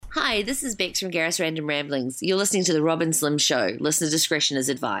Hi, this is Bex from Garris Random Ramblings. You're listening to The Rob and Slim Show. Listener discretion is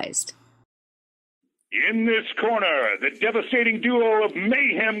advised. In this corner, the devastating duo of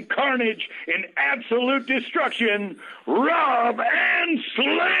mayhem, carnage, and absolute destruction, Rob and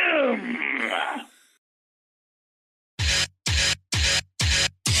Slim!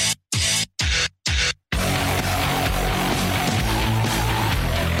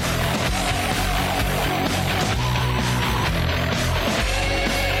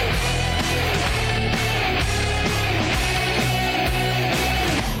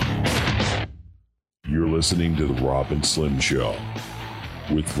 You're listening to The Rob and Slim Show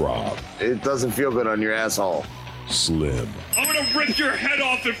with Rob. It doesn't feel good on your asshole. Slim. I'm gonna rip your head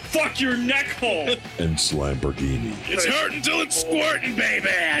off and fuck your neck hole. And Slamborghini. It's hurting until it's squirting, baby.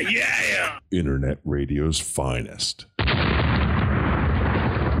 Yeah. Internet radio's finest.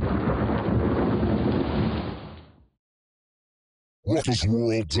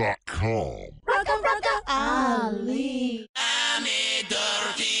 RuckaWorld.com. Rucka Rucka Ali. I'm a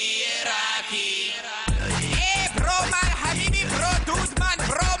dirty Iraqi. Hey, bro, man, habibi, bro, dude, man,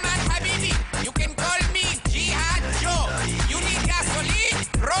 bro, man, habibi. You can call me Jihad Joe. You need gasoline?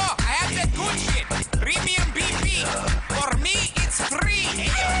 Bro, I have that good shit. Premium BP. For me, it's free.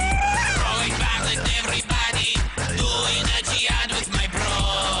 Throwing back with everybody. Doing a jihad with my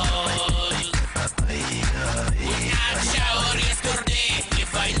bros. Would not shower yesterday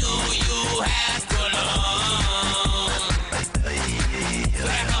if I knew you had cologne.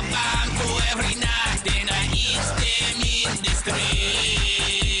 Strap a bomb to every night, then I eat them in the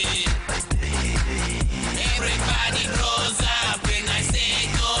street. Everybody grows up when I say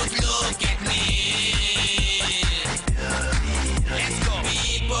don't look at me. Let's go.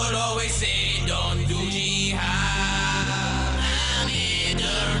 People always say don't do jihad. I'm a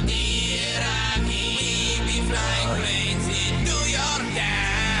dirty Iraqi. We be flying planes into your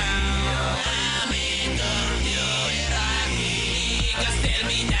town. I'm a dirty Iraqi. Niggas tell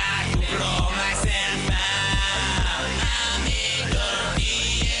me not to blow myself out. I'm a dirty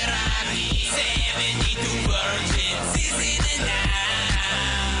Iraqi. 72 virgins is in the night.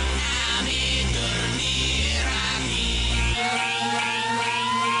 I'm a dirty Iraqi.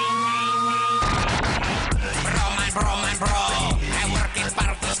 Bro, man, bro. I work in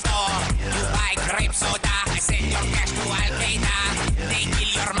party store. You buy grape soda. I send your cash to Al-Qaeda. They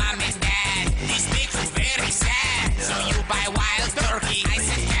kill your mom and dad. This makes you very sad. So you buy wild turkey. I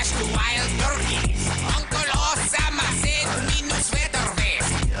send cash to wild turkeys. Uncle Osama sent me new sweater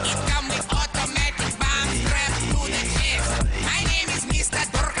vest. It come with automatic bomb strapped to the chest. My name is Mr.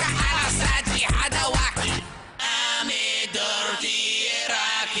 Durka al-Assad Jihadawaki. I'm a dirty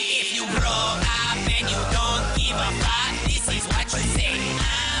Iraqi. If you grow up and you don't give a fuck, this is what you say.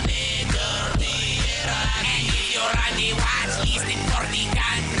 I'm a dirty Iraqi. And if you're on the watch list in 40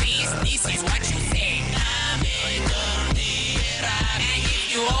 countries, this is what you say. I'm a dirty Iraqi. And if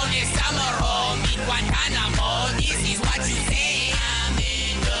you own a summer home in Guantanamo, this is what you say. I'm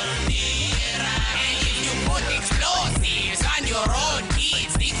a dirty Iraqi. And if you put explosives on your own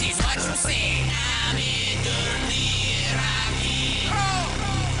kids, this is what you say. I'm a dirty Iraqi.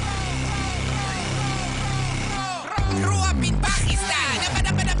 Grew up in Pakistan,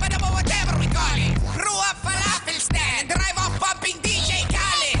 whatever we call it. Grew up falafel stand, drive off pumping DJ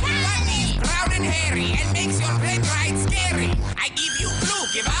Khaled. Bunny, brown and hairy, and makes your plane ride scary. I give you blue,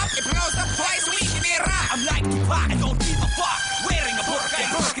 give up, it blows up twice a week in Iraq. I'm like Tupac, I don't give a fuck. Wearing a burqa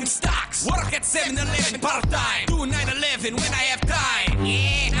and Birkenstocks. Work at 7-Eleven part-time. Do 9/11 when I have time.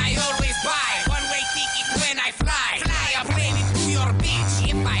 Yeah, and I always buy one-way ticket when I fly. Fly a plane into your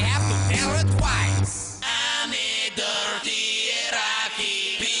beach if I have to tell her twice. I'm a dirty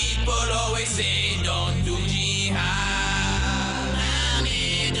Iraqi. People always say don't do jihad. I'm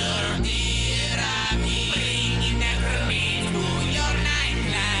a dirty Iraqi. Bringing the grenade to your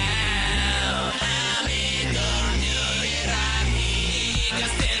nightclub. I'm a dirty Iraqi.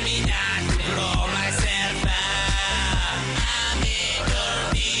 Niggas tell me not to blow myself out. I'm a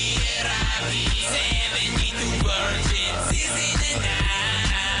dirty Iraqi. 72 virgins is in the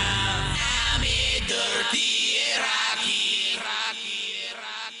night. I'm a dirty Iraqi.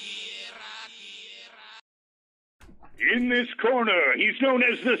 In this corner, he's known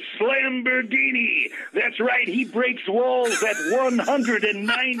as the Slamborghini. That's right, he breaks walls at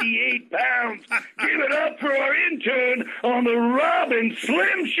 198 pounds. Give it up for our intern on the Rob and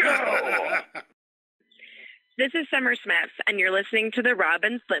Slim Show. This is Summer Smith, and you're listening to The Rob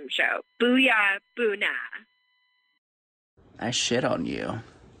and Slim Show. Booyah, boo nah. I shit on you.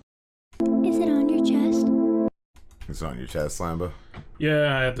 Is it on your chest? It's on your chest, Slambo.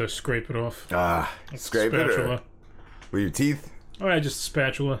 Yeah, I had to scrape it off. Scrape it? Or with your teeth? Oh, yeah, just a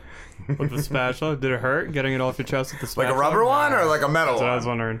spatula. With the spatula? Did it hurt getting it off your chest with the spatula? Like a rubber one or like a metal one? I was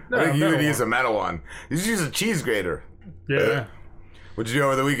wondering. I think you would use a metal one. You should use a cheese grater. Yeah. What'd you do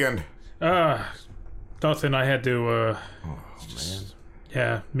over the weekend? Nothing. I had to, oh, man.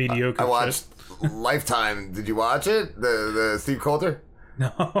 Yeah, mediocre. I watched Lifetime. Did you watch it? The Steve Coulter?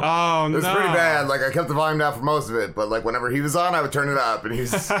 No. Oh, no. It was pretty bad. Like, I kept the volume down for most of it, but, like, whenever he was on, I would turn it up, and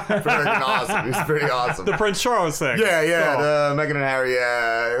he's freaking awesome. He's pretty awesome. The Prince Charles thing. Yeah, the Meghan and Harry,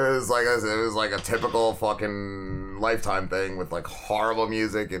 It was like a typical fucking Lifetime thing with, like, horrible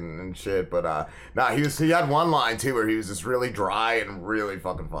music and shit, but, he had one line, too, where he was just really dry and really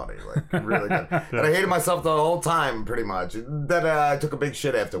fucking funny. Like, really good. And I hated myself the whole time, pretty much. Then I took a big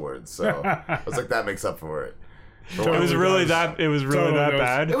shit afterwards, so I was like, that makes up for it. It was really that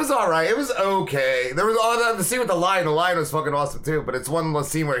bad. It was all right. It was okay. There was the scene with the lion. The lion was fucking awesome too. But it's one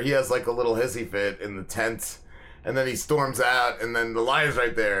scene where he has like a little hissy fit in the tent, and then he storms out, and then the lion's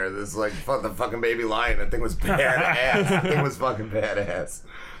right there. There's like the fucking baby lion. That thing was badass. That thing was fucking badass.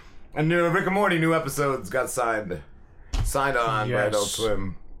 And Rick and Morty new episodes got signed on by Adult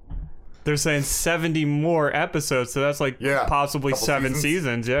Swim. They're saying 70 more episodes, so that's like possibly 7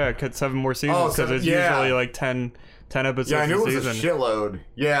 seasons. Yeah, 7 more seasons because it's usually like 10 episodes. Yeah, I knew it was a shitload.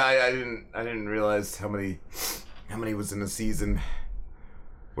 Yeah, I didn't realize how many was in a season.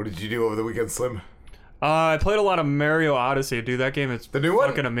 What did you do over the weekend, Slim? I played a lot of Mario Odyssey. Dude, that game is the new one?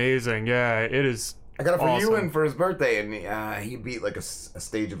 Fucking amazing. Yeah, it is. I got it for you and for his birthday, and he beat like a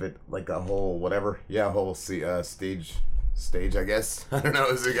stage of it, like a whole whatever. Yeah, a whole stage, I guess. I don't know.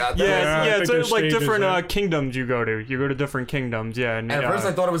 Has it got that? Yeah, it's like different kingdoms you go to. You go to different kingdoms, yeah. And at first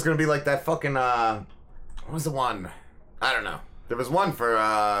I thought it was going to be like that fucking, what was the one? I don't know. There was one for,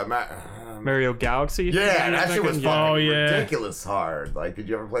 Mario Galaxy? Yeah, that shit was fucking ridiculous hard. Like, did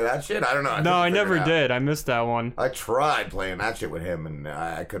you ever play that shit? I don't know. No, I never did. I missed that one. I tried playing that shit with him, and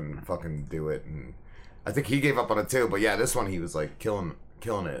I couldn't fucking do it. And I think he gave up on it too, but yeah, this one he was like killing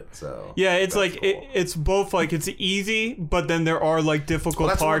it. So yeah, it's like cool. It's both like it's easy, but then there are like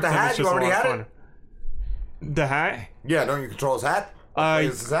difficult parts. With the hat, it's just you already had fun. it. The hat? Yeah, don't you control his hat?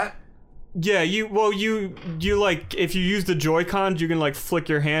 His hat? Yeah, you like if you use the Joy-Cons, you can like flick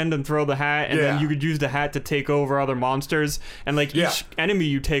your hand and throw the hat, and then you could use the hat to take over other monsters, and like each enemy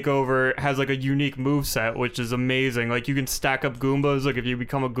you take over has like a unique move set, which is amazing. Like you can stack up Goombas. Like if you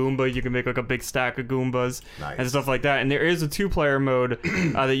become a Goomba, you can make like a big stack of Goombas and stuff like that. And there is a 2-player mode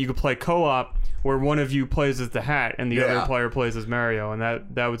that you can play co-op, where one of you plays as the hat and the other player plays as Mario, and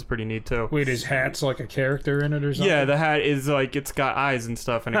that was pretty neat too. Wait, his hat's like a character in it or something? Yeah, the hat is like, it's got eyes and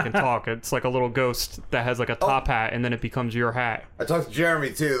stuff, and it can talk. It's like a little ghost that has like a top hat, and then it becomes your hat. I talked to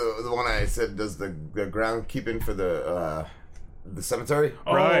Jeremy too, the one I said does the groundkeeping for the cemetery.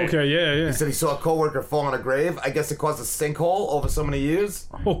 Oh, right. Okay, yeah. He said he saw a coworker fall in a grave. I guess it caused a sinkhole over so many years.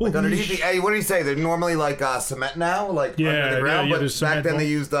 Like underneath the, hey, what did he say? They're normally like cement now, like under the ground, but back then they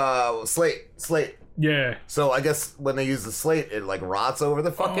used slate. Yeah. So I guess when they use the slate, it like rots over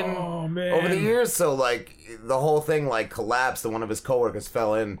the fucking over the years. So like the whole thing like collapsed, and one of his coworkers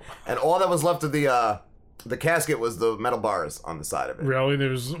fell in, and all that was left of the casket was the metal bars on the side of it. Really?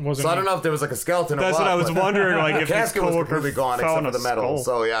 Wasn't. So I don't know if there was like a skeleton. That's or what I was wondering. Like if the casket was completely gone except for the metal.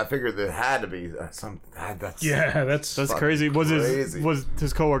 Skull. So yeah, I figured there had to be some. That's crazy. Was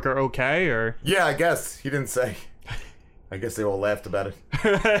his coworker okay or? Yeah, I guess he didn't say. I guess they all laughed about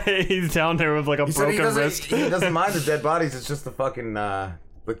it. He's down there with like a broken wrist. He doesn't mind the dead bodies. It's just the fucking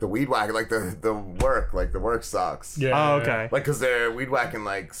like the weed whack, like the work sucks. Yeah. Oh, okay. Like because they're weed whacking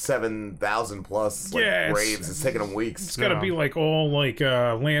like 7,000 plus graves. It's taking them weeks. It's got to be like all like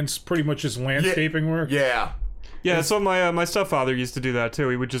pretty much just landscaping work. Yeah. Yeah, so my stepfather used to do that too.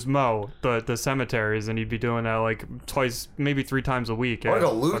 He would just mow the cemeteries, and he'd be doing that like twice, maybe 3 times a week. I want to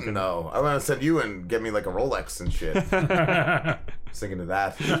go looting though. I want to send you and get me like a Rolex and shit. I was thinking of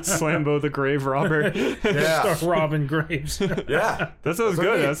that. Slambo the grave robber. Yeah. Start robbing graves. Yeah. That sounds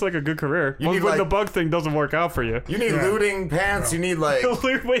good. That's like a good career. When the bug thing doesn't work out for you. You need looting pants. You need like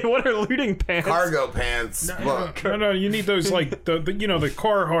wait, what are looting pants? Cargo pants. No. You need those like the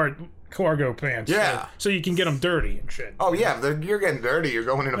Carhartt cargo pants. Yeah. So you can get them dirty and shit. Oh, yeah. You're getting dirty. You're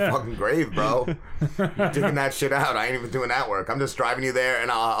going in a fucking grave, bro. You're digging that shit out. I ain't even doing that work. I'm just driving you there,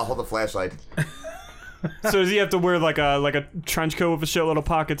 and I'll hold the flashlight. So does he have to wear like a trench coat with a shitload of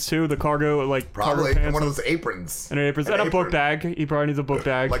pockets too? The cargo probably cargo pants one of those aprons. And a book bag. He probably needs a book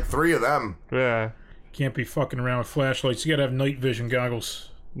bag. Like 3 of them. Yeah. Can't be fucking around with flashlights. You gotta have night vision goggles.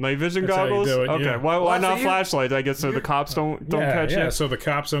 Night vision That's how you goggles? do it, Okay, yeah. why not flashlights? I guess so the cops don't catch Yeah, it? so the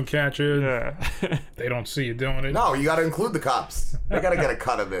cops don't catch it. Yeah. They don't see you doing it. No, you got to include the cops. They got to get a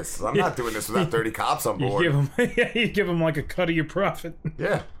cut of this. I'm not doing this without 30 cops on board. You give them like a cut of your profit.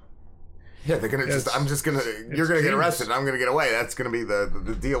 Yeah. Yeah, they're gonna you're gonna get arrested and I'm gonna get away. That's gonna be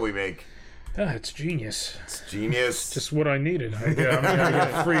the deal we make. It's genius. It's genius. Just what I needed. I'm gonna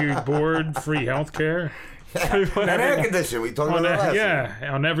get free board, free healthcare. And air conditioning. We talked about that last week.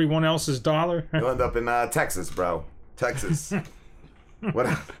 On everyone else's dollar. You'll end up in Texas, bro. Texas. What?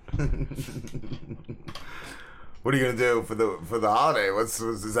 What are you gonna do for the holiday?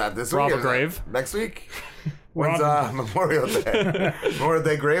 Is that this week? Rob a grave. Next week? When's Memorial Day? Memorial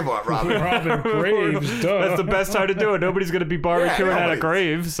Day grave robbing. Robbing graves, duh. That's the best time to do it. Nobody's gonna be barbecuing at a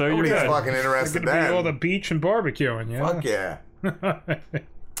grave, so you're good. Fucking interested It's gonna be then. all the beach and barbecuing, yeah. Fuck yeah.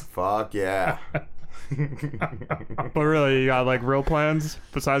 Fuck yeah. But really, you got like real plans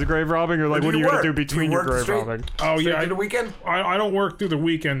besides grave robbing, or like what are you gonna do between your grave robbing? Oh yeah, the weekend. I don't work through the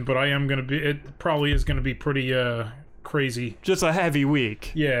weekend, but I am gonna be. It probably is gonna be pretty crazy. Just a heavy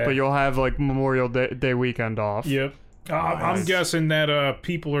week. Yeah. But you'll have like Memorial Day weekend off. Yep. I'm guessing that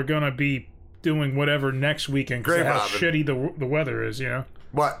people are gonna be doing whatever next weekend because of how shitty the weather is. You know.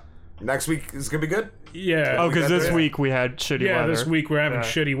 What? Next week is gonna be good. Yeah. Oh, because this week we had shitty weather. Yeah, this week we're having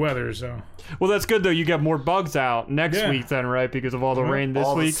shitty weather, so. Well, that's good, though. You get more bugs out next week then, right? Because of all the rain this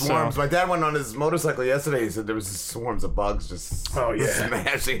week. The swarms. My dad went on his motorcycle yesterday. He said there was swarms of bugs just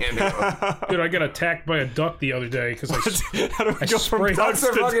smashing into him. Dude, I got attacked by a duck the other day because ducks are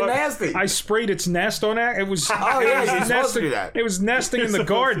fucking nasty. I sprayed its nest on that. It was you're supposed to do that. It was nesting in the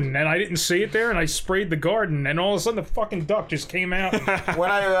garden, and I didn't see it there, and I sprayed the garden, and all of a sudden the fucking duck just came out.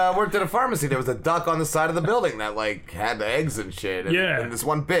 When I worked at a pharmacy, there was a duck on the side of the building that like had the eggs and shit. And, and this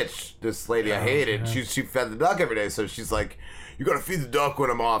one bitch, this lady I hated, she fed the duck every day. So she's like, "You gotta feed the duck when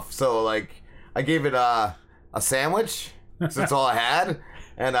I'm off." So like, I gave it a sandwich. So that's all I had.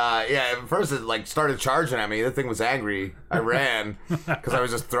 And at first it like started charging at me. That thing was angry. I ran because I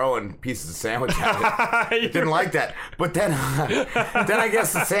was just throwing pieces of sandwich at it. It didn't like that. But then I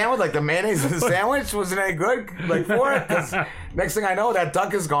guess the sandwich, like the mayonnaise in the sandwich, wasn't any good like for it. Because next thing I know, that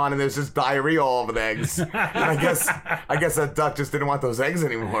duck is gone and there's just diarrhea all over the eggs. And I guess that duck just didn't want those eggs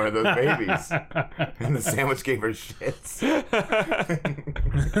anymore, those babies. And the sandwich gave her shits.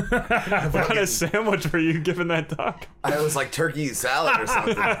 What kind of sandwich were you giving that duck? It was like turkey salad or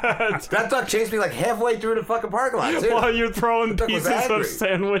something. That duck chased me like halfway through the fucking parking lot too. While you're throwing pieces of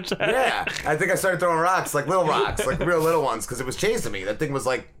sandwich at it. I think I started throwing rocks, like little rocks, like real little ones, because it was chasing me. That thing was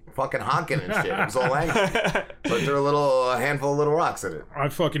like fucking honking and shit. It was all angry. So I threw a handful of little rocks at it. I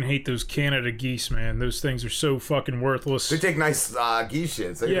fucking hate those Canada geese, man. Those things are so fucking worthless. They take nice geese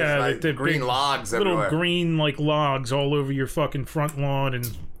shits. They green logs little everywhere. Green like logs all over your fucking front lawn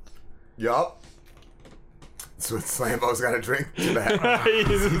and. Yup. That's what Slambo's got to drink to that. He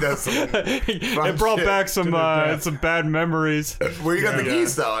does some it brought back some bad memories. Where you got the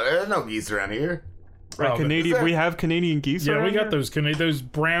geese though? There's no geese around here. Right, Canadian. We have Canadian geese. Yeah, we got here? those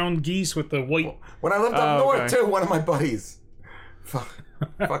brown geese with the white. When I lived up north too, one of my buddies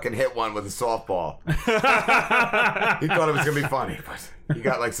fucking hit one with a softball. He thought it was gonna be funny, but he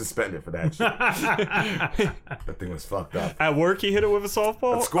got like suspended for that shit. That thing was fucked up. At work, he hit it with a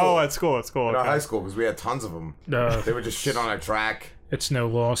softball. At school. Oh, at school. In our high school, because we had tons of them. They would just shit on our track. It's no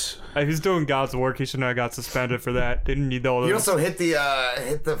loss. If he's doing God's work, he shouldn't have got suspended for that. Didn't need all those. He also hit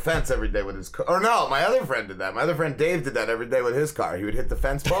the fence every day with his car. Or no, my other friend did that. My other friend Dave did that every day with his car. He would hit the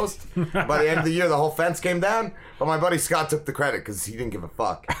fence post. By the end of the year, the whole fence came down. But my buddy Scott took the credit because he didn't give a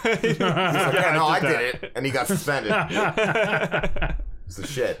fuck. He's like, I did it. And he got suspended. It's the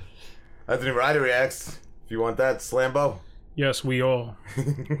shit. Anthony Ryder reacts. If you want that, Slambo. Yes, we all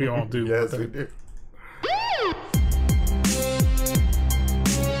do. Yes, we do.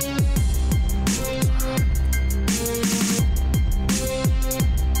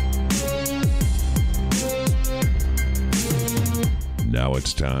 Now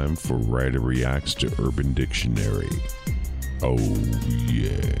it's time for Ryder Reacts to Urban Dictionary. Oh,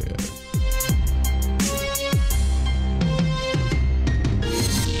 yeah.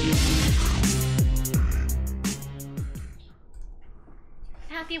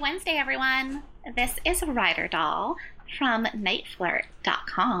 Happy Wednesday, everyone. This is Ryder Doll from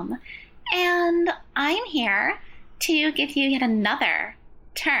nightflirt.com, and I'm here to give you yet another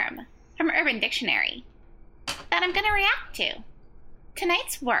term from Urban Dictionary that I'm going to react to.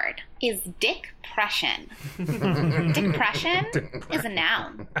 Tonight's word is dickpression. Dickpression is a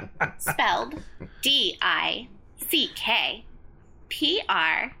noun, spelled DICKPRESSION.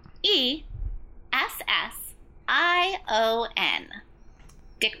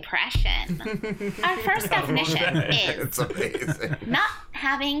 Dickpression. Our first definition is It's amazing. not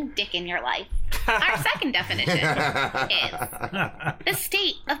having dick in your life. Our second definition is the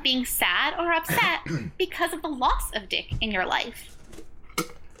state of being sad or upset because of the loss of dick in your life.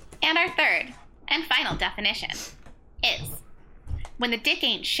 And our third and final definition is when the dick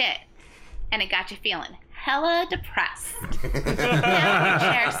ain't shit and it got you feeling hella depressed. Now I'll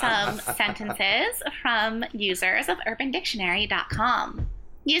share some sentences from users of UrbanDictionary.com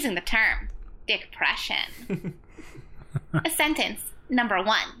using the term dickpression. Sentence number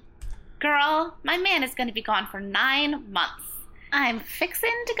 1. Girl, my man is going to be gone for 9 months. I'm fixin'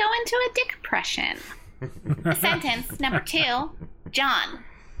 to go into a dickpression. Sentence number 2. John.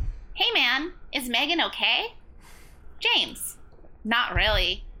 Hey man, is Meghan okay? James. Not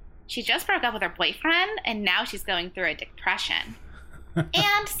really. She just broke up with her boyfriend, and now she's going through a dickpression.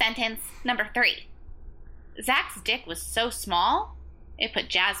 And sentence number 3. Zach's dick was so small, it put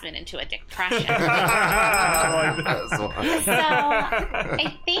Jasmine into a dickpression. So,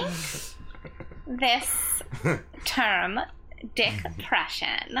 I think this term,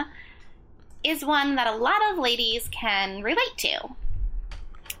 dickpression, is one that a lot of ladies can relate to.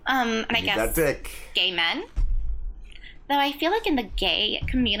 And I guess gay men. Though I feel like in the gay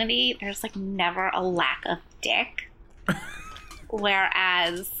community, there's like never a lack of dick.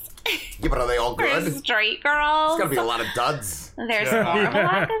 Whereas yeah, but are they all good? For straight girls, there's gotta be a lot of duds. There's more of a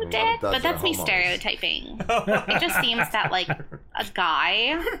lack of dick, but that's me stereotyping. It just seems that like a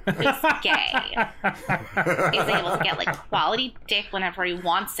guy who's gay is able to get like quality dick whenever he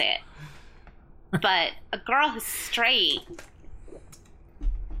wants it. But a girl who's straight,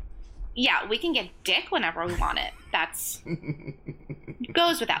 yeah, we can get dick whenever we want it. That's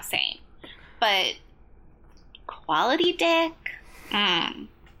goes without saying. But quality dick, I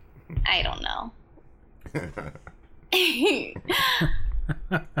don't know.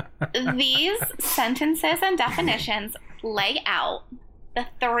 These sentences and definitions lay out the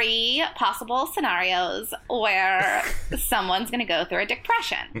 3 possible scenarios where someone's going to go through a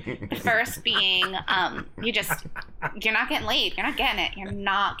dickpression. The first being, you're not getting laid, you're not getting it, you're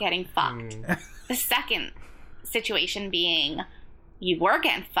not getting fucked. The second situation being, you were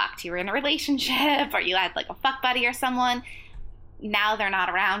getting fucked, you were in a relationship, or you had like a fuck buddy or someone, now they're not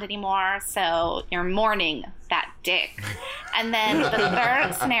around anymore, so you're mourning that dick. And then the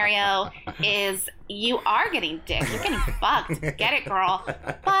third scenario is you are getting dick, you're getting fucked, get it girl,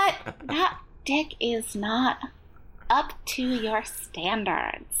 but that dick is not up to your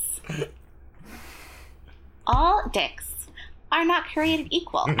standards. All dicks are not created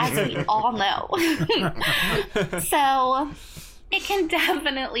equal, as we all know. So it can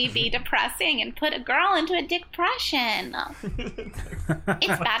definitely be depressing and put a girl into a dickpression.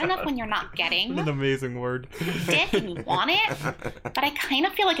 It's bad enough when you're not getting an amazing word dick and you want it, but I kind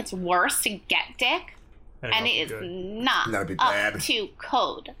of feel like it's worse to get dick, and it is not up to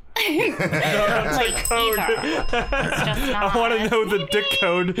code. Like either. It's just not. I want to know the dick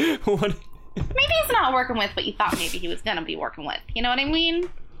code. Maybe he's not working with what you thought maybe he was gonna be working with. You know what I mean?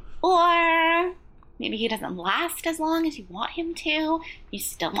 Or maybe he doesn't last as long as you want him to. You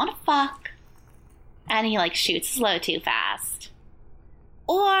still want to fuck. And he like shoots slow too fast.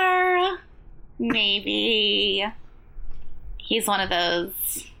 Or maybe he's one of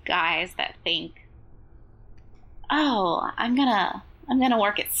those guys that think, oh, I'm gonna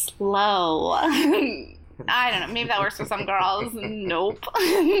work it slow. I don't know. Maybe that works for some girls. Nope.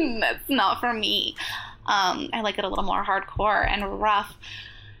 That's not for me. I like it a little more hardcore and rough.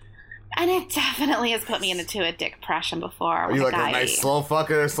 And it definitely has put me into a dickpression before. Are you like a nice slow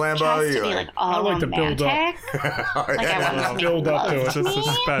fucker, Slambo? To be like all romantic. To build up. Like I want to build up to it. Just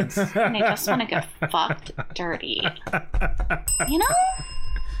suspense. And I just want to get fucked dirty. You know?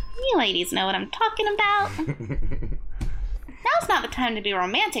 You ladies know what I'm talking about. Now's not the time to be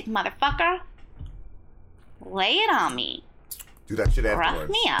romantic, motherfucker. Lay it on me. Do that shit afterwards. Rough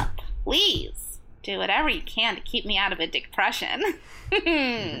me up. Please. Do whatever you can to keep me out of a dickpression.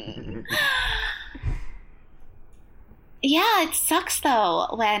 Yeah, it sucks though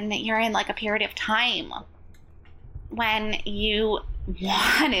when you're in like a period of time when you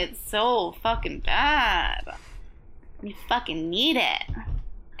want it so fucking bad. You fucking need it.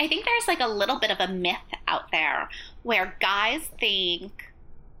 I think there's like a little bit of a myth out there where guys think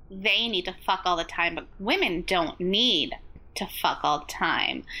they need to fuck all the time, but women don't need to fuck all the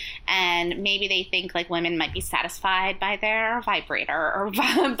time. And maybe they think like women might be satisfied by their vibrator or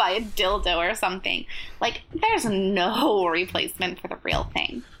by a dildo or something. Like, there's no replacement for the real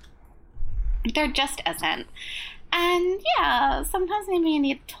thing. There just isn't. And yeah, sometimes maybe you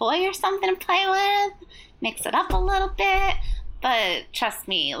need a toy or something to play with, mix it up a little bit, But trust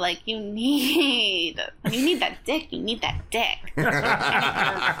me, like, you need that dick. You need that dick. And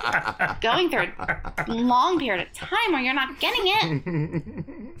if you're going through a long period of time where you're not getting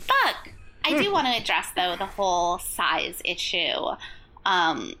it, fuck. I do want to address, though, the whole size issue.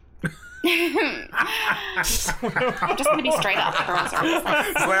 I'm just going to be straight up. Girls are just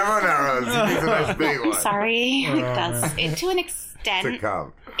like, slam on arrows. He's a nice big one. I'm sorry. It does. To an extent,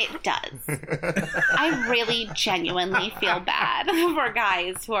 it does. I really genuinely feel bad for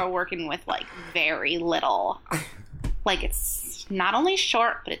guys who are working with, like, very little. Like, it's not only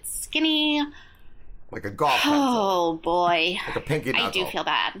short, but it's skinny. Like a golf pencil. Oh, boy. Like a pinky knuckle. I do feel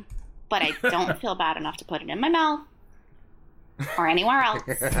bad. But I don't feel bad enough to put it in my mouth or anywhere else.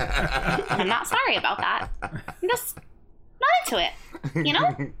 And I'm not sorry about that. I'm just not into it, you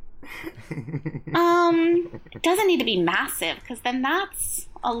know? It doesn't need to be massive, because then that's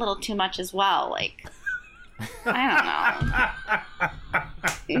a little too much as well. Like, I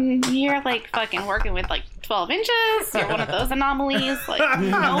don't know. You're like fucking working with like 12 inches. You're one of those anomalies. Like,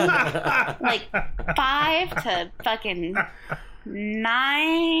 no, like 5 to fucking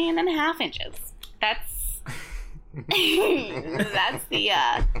 9.5 inches. That's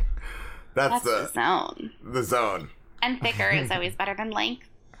that's the zone. The zone. And thicker is always better than length.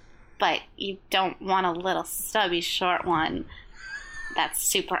 But you don't want a little stubby short one that's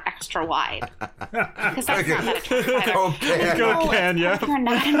super extra wide. Because that's not that attractive either. Your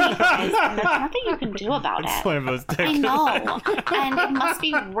anatomy, guys, and there's nothing you can do about it. I know. And it must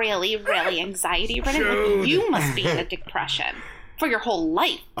be really, really anxiety-ridden. You must be in a depression for your whole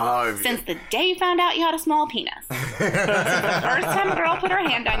life. Since the day you found out you had a small penis. Since the first time a girl put her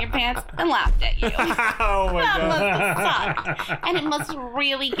hand down your pants and laughed at you. Oh my God. That must have sucked. And it must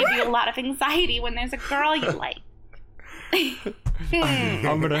really give you a lot of anxiety when there's a girl you like.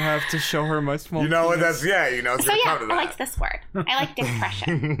 I'm gonna have to show her my small penis. What that's, you know. So yeah, I liked this word. I like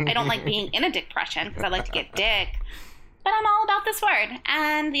dickpression. I don't like being in a dickpression because I like to get dick. But I'm all about this word.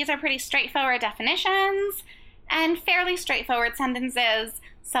 And these are pretty straightforward definitions and fairly straightforward sentences,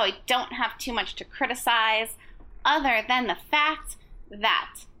 so I don't have too much to criticize other than the fact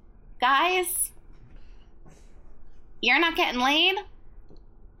that, guys, you're not getting laid,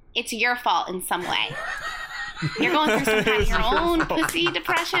 it's your fault in some way. You're going through some kind of your own pussy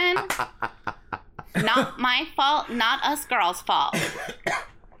depression. Not my fault, not us girls' fault.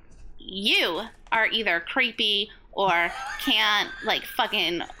 You are either creepy or can't, like,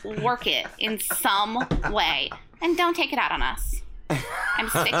 fucking work it in some way. And don't take it out on us. I'm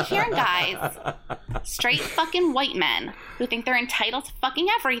sick of hearing guys, straight fucking white men, who think they're entitled to fucking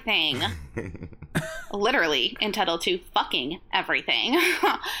everything. Literally entitled to fucking everything.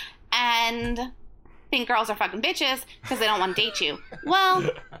 And think girls are fucking bitches because they don't want to date you. Well,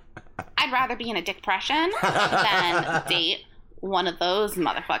 I'd rather be in a dickpression than date one of those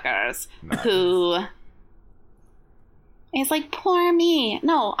motherfuckers who is like, poor me.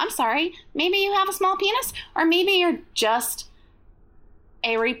 No, I'm sorry. Maybe you have a small penis, or maybe you're just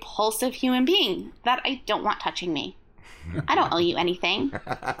a repulsive human being that I don't want touching me. I don't owe you anything,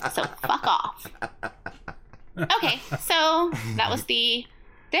 so fuck off. Okay, so that was the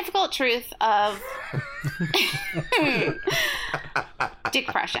difficult truth of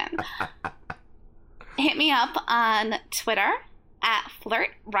dickpression. Hit me up on Twitter at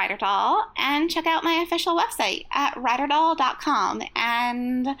Ryder Doll, and check out my official website at ryderdoll.com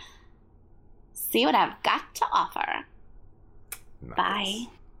and see what I've got to offer. Nice. Bye.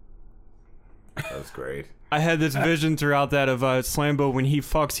 That was great. I had this vision throughout that of Slambo when he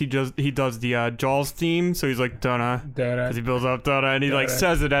fucks, he does the Jaws theme, so he's like Donna, because he builds up Donna, and he like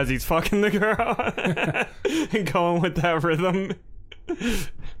says it as he's fucking the girl, and going with that rhythm.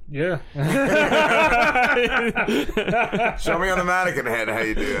 Yeah. Show me on the mannequin head how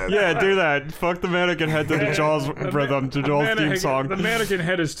you do that. Yeah, do that. Fuck the mannequin head to the Jaws rhythm, to Jaws theme song. The mannequin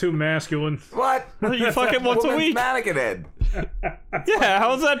head is too masculine. What? You fuck it once a week. Mannequin head. Yeah,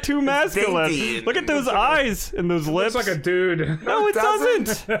 how's that too masculine? Dainty. Look at those eyes and those lips. Looks like a dude. No, it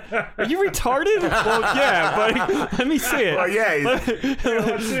doesn't. Are you retarded? Well, yeah, but let me see it. Well,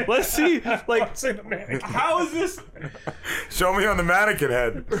 yeah. Let's see. Like, Let's see the mannequin. how is this? Show me on the mannequin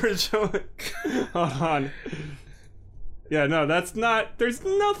head. Hold on. Yeah, no, that's not. There's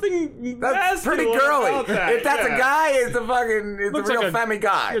nothing. That's pretty girly. About that. If that's a guy, it's a fucking. It's Looks a real like femmy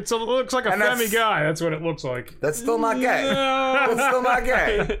guy. It looks like a femmy guy. That's what it looks like. That's still not gay. No. That's still not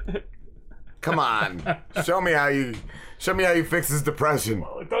gay. Come on, show me how you fix his depression.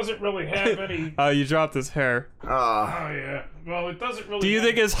 Well, it doesn't really have any. Oh, you dropped his hair. Oh yeah. Well, it doesn't really. Do you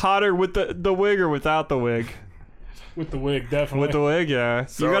think it's hotter with the wig or without the wig? With the wig, definitely. With the wig, yeah.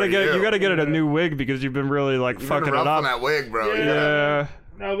 So you gotta get it a Yeah. new wig because you've been really like You've fucking been it rough up. on that wig, bro. Yeah.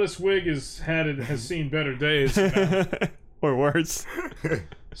 Now this wig has seen better days. Or worse.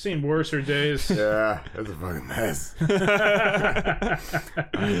 Seen worser days. Yeah, it's a fucking mess.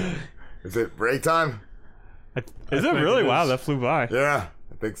 Is it break time? Is it really? Wow, that flew by. Yeah,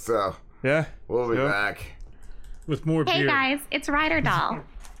 I think so. Yeah. We'll be back. With more Hey beer. guys, it's Ryder Doll.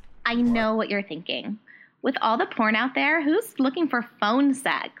 I know what you're thinking. With all the porn out there, who's looking for phone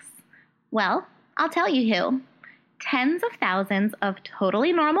sex? Well, I'll tell you who. Tens of thousands of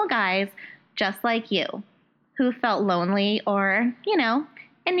totally normal guys just like you who felt lonely or,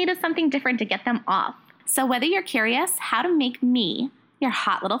 in need of something different to get them off. So whether you're curious how to make me your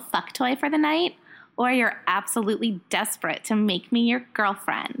hot little fuck toy for the night, or you're absolutely desperate to make me your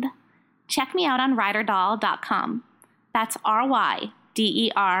girlfriend, check me out on ryderdoll.com. That's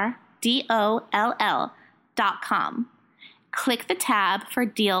RYDERDOLL.com. Click the tab for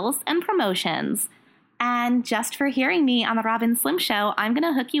deals and promotions. And just for hearing me on the Robin Slim Show, I'm going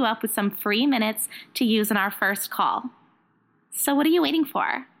to hook you up with some free minutes to use in our first call. So what are you waiting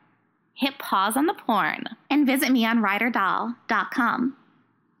for? Hit pause on the porn and visit me on ryderdoll.com.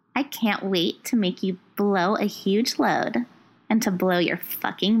 I can't wait to make you blow a huge load and to blow your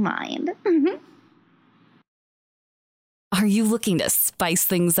fucking mind. Are you looking to spice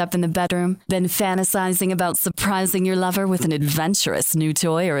things up in the bedroom? Been fantasizing about surprising your lover with an adventurous new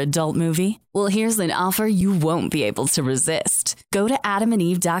toy or adult movie? Well, here's an offer you won't be able to resist. Go to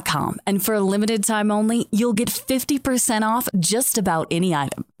adamandeve.com, and for a limited time only, you'll get 50% off just about any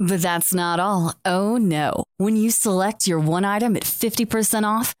item. But that's not all. Oh, no. When you select your one item at 50%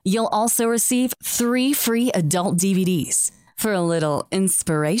 off, you'll also receive 3 free adult DVDs for a little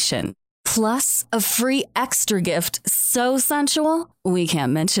inspiration. Plus, a free extra gift so sensual, we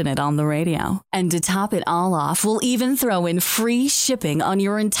can't mention it on the radio. And to top it all off, we'll even throw in free shipping on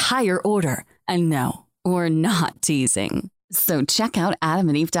your entire order. And no, we're not teasing. So check out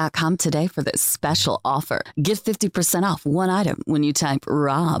adamandeve.com today for this special offer. Get 50% off one item when you type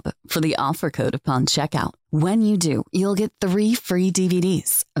ROB for the offer code upon checkout. When you do, you'll get 3 free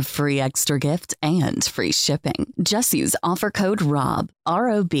DVDs, a free extra gift, and free shipping. Just use offer code ROB,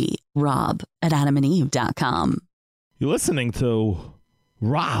 R-O-B, ROB at adamandeve.com. You're listening to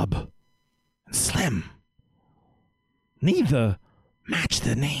Rob and Slim. Neither match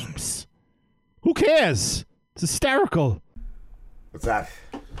their names. Who cares? It's hysterical. What's that?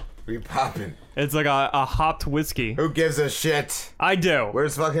 What are you popping? It's like a hopped whiskey. Who gives a shit? I do.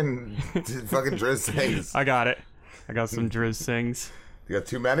 Where's fucking Driz sings? I got it. I got some Driz sings. You got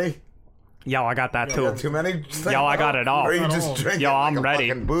too many? Yo, I got that too. You got too many? Yo, I got it all. Or are you just drinking I'm like a ready.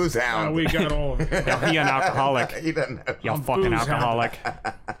 fucking booze hound? We got all of it. Yo, he an alcoholic. He doesn't know. Yo, fucking alcoholic.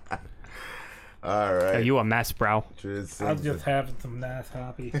 All right. Yo, you a mess, bro. I'm just having some nice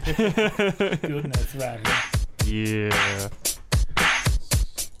hoppy goodness right here. Yeah.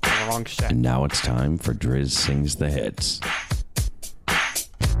 Wrong shit. And now it's time for Driz Sings the Hits.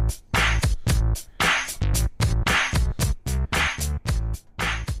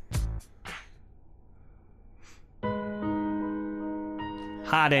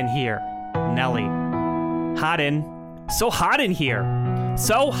 Hot in here. Nelly. Hot in. So hot in here.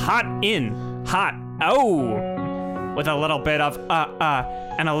 So hot in. Hot. Oh. With a little bit of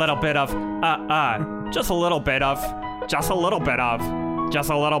and a little bit of just a little bit of. Just a little bit of. Just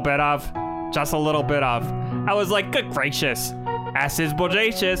a little bit of. Just a little bit of. I was like, good gracious. Ass is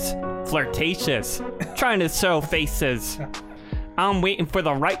bodacious. Flirtatious. Trying to show faces. I'm waiting for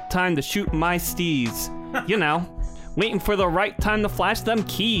the right time to shoot my steez. You know, waiting for the right time to flash them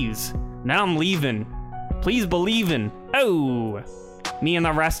keys. Now I'm leaving. Please believin'. Oh. Me and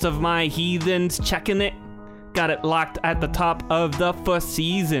the rest of my heathens checking it. Got it locked at the top of the Four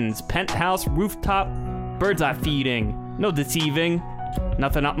Seasons. Penthouse rooftop. Birds eye feeding. No deceiving.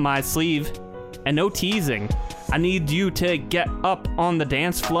 Nothing up my sleeve, and no teasing. I need you to get up on the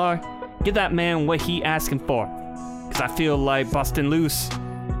dance floor. Give that man what he asking for. Cause I feel like busting loose,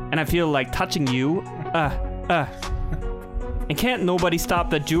 and I feel like touching you. And can't nobody stop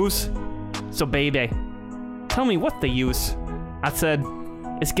the juice? So baby, tell me what the use. I said,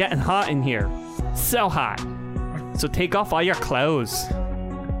 it's getting hot in here. So hot. So take off all your clothes.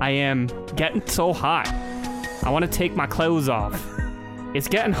 I am getting so hot. I want to take my clothes off. It's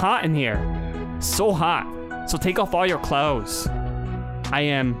getting hot in here. So hot. So take off all your clothes. I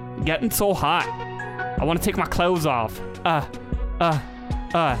am getting so hot. I want to take my clothes off. Let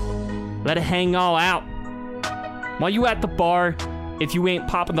it hang all out. While you at the bar, if you ain't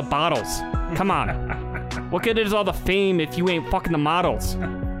popping the bottles. Come on. What good is all the fame if you ain't fucking the models?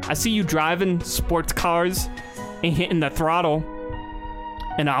 I see you driving sports cars. ain't hitting the throttle.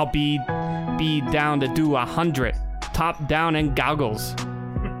 And I'll be down to do 100. Top down and goggles.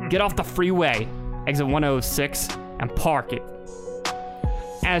 Get off the freeway, exit 106, and park it.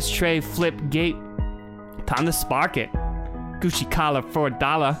 Ashtray flip gate, time to spark it. Gucci collar for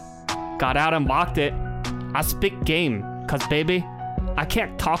 $1, got out and locked it. I spit game, cause baby, I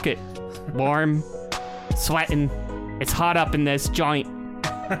can't talk it. Warm, sweating, it's hot up in this joint.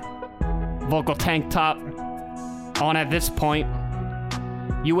 Vocal tank top, on at this point.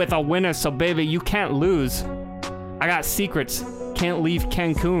 You with a winner, so baby, you can't lose. I got secrets, can't leave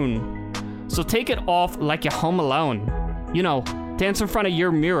Cancun. So take it off like you're home alone. You know, dance in front of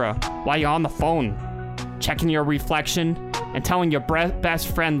your mirror while you're on the phone. Checking your reflection and telling your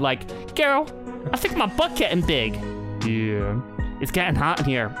best friend like, girl, I think my butt getting big. Yeah, it's getting hot in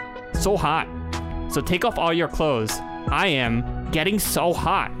here. So hot. So take off all your clothes. I am getting so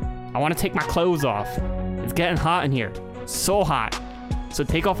hot. I want to take my clothes off. It's getting hot in here. So hot. So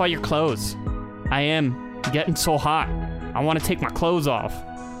take off all your clothes. I am getting so hot. I want to take my clothes off.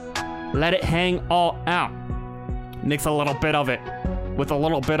 Let it hang all out. Mix a little bit of it with a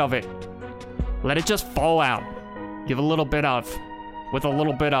little bit of it. Let it just fall out. Give a little bit of with a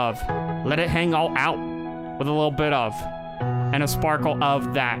little bit of. Let it hang all out with a little bit of. And a sparkle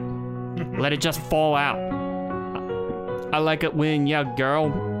of that. Let it just fall out. I like it when, yeah, girl,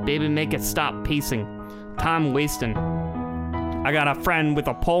 baby, make it stop pacing. Time wasting. I got a friend with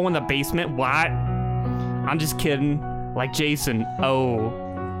a pole in the basement. What? I'm just kidding. Like Jason. Oh.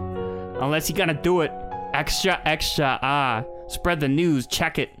 Unless you gotta do it. Extra, extra, spread the news,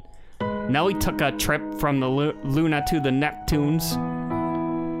 check it. Nelly took a trip from the Luna to the Neptunes.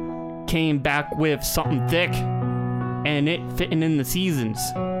 Came back with something thick. And it fitting in the seasons.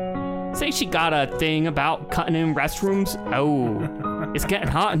 Say she got a thing about cutting in restrooms. Oh. It's getting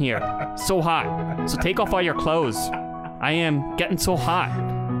hot in here. So hot. So take off all your clothes. I am getting so hot.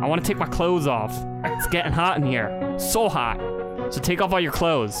 I want to take my clothes off. It's getting hot in here. So hot. So take off all your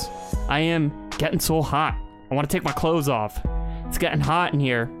clothes. I am getting so hot. I want to take my clothes off. It's getting hot in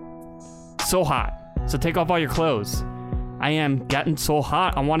here. So hot. So take off all your clothes. I am getting so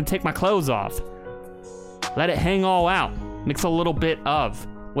hot. I want to take my clothes off. Let it hang all out. Mix a little bit of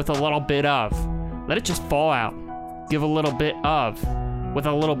with a little bit of. Let it just fall out. Give a little bit of with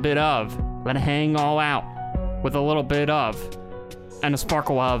a little bit of. Let it hang all out with a little bit of and a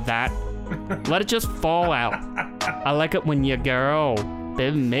sparkle of that. Let it just fall out. I like it when you girl,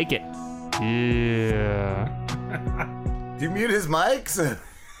 baby, make it. Yeah. Do you mute his mics?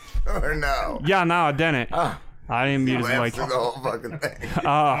 Or no? Yeah, no, I didn't. I didn't mute his mic. The whole fucking thing.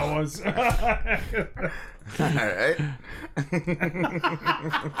 I was. All right.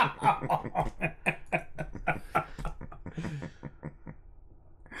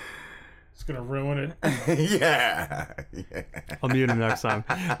 It's gonna ruin it. Yeah. I'll mute him next time.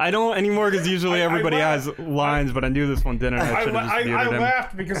 I don't anymore because usually everybody has lines, but I knew this one didn't. I should have just muted him. I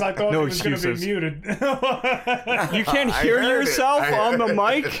laughed because I thought it was going to be muted. You can't hear yourself on the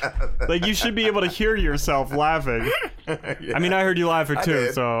mic? Like, you should be able to hear yourself laughing. Yeah. I mean, I heard you laughing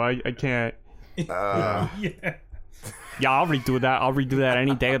too, so I can't. Yeah, I'll redo that. I'll redo that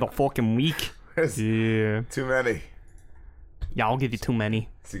any day of the fucking week. Yeah. Too many. Yeah, I'll give you too many.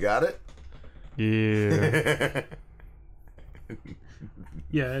 You got it? Yeah.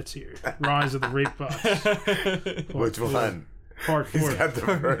 Yeah, it's here. Rise of the Rapebots. Which one? Part 4. He's got the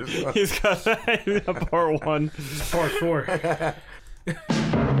first one. He's got part 1. Part 4.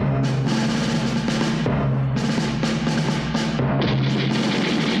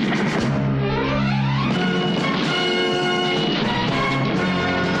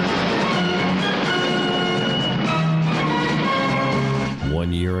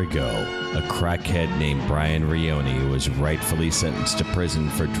 One year ago, a crackhead named Brian Rioni was rightfully sentenced to prison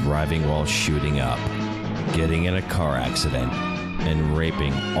for driving while shooting up, getting in a car accident, and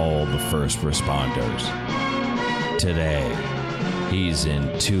raping all the first responders. Today, he's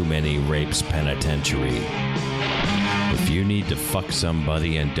in Too Many Rapes Penitentiary. If you need to fuck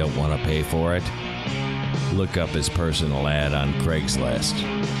somebody and don't want to pay for it, look up his personal ad on Craigslist.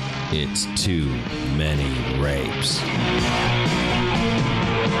 It's Too Many Rapes.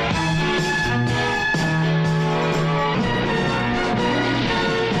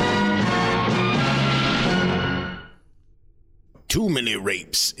 Too Many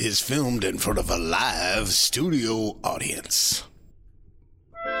Rapes is filmed in front of a live studio audience.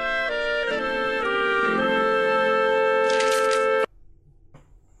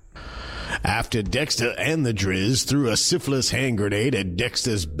 After Dexter and the Driz threw a syphilis hand grenade at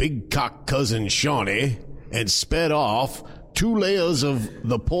Dexter's big cock cousin Shawnee and sped off, 2 layers of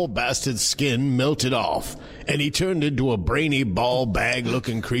the poor bastard's skin melted off, and he turned into a brainy ball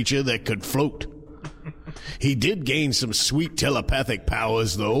bag-looking creature that could float. He did gain some sweet telepathic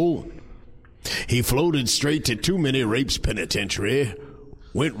powers, though. He floated straight to Too Many Rapes Penitentiary,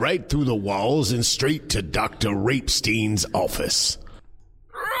 went right through the walls and straight to Dr. Rapestein's office.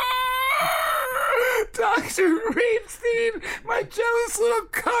 Dr. Rapestein, my jealous little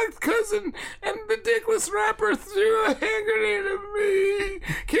cock cousin and the dickless rapper threw a hand grenade at me.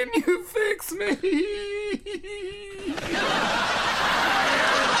 Can you fix me?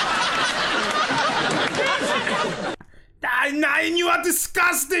 Nein, you are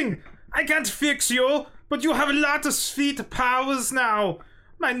disgusting! I can't fix you, but you have a lot of sweet powers now.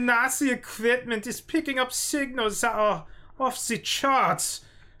 My Nazi equipment is picking up signals that are off the charts.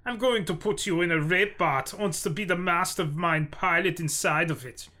 I'm going to put you in a Rapebot wants to be the mastermind pilot inside of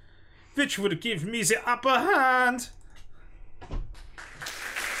it, which would give me the upper hand.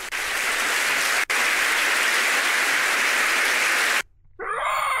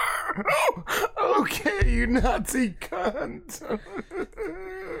 Okay, you Nazi cunt.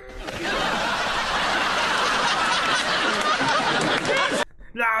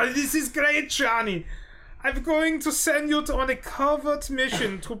 Now, this is great, Johnny. I'm going to send you on a covert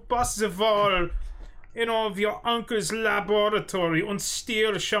mission to bust the wall in of your uncle's laboratory and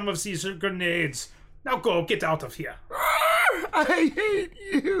steal some of these grenades. Now go, get out of here. I hate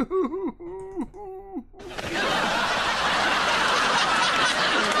you.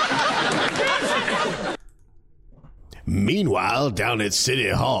 Meanwhile, down at City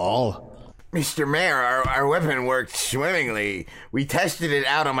Hall... Mr. Mayor, our weapon worked swimmingly. We tested it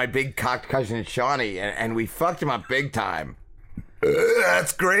out on my big cocked cousin Shawnee, and we fucked him up big time.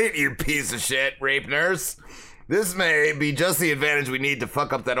 That's great, you piece of shit, rape nurse. This may be just the advantage we need to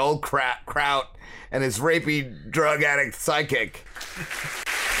fuck up that old Kraut and his rapey drug addict psychic.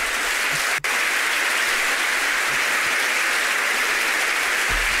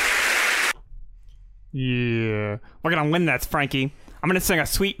 Yeah. We're gonna win this, Frankie. I'm gonna sing a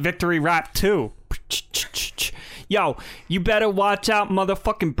sweet victory rap too. Yo, you better watch out,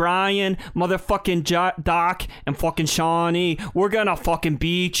 motherfucking Brian, motherfucking Doc, and fucking Shawnee. We're gonna fucking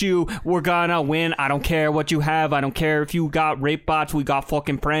beat you. We're gonna win. I don't care what you have. I don't care if you got Rapebots. We got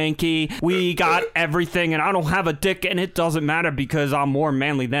fucking Frankie. We got everything, and I don't have a dick, and it doesn't matter because I'm more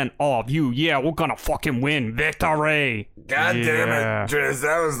manly than all of you. Yeah, we're gonna fucking win. Victory. God damn it, Driz,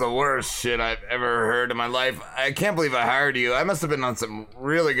 that was the worst shit I've ever heard in my life. I can't believe I hired you. I must have been on some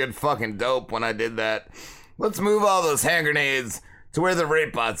really good fucking dope when I did that. Let's move all those hand grenades to where the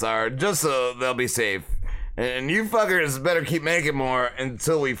Rapebots are, just so they'll be safe. And you fuckers better keep making more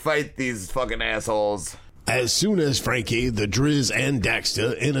until we fight these fucking assholes. As soon as Frankie, the Driz, and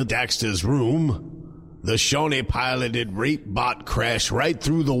Daxter enter Daxter's room, the Shawnee-piloted Rapebot crashed right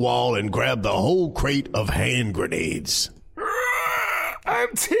through the wall and grabbed the whole crate of hand grenades.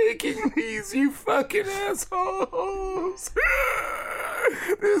 I'm taking these, you fucking assholes.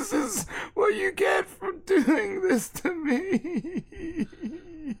 This is what you get for doing this to me.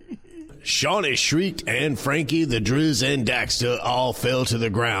 Shawnee shrieked, and Frankie, the Driz, and Daxter all fell to the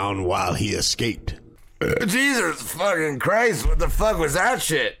ground while he escaped. Jesus fucking Christ, what the fuck was that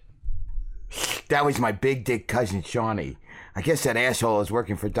shit? That was my big dick cousin Shawnee. I guess that asshole is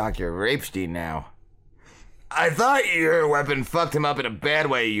working for Dr. Rapestein now. I thought your weapon fucked him up in a bad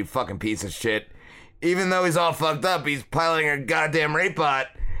way, you fucking piece of shit. Even though he's all fucked up, he's piloting a goddamn Rapebot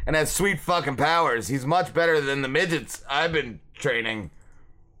and has sweet fucking powers. He's much better than the midgets I've been training.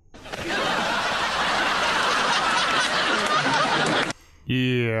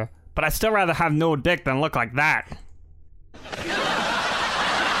 Yeah, but I'd still rather have no dick than look like that.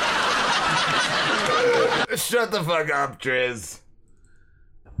 Shut the fuck up, Driz.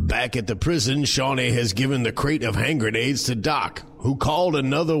 Back at the prison, Shawnee has given the crate of hand grenades to Doc, who called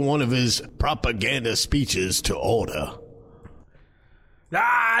another one of his propaganda speeches to order.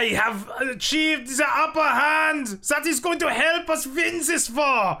 I have achieved the upper hand that is going to help us win this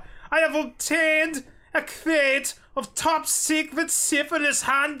war. I have obtained a crate of top secret syphilis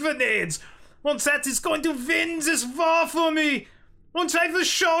hand grenades. Once that is going to win this war for me. Once I will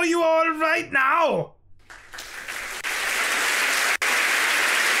show you all right now.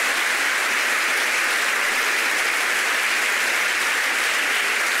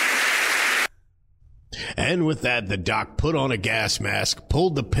 And with that, the doc put on a gas mask,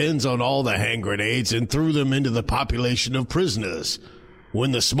 pulled the pins on all the hand grenades, and threw them into the population of prisoners.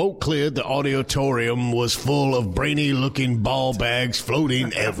 When the smoke cleared, the auditorium was full of brainy-looking ball bags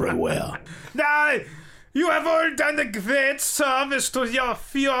floating everywhere. Now, you have all done a great service to your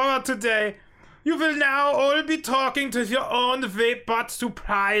Führer today. You will now all be talking to your own Rapebots to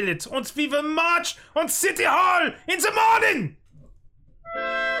pilot, and we will march on City Hall in the morning!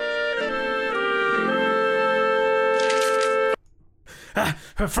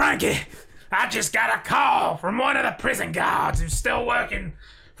 Frankie, I just got a call from one of the prison guards who's still working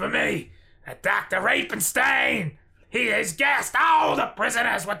for me, Dr. Rapeenstein. He has gassed all the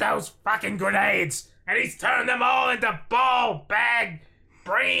prisoners with those fucking grenades, and he's turned them all into ball bag,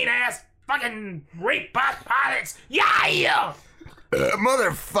 brain-ass fucking Rapebot pilots. Yeah!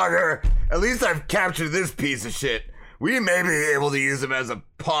 Motherfucker! At least I've captured this piece of shit. We may be able to use him as a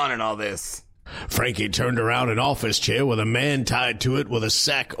pawn in all this. Frankie turned around an office chair with a man tied to it with a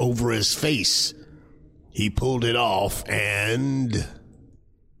sack over his face. He pulled it off and...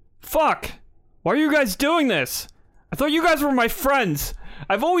 Fuck! Why are you guys doing this? I thought you guys were my friends.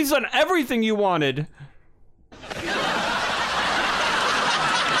 I've always done everything you wanted.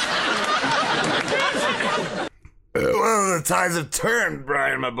 Well, the tides have turned,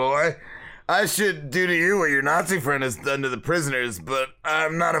 Brian, my boy. I should do to you what your Nazi friend has done to the prisoners, but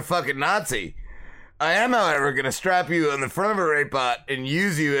I'm not a fucking Nazi. I am, however, gonna strap you on the front of a Rapebot and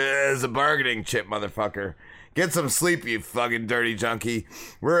use you as a bargaining chip, motherfucker. Get some sleep, you fucking dirty junkie.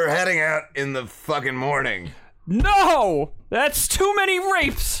 We're heading out in the fucking morning. No! That's too many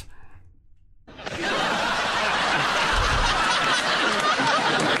rapes!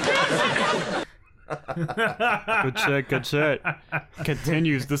 Good shit.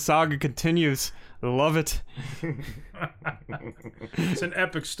 Continues. The saga continues. Love it. It's an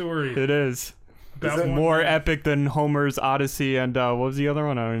epic story. It is. More epic than Homer's Odyssey and what was the other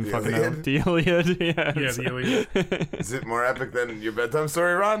one? I don't even fucking know. The Iliad. Yeah, the Iliad. Is it more epic than your bedtime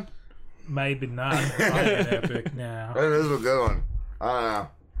story, Ron? Maybe not. Epic now. This is a good one. I don't know.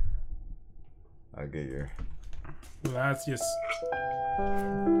 I get your... Well, that's just...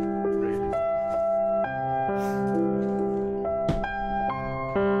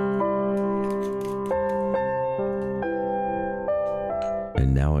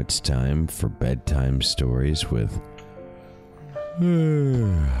 And now it's time for bedtime stories with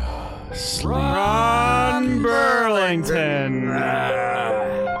Sleep. Ron Burlington.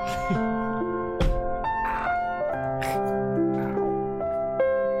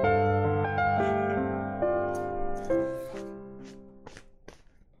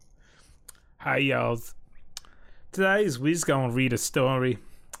 Hi, y'all. Today we're just gonna read a story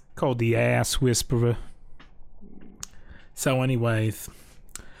called The Ass Whisperer. So anyways,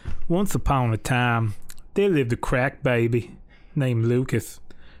 once upon a time, there lived a crack baby named Lucas,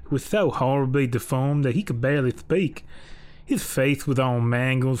 who was so horribly deformed that he could barely speak. His face was all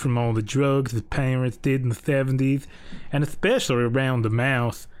mangled from all the drugs his parents did in the 70s, and especially around the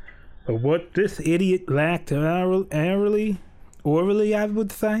mouth. But what this idiot lacked orally, I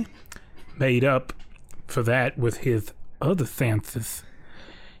would say, made up for that with his other senses.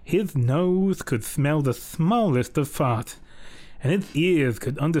 His nose could smell the smallest of farts, and his ears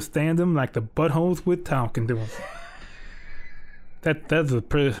could understand them like the buttholes were talking to him. That's a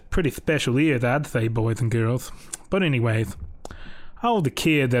pretty special ears, I'd say, boys and girls. But anyways, all the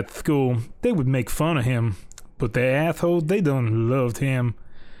kids at school, they would make fun of him, but the assholes, they done loved him.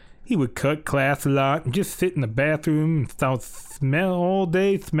 He would cut class a lot and just sit in the bathroom and start all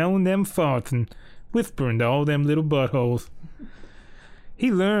day smelling them farts and whispering to all them little buttholes.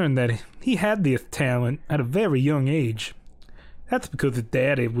 He learned that he had this talent at a very young age. That's because his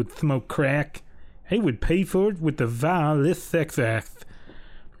daddy would smoke crack, and he would pay for it with the vilest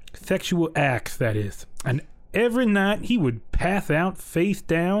sexual acts, that is. And every night he would pass out face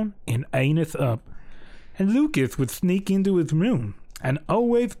down and anus up. And Lucas would sneak into his room and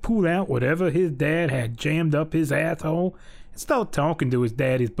always pull out whatever his dad had jammed up his asshole and start talking to his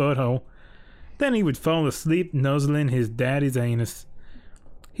daddy's butthole. Then he would fall asleep nuzzling his daddy's anus.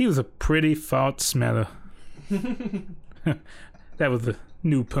 He was a pretty fart smeller. That was the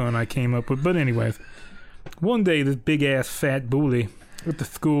new pun I came up with. But anyways, one day this big-ass fat bully at the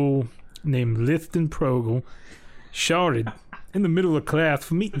school named Liston Progel shorted in the middle of class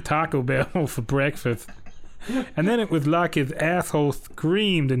from eating Taco Bell for breakfast. And then it was like his asshole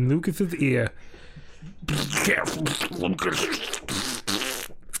screamed in Lucas's ear. "Be careful, Lucas.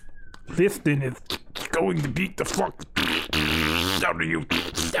 Liston is going to beat the fuck out of you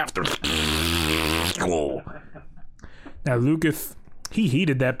after school." Now Lucas, he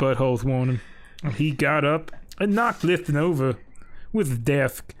heeded that butthole's warning. He got up and knocked Liston over with his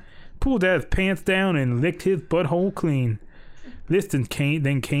desk, pulled out his pants down and licked his butthole clean. Liston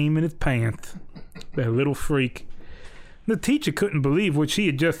then came in his pants. That little freak. The teacher couldn't believe what she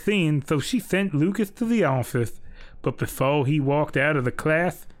had just seen, so she sent Lucas to the office. But before he walked out of the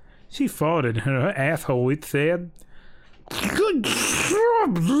class, She farted in her asshole, it said. Good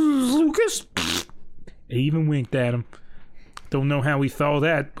job, Lucas. It even winked at him. Don't know how he saw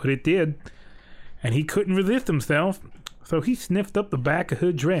that, but it did. And he couldn't resist himself, so he sniffed up the back of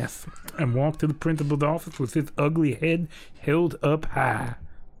her dress and walked to the principal's office with his ugly head held up high.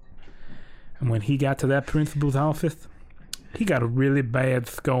 And when he got to that principal's office, he got a really bad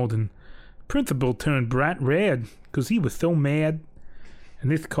scolding. Principal turned bright red because he was so mad,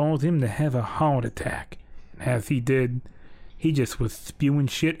 and this caused him to have a heart attack. And as he did, he just was spewing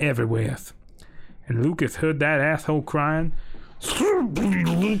shit everywhere. And Lucas heard that asshole crying,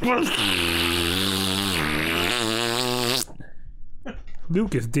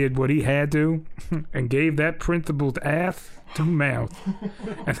 Lucas did what he had to and gave that principal's ass to mouth.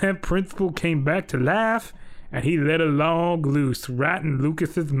 And that principal came back to life, and he let a log loose right in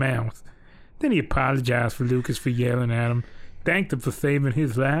Lucas's mouth. Then he apologized for Lucas for yelling at him, thanked him for saving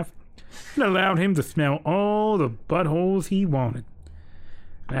his life, and allowed him to smell all the buttholes he wanted.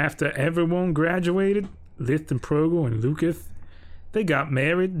 After everyone graduated, List and Progel and Lucas, they got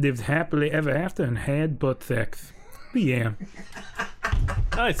married, lived happily ever after, and had butt sex. The end.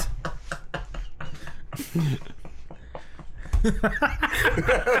 Nice. That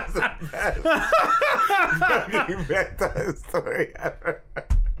was the best fucking bedtime story ever.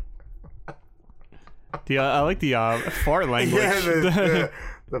 I like the fart language. Yeah,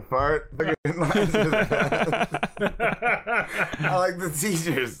 the fart fucking lines are the best. I like the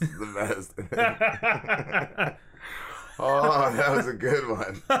teachers the best. Oh, that was a good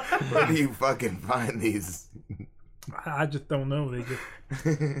one. Where do you fucking find these? I just don't know. They just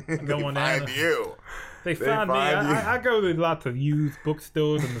go on find you. They find me. I go to lots of used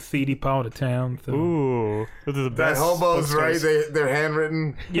bookstores in the seedy part of town. So. Ooh, those are the that best. hobos, right? They're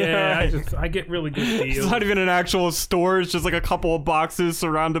handwritten. Yeah, I get really good deals. It's not even an actual store. It's just like a couple of boxes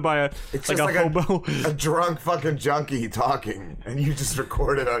surrounded by a hobo. A drunk fucking junkie talking, and you just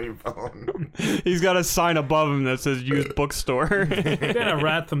record it on your phone. He's got a sign above him that says "used bookstore." Then I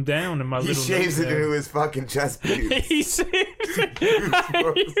write them down in my little. He shaves it into his fucking chest piece. He shaves it.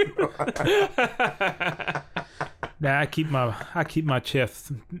 Nah, I keep my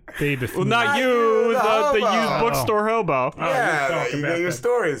chest baby. Well, not you, the used bookstore hobo. Yeah, you get your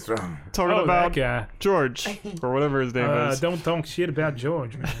stories from. Talking about that guy. George, or whatever his name is. Don't talk shit about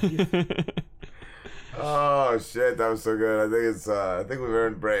George, man. Oh shit, that was so good. I think we've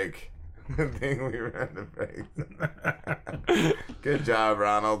earned a break. Good job,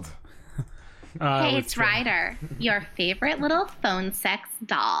 Ronald. Hey, it's Ryder, your favorite little phone sex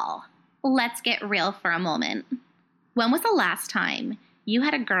doll. Let's get real for a moment. When was the last time you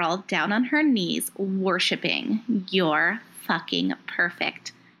had a girl down on her knees worshiping your fucking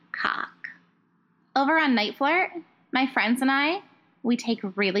perfect cock? Over on Night Flirt, my friends and I, we take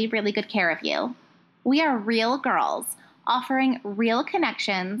really, really good care of you. We are real girls offering real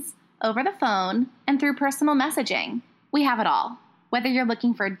connections over the phone and through personal messaging. We have it all. Whether you're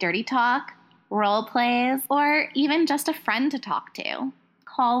looking for dirty talk, role plays, or even just a friend to talk to,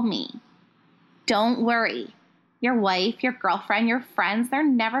 call me. Don't worry. Your wife, your girlfriend, your friends, they're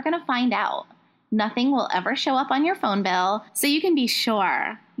never going to find out. Nothing will ever show up on your phone bill, so you can be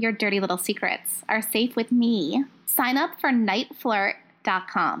sure your dirty little secrets are safe with me. Sign up for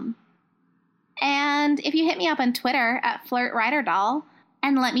nightflirt.com. And if you hit me up on Twitter at Ryder Doll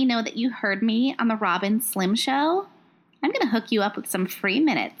and let me know that you heard me on the Robin Slim Show, I'm going to hook you up with some free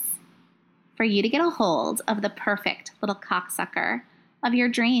minutes for you to get a hold of the perfect little cocksucker of your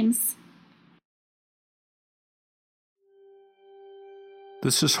dreams.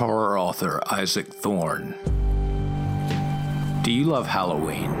 This is horror author Isaac Thorne. Do you love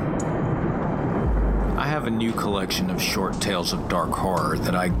Halloween? I have a new collection of short tales of dark horror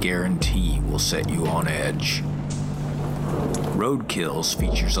that I guarantee will set you on edge. Roadkills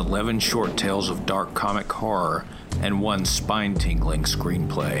features 11 short tales of dark comic horror and 1 spine-tingling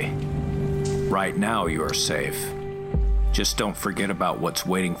screenplay. Right now you are safe. Just don't forget about what's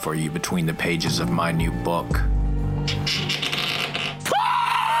waiting for you between the pages of my new book.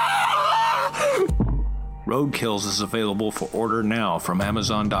 Roadkills is available for order now from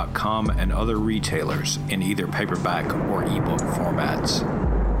Amazon.com and other retailers in either paperback or ebook formats.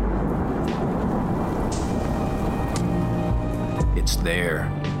 It's there.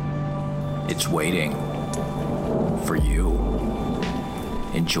 It's waiting for you.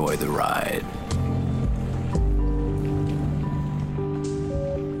 Enjoy the ride.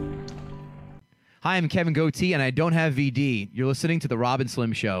 Hi, I'm Kevin Goatee, and I don't have VD. You're listening to The Rob and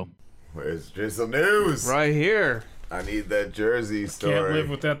Slim Show. Where's Drizzlenews? Right here. I need that Jersey story. Can't live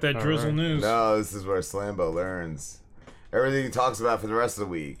without that Drizzlenews. No, this is where Slambo learns everything he talks about for the rest of the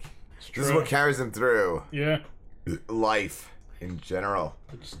week. This is what carries him through. Yeah. Life in general.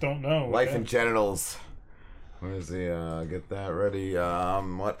 I just don't know. Life and genitals. Where is he? Get that ready.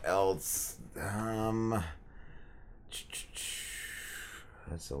 What else? That's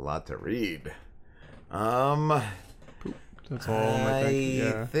a lot to read. That's all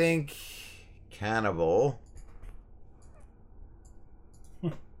I think Cannibal.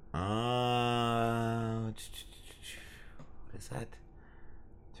 What is that?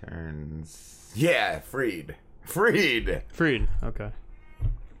 Turns. Yeah, Freed. Okay.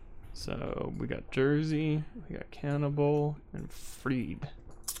 So we got Jersey, we got Cannibal, and Freed.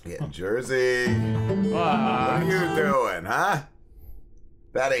 Yeah, Jersey. What are you doing, huh?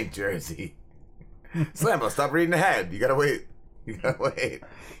 That ain't Jersey. Slambo, stop reading ahead. You gotta wait.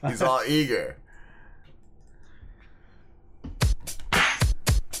 He's all eager.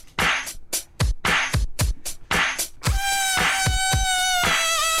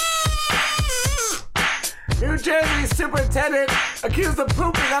 New Jersey superintendent accused of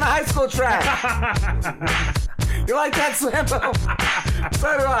pooping on a high school track. You like that, Slambo?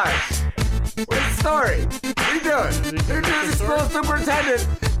 So do I. Where's the story? What are you doing? New Jersey school superintendent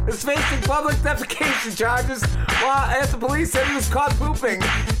is facing public defecation charges after police said he was caught pooping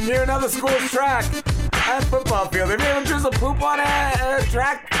near another school's track and football field. Have you ever drizzled poop on a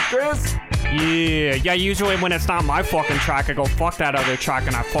track, Driz? Yeah, usually when it's not my fucking track, I go fuck that other track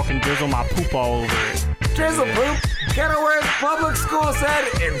and I fucking drizzle my poop all over it. Drizzle poop. Kenilworth Public School said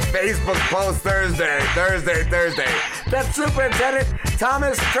in Facebook post Thursday that Superintendent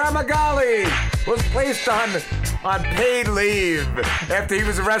Thomas Tramagali was placed on paid leave after he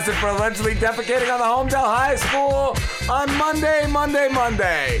was arrested for allegedly defecating on the Homedale High School on Monday.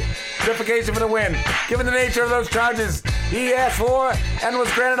 Defecation for the win. Given the nature of those charges he asked for and was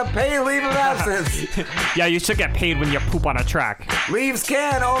granted a paid leave of absence. Yeah, you should get paid when you poop on a track. Leaves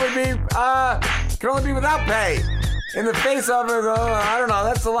can only be without pay. In the face of it, I don't know,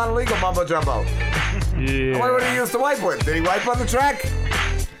 that's a lot of legal mumbo jumbo. Yeah. I wonder what he used to wipe with. Did he wipe on the track?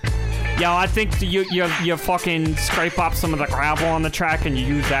 Yeah, I think you fucking scrape up some of the gravel on the track and you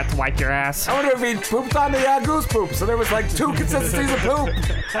use that to wipe your ass. I wonder if he pooped on the goose poop, so there was like 2 consistencies of poop.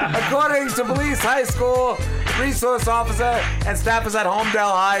 According to police, high school resource officer and staffers at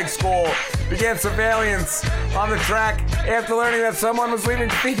Homedale High School began surveillance on the track after learning that someone was leaving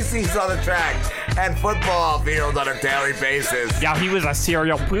feces on the track and football field on a daily basis. Yeah, he was a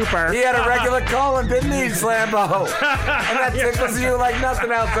serial pooper. He had a regular colon, didn't he, Slambo? And that tickles you like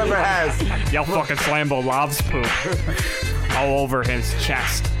nothing else ever has. Yo, fucking Slambo loves poop. All over his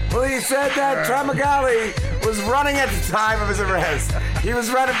chest. Well, he said that Tramagali was running at the time of his arrest. He was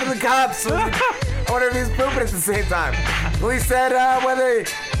running from the cops. I wonder if he was pooping at the same time. Police said whether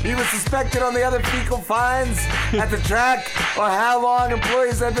he was suspected on the other fecal finds at the track or how long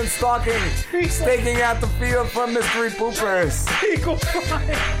employees had been staking out the field from mystery poopers. Fecal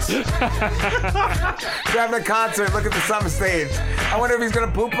finds. They're having a concert. Look at the summer stage. I wonder if he's going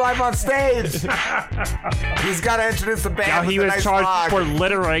to poop live on stage. He's got to introduce the band. Yeah, he was nice charged rock. for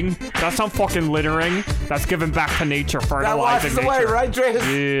littering. That's not fucking littering. That's giving back to nature, fertilizing that washes nature. Away, right,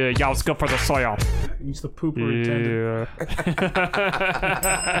 Driz? Yeah, it's good for the soil. He's the pooper attendant.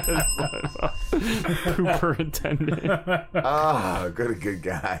 Pooper attendant. Oh, good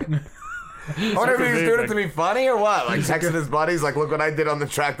guy. I wonder if he was doing it to be funny or what? Like texting his buddies, like, look what I did on the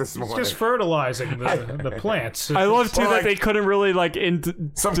track this morning. It's just fertilizing the plants. I love too that they couldn't really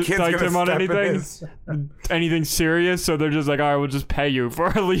some kid's indict him on anything serious, so they're just like, all right, we'll just pay you for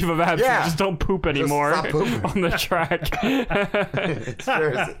a leave of absence. Yeah. Just don't poop anymore Stop pooping. on the track.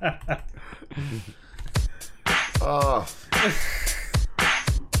 Oh.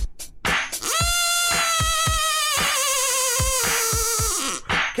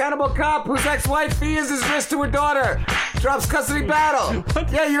 Cannibal cop whose ex-wife fears his wrist to her daughter drops custody battle.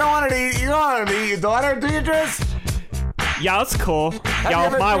 Yeah, you don't want to eat your daughter, do you, Driz? Yeah, that's cool. Yo,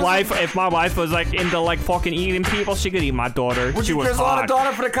 if my wife was like into like fucking eating people, she could eat my daughter. Would she you was drizzle hot. on a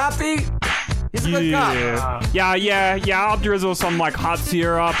daughter for the cop to eat? He's a good cop. Yeah, I'll drizzle some like hot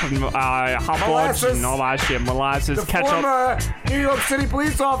syrup and hot buds and all that shit. Molasses, the ketchup. Former New York City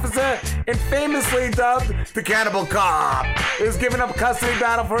police officer and famously dubbed the Cannibal Cop is giving up custody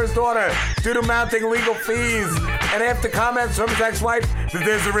battle for his daughter due to mounting legal fees and after comments from his ex-wife that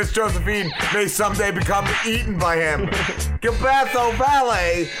there's a risk Josephine may someday become eaten by him. Gilberto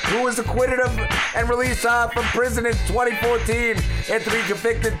Valle, who was acquitted of and released from prison in 2014 after being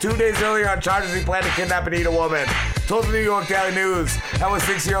convicted 2 days earlier on charges he planned to kidnap and eat a woman, told the New York Daily News that his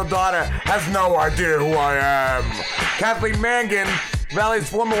 6-year-old daughter has no idea who I am. Kathleen Meghan, Valle's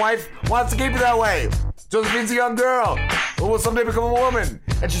former wife, wants to keep it that way. Josephine's a young girl. who will someday become a woman,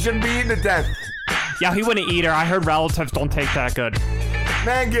 and she shouldn't be eaten to death. Yeah, he wouldn't eat her. I heard relatives don't take that good.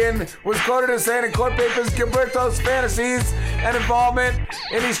 Meghan was quoted as saying in court papers Gilberto's fantasies and involvement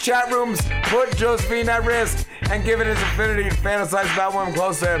in these chat rooms put Josephine at risk, and given his affinity to fantasize about women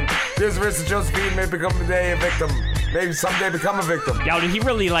close to him, there's a risk that Josephine may become a victim. Maybe someday become a victim. Yeah, did he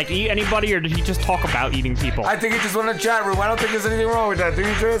really eat anybody, or did he just talk about eating people? I think he just went in a chat room. I don't think there's anything wrong with that, do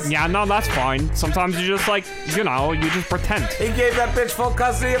you, Driz? Yeah, no, that's fine. Sometimes you just you just pretend. He gave that bitch full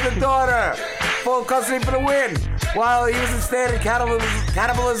custody of the daughter. Full custody for the win. While he was in standard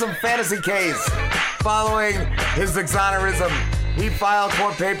cannibalism fantasy case. Following his exonerism, he filed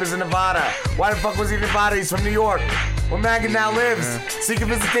court papers in Nevada. Why the fuck was he in Nevada? He's from New York, where Meghan now lives, seeking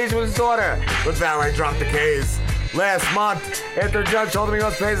visitation with his daughter. But Valerie dropped the case last month after a judge told him he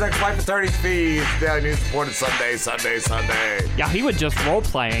must pay his ex-wife attorney's fees. Daily News reported Sunday. Yeah, he was just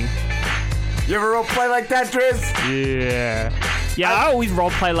role-playing. You ever role-play like that, Driz? Yeah, I always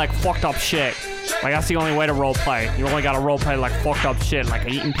role-play like fucked up shit. Like, that's the only way to role-play. You only gotta role-play like fucked up shit, like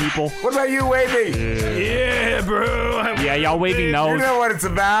eating people. What about you, Wavy? Yeah, bro. Yeah, y'all Wavy knows. You know what it's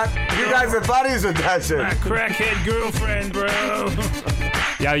about. You guys are buddies with that shit. My crackhead girlfriend, bro.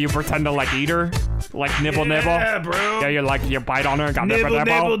 Yeah, you pretend to eat her? Like nibble. Yeah, bro. Yeah, you bite on her and got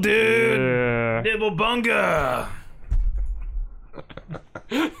nibble, dude. Yeah. Nibble bunga.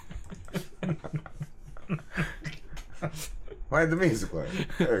 Why the music play?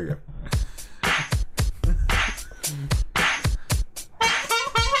 There you go.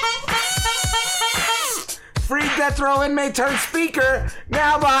 Free death row inmate turned speaker,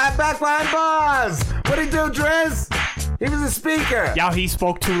 now back behind bars. What'd he do, Driz? He was a speaker. Yeah, he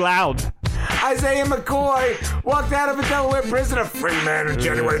spoke too loud. Isaiah McCoy walked out of a Delaware prison a free man in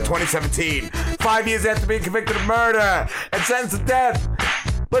January 2017, 5 years after being convicted of murder and sentenced to death.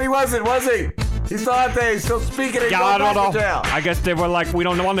 But he wasn't, was he? He's still out there. He's still speaking. He's going back to jail. I guess they were like, we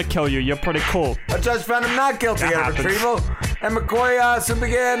don't want to kill you. You're pretty cool. A judge found him not guilty of retrieval, and McCoy soon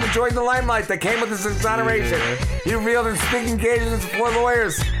began enjoying the limelight that came with his exoneration. He revealed in speaking engagements before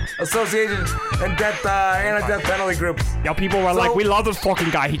lawyers, associations, and anti-death penalty groups. Yeah, people were like, we love this fucking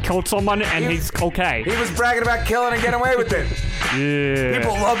guy. He killed someone, and he's okay. He was bragging about killing and getting away with it. Yeah.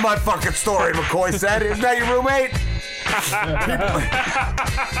 People love my fucking story, McCoy said. Isn't that your roommate?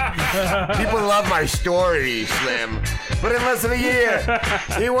 People love my story, Slim. But in less than a year,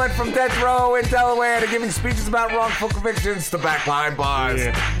 he went from death row in Delaware to giving speeches about wrongful convictions to back behind bars.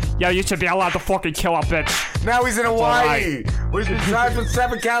 Yeah, you should be allowed to fucking kill a bitch. Now he's in Hawaii, where he's been charged with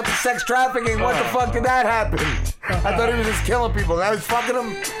 7 counts of sex trafficking. What the fuck did that happen? I thought he was just killing people. Now he's fucking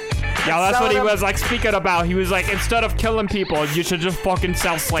them. Yeah, that's what he was speaking about. He was like, instead of killing people, you should just fucking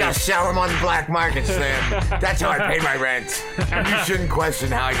sell slaves. Just sell them on the black market, Sam. That's how I pay my rent. You shouldn't question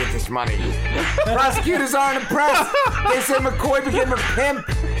how I get this money. Prosecutors aren't impressed. They say McCoy became a pimp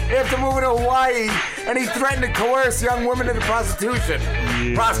after moving to Hawaii, and he threatened to coerce young women into prostitution.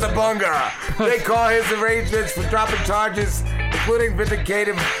 Prostabunga. They call his arrangements for dropping charges, including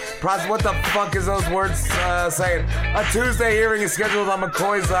vindicative what the fuck is those words saying? A Tuesday hearing is scheduled on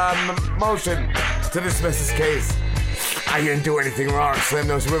McCoy's motion to dismiss his case. I didn't do anything wrong, Slim.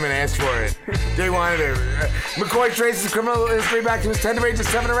 Those women asked for it. They wanted it. McCoy traces his criminal history back to his tender age of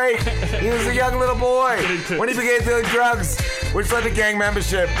 7 or 8. He was a young little boy when he began dealing drugs, which led to gang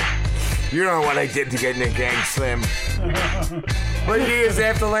membership. You don't know what I did to get in a gang, Slim. But years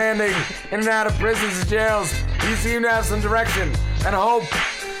after landing in and out of prisons and jails, he seemed to have some direction and hope.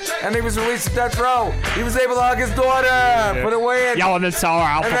 And he was released to death row. He was able to hug his daughter for the win. Yeah, and then sell her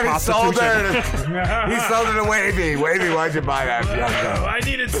out for prostitution. He sold her to Wavy. Wavy, why'd you buy that? I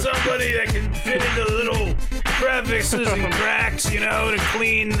needed somebody that can fit into little crevices and cracks, to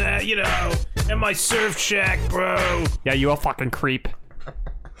clean that, and my surf shack, bro. Yeah, you a fucking creep.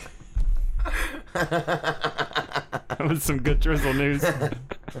 That was some good drizzle news.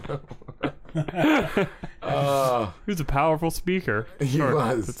 He was a powerful speaker. He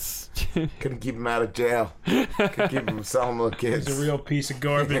was. Couldn't keep him out of jail. Couldn't keep him selling little kids. He's a real piece of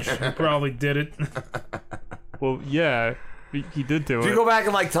garbage. He probably did it. Well, yeah, he did do it. Do you go back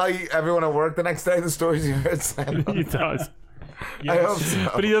and tell everyone at work the next day the stories you heard? He does. Yes. I hope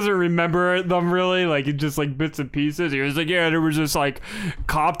so. But he doesn't remember them really, just bits and pieces. He was like, yeah, there was this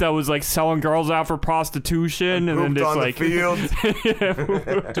cop that was selling girls out for prostitution, and then on the field.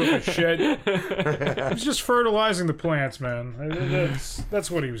 Took a shit. He was just fertilizing the plants, man.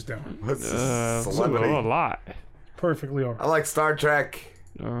 That's what he was doing. A lot. Perfectly all right. I like Star Trek.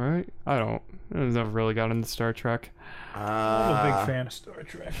 All right, I never really got into Star Trek. I'm a big fan of Star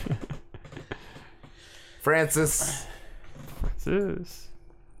Trek. Francis.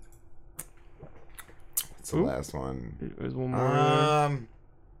 It's the last one. There's one more.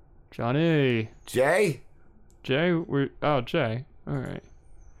 Johnny. Jay? Jay? Jay. All right.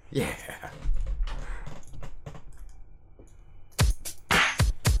 Yeah.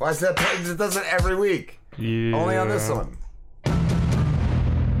 Why is that? It does it every week. Yeah. Only on this one.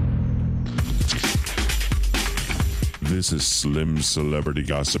 This is Slim Celebrity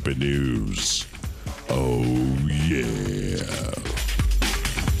Gossip and News. Oh, yeah.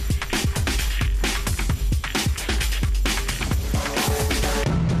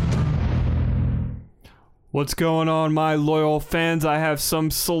 What's going on, my loyal fans? I have some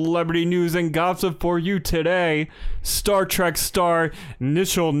celebrity news and gossip for you today. Star Trek star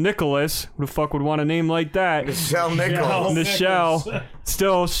Nichelle Nicholas. Who the fuck would want a name like that? Nichelle Nicholas. Nichelle.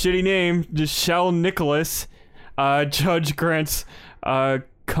 Still, shitty name. Nichelle Nicholas. Judge grants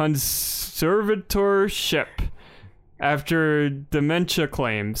conservatorship after dementia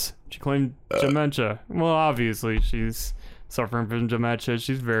claims. She claimed dementia. Well, obviously, she's suffering from dementia.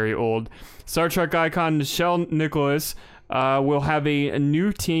 She's very old. Star Trek icon Nichelle Nicholas will have a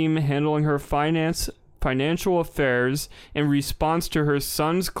new team handling her financial affairs in response to her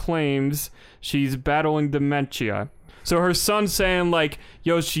son's claims she's battling dementia. So her son's saying, like,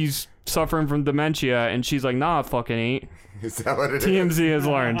 yo, she's suffering from dementia, and she's like, nah, I fucking ain't. Is that what it TMZ has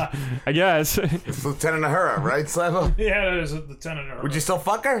learned. I guess. It's Lieutenant Uhura, right, Slavo? Yeah, it is Lieutenant Uhura. Would you still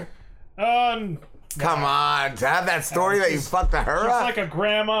fuck her? Come on, to have that story that you fucked Uhura? She's like a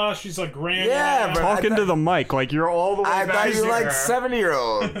grandma. She's like grandma. Yeah, but talking to the mic like you're all the way I back thought you there. like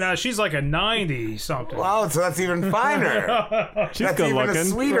 70-year-old. No, she's like a 90-something. Wow, so that's even finer. She's that's good even looking, a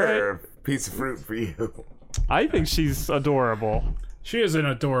sweeter right? piece of fruit for you. I think she's adorable. She is an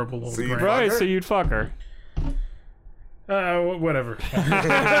adorable old grandma. Right, so you'd fuck her. Whatever.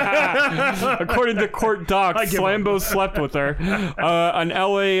 According to court docs, Slambo slept with her. An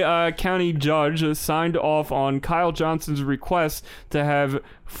LA County judge signed off on Kyle Johnson's request to have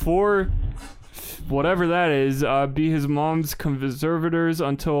whatever that is, be his mom's conservators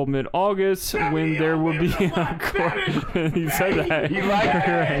until mid-August when there will be a court. He said that. You like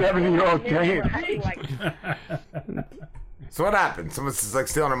 7-year-old games. So what happened? Someone's like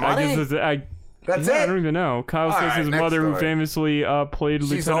stealing her money? That's it? I don't even know. Kyle says his mother, who famously played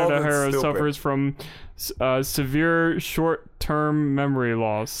She's Lieutenant old and Uhura, stupid. suffers from severe short-term memory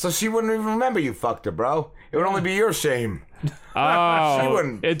loss. So she wouldn't even remember you fucked her, bro. It would only be your shame.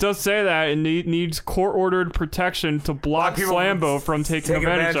 Oh, it does say that it needs court-ordered protection to block Slambo from taking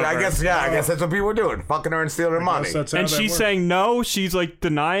advantage of her. I guess that's what people were doing, fucking her and stealing her money. And she's saying no. She's like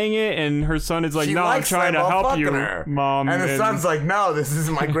denying it, and her son is like, She "No, I'm likes trying to Slambo help you, fucking her. mom." And the son's like, "No, this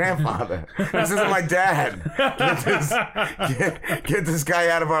isn't my grandfather. This isn't my dad. Get this guy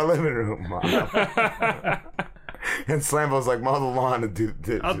out of our living room, mom." And Slambo's like, mow the lawn and do.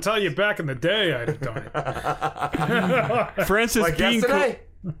 I'll tell you, back in the day, I'd have done it. Francis like Bean.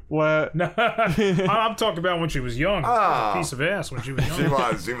 What? I'm talking about when she was young. Oh. A piece of ass when she was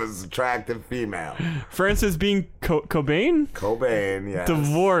young. She was attractive female. Francis Bean Cobain? Cobain, yes.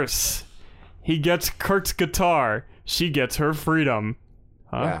 Divorce. He gets Kurt's guitar. She gets her freedom.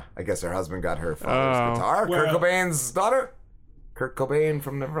 Huh? Yeah, I guess her husband got her father's guitar. Kurt Cobain's daughter? Kurt Cobain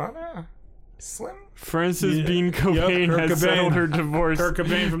from Nirvana? Slim? Francis Bean Cobain has settled her divorce. Kurt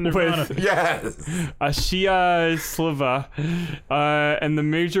Cobain from Nirvana. Yes. Ashia Sliva. And the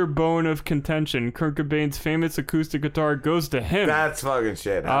major bone of contention, Kurt Cobain's famous acoustic guitar, goes to him. That's fucking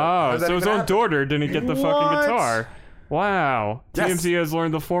shit. Oh, so his own daughter didn't get the fucking guitar. Wow. Yes. TMZ has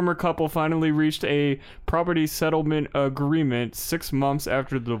learned the former couple finally reached a property settlement agreement 6 months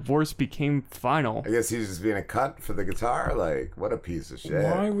after the divorce became final. I guess he's just being a cut for the guitar? Like, what a piece of shit.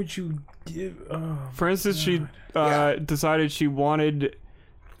 Why would you give... For instance, she decided she wanted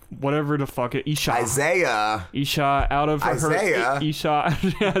whatever the fuck it... Isha out of her... Isaiah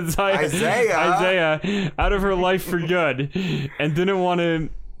out of her life for good. And didn't want to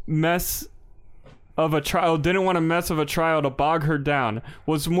mess of a trial to bog her down.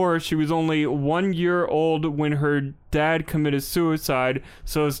 What's more, she was only 1 year old when her dad committed suicide,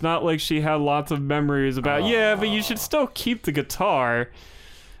 so it's not like she had lots of memories about, but you should still keep the guitar.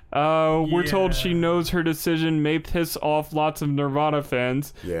 We're told she knows her decision may piss off lots of Nirvana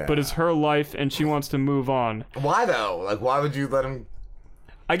fans, but it's her life and she wants to move on. Why though? Like, why would you let him...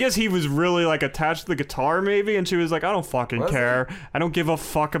 I guess he was really like attached to the guitar maybe, and she was like, I don't fucking care. I don't give a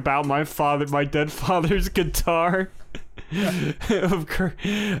fuck about my dead father's guitar. Of Kurt.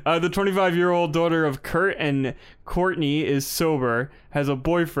 The 25-year-old daughter of Kurt and Courtney is sober, has a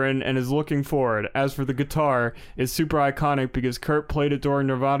boyfriend, and is looking forward. As for the guitar, it's super iconic because Kurt played it during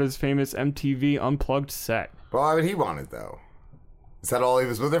Nirvana's famous MTV Unplugged set. Well, why would he want it though? Is that all he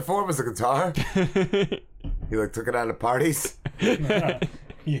was with her for? Was the guitar? He like took it out at parties.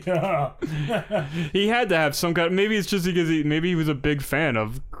 Yeah. He had to have some kind. Maybe it's just because maybe he was a big fan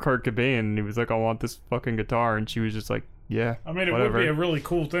of Kurt Cobain, and he was like, "I want this fucking guitar," and she was just like, "Yeah." I mean, it whatever. would be a really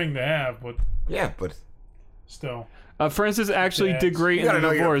cool thing to have, but still. Francis actually did great You gotta in the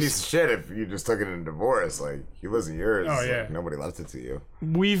know you're a divorce. piece of shit if you just took it in a divorce. Like, he wasn't yours. Oh, yeah. Like, nobody left it to you.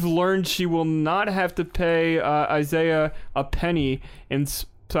 We've learned she will not have to pay Isaiah a penny in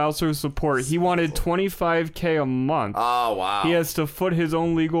spousal support. He wanted $25K a month. Oh, wow. He has to foot his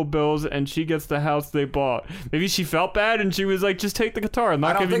own legal bills, and she gets the house they bought. Maybe she felt bad, and she was like, "Just take the guitar. I'm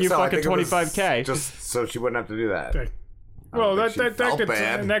not giving you fucking $25K." Just so she wouldn't have to do that. Well, that bad.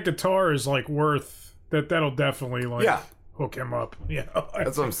 that guitar is like worth that'll definitely like hook him up. Yeah,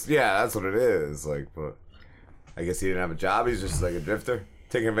 that's what it is. Like, but I guess he didn't have a job. He's just like a drifter,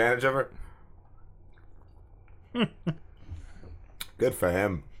 taking advantage of her. Good for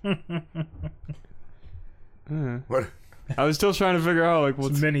him. What? I was still trying to figure out like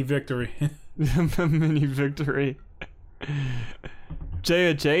what's mini victory. Mini victory.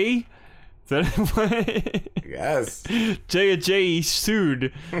 J. Yes. J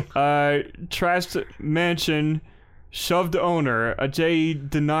sued. Trashed mansion, shoved owner. J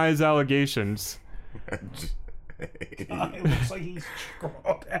denies allegations. It looks like he's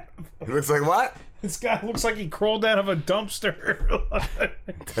crawled out. He looks like what? This guy looks like he crawled out of a dumpster.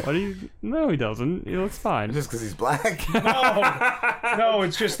 What do you? No, he doesn't. He looks fine. Just because he's black? No,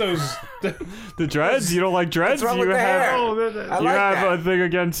 it's just those. The dreads? You don't like dreads? What's wrong You with the have hair? you I like have a thing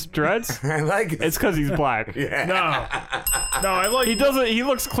against dreads? I like it. It's because he's black. Yeah. No, I like. He doesn't. He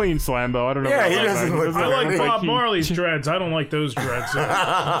looks clean, Slambo. I don't know. Yeah, about he that, doesn't but look I like Bob he- Marley's dreads. I don't like those dreads.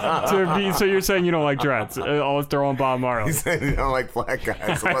 So you're saying you don't like dreads? If they're on Bob Marley. He said you don't like black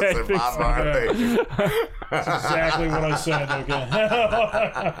guys unless I they're think Bob so. Marley. That's exactly what I said. Okay.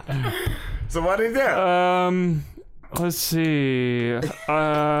 So what did he do? Let's see.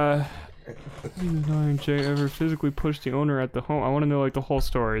 Jay ever physically pushed the owner at the home? I want to know like the whole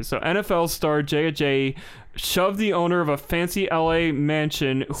story. So NFL star J shoved the owner of a fancy LA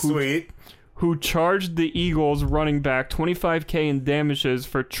mansion who charged the Eagles running back $25K in damages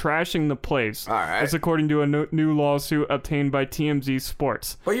for trashing the place. All right. That's according to a new lawsuit obtained by TMZ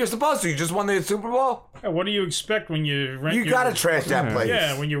Sports. But you're supposed to. You just won the Super Bowl. Yeah, what do you expect when you rent? You gotta trash that place.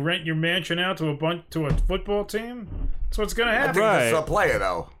 Yeah, when you rent your mansion out to a football team, that's what's gonna happen. I think this is a player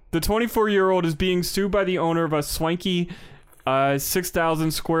though. The 24-year-old is being sued by the owner of a swanky 6,000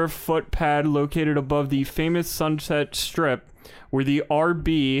 square foot pad located above the famous Sunset Strip, where the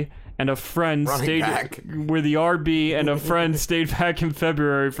RB and a friend stayed back in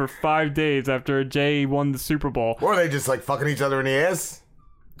February for 5 days after Jay won the Super Bowl. Or they just like fucking each other in the ass.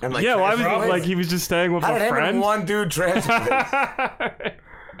 And, like, yeah, why was trash he, like he was just staying with How a did him friend? and one dude trash the place?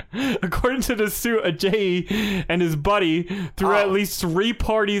 According to the suit, Jay and his buddy threw at least 3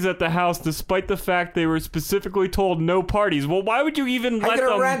 parties at the house, despite the fact they were specifically told no parties. Well, why would you even let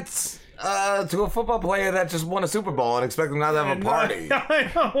them rent to a football player that just won a Super Bowl and expect them not to have a party? I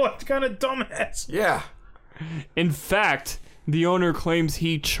know, what kind of dumbass? Yeah. In fact, the owner claims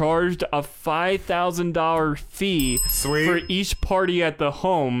he charged a $5,000 fee for each party at the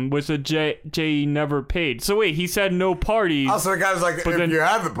home, which Jay never paid. So wait, he said no parties. Oh, so the guy was like, if you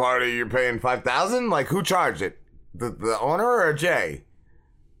have the party, you're paying $5,000? Like, who charged it? The owner or Jay?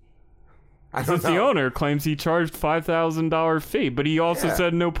 I don't know. The owner claims he charged $5,000 fee, but he also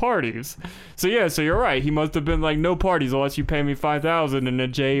said no parties. So you're right. He must have been like, no parties unless you pay me $5,000, and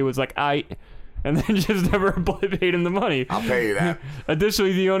then Jay was like, and then just never paid him the money. I'll pay you that.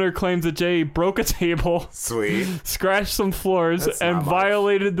 Additionally, the owner claims that Jay broke a table, scratched some floors, and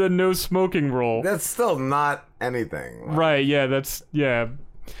violated the no smoking rule. That's still not anything. Right, yeah.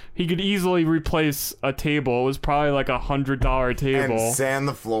 He could easily replace a table. It was probably like $100 table. And sand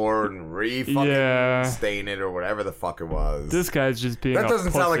the floor and stain it or whatever the fuck it was. This guy's just being That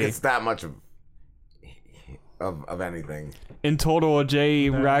doesn't sound like pussy. it's that much of anything. In total, Jay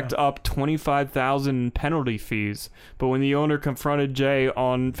racked up $25,000 in penalty fees. But when the owner confronted Jay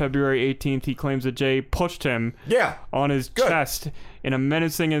on February 18th, he claims that Jay pushed him on his chest in a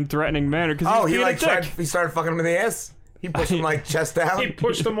menacing and threatening manner. He started fucking him in the ass? He pushed him like chest down? He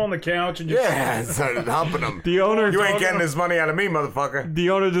pushed him on the couch and just started humping him. The owner You ain't getting this money out of me, motherfucker. The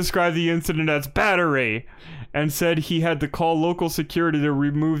owner described the incident as battery and said he had to call local security to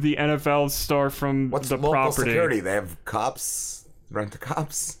remove the NFL star from the local property. Security? They have cops? Rent the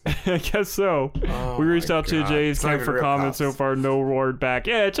cops? I guess so. We reached out to Jay's It's not camp even for real comments. cops. So far, no word back.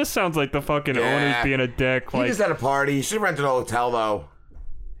 Yeah, it just sounds like the fucking owner's being a dick. He Like, just had a party. He should have rented a hotel, though.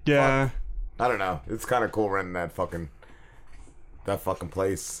 yeah. Fuck. I don't know. It's kind of cool renting that fucking That fucking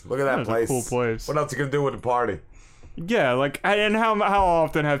place. Look at that place. A cool place. What else you gonna do with the party? Yeah, like, and how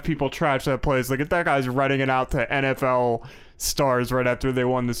often have people trashed that place? Like, if that guy's renting it out to NFL stars right after they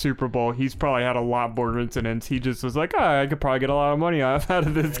won the Super Bowl, he's probably had a lot more incidents. He just was like, I could probably get a lot of money out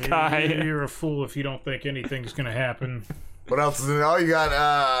of this guy. You're a fool if you don't think anything's gonna happen. What else is in? Oh, you got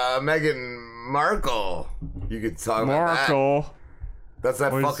Meghan Markle. You could talk about that. Markle. That's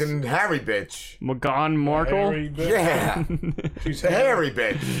that fucking hairy bitch. Meghan Markle? Yeah. She's the hairy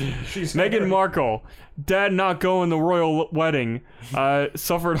bitch. She's Meghan Markle. Dad not going the royal wedding.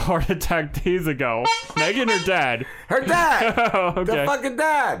 Suffered heart attack days ago. Meghan or dad? Her dad. Okay. The fucking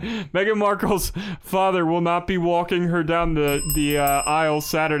dad. Meghan Markle's father will not be walking her down the aisle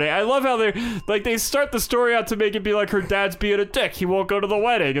Saturday. I love how they start the story out to make it be like her dad's being a dick. He won't go to the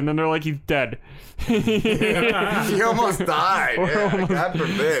wedding, and then they're like, he's dead. He almost died. Yeah, God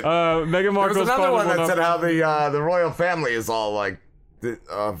forbid. Meghan Markle's There's another one that said how be... the royal family is all like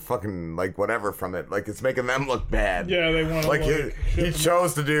fucking like whatever from it. Like it's making them look bad. Yeah, they want to like he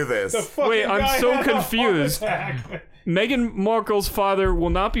chose to do this. Wait, I'm so confused. Meghan Markle's father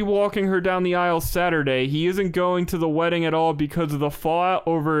will not be walking her down the aisle Saturday. He isn't going to the wedding at all because of the fallout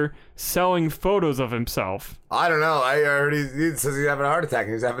over selling photos of himself. I don't know. I heard he says he's having a heart attack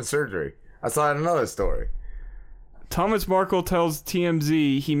and he's having surgery. I saw another story. Thomas Markle tells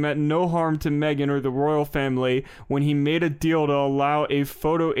TMZ he meant no harm to Meghan or the royal family when he made a deal to allow a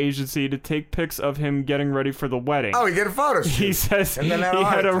photo agency to take pics of him getting ready for the wedding. Oh, he did a photo shoot. He says he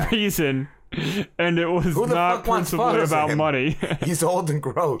had a reason, and it was not principally about money. He's old and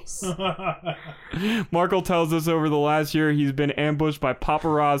gross. Markle tells us over the last year he's been ambushed by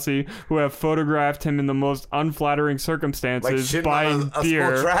paparazzi who have photographed him in the most unflattering circumstances, like buying a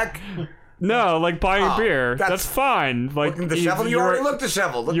beer. School track? No, like buying beer. That's fine. Like disheveled. You already look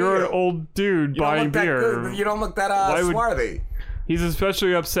disheveled. You're an old dude buying beer. You don't look that swarthy. He's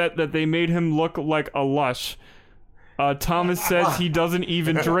especially upset that they made him look like a lush. Thomas says he doesn't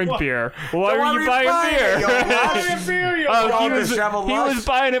even drink beer. Why are you buying beer? He was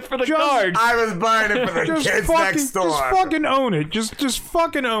buying it for the cards. I was buying it for the kids next door. Just fucking own it. Just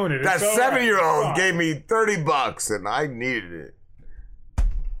fucking own it. That 7-year-old gave me $30 and I needed it.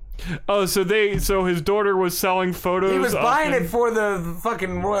 Oh, so his daughter was selling photos. He was buying it for the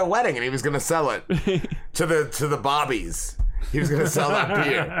fucking royal wedding, and he was gonna sell it to the bobbies. He was gonna sell that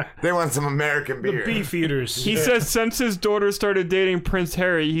beer. They want some American beer. The beef eaters. He says since his daughter started dating Prince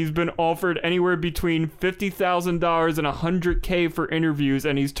Harry, he's been offered anywhere between $50,000 and $100K for interviews,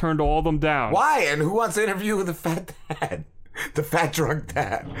 and he's turned all of them down. Why? And who wants to interview with the fat dad? The fat drunk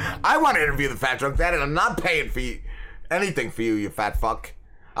dad. I want to interview the fat drunk dad, and I'm not paying for anything for you, you fat fuck.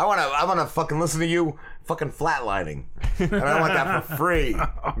 I wanna fucking listen to you fucking flatlining. And I want that for free.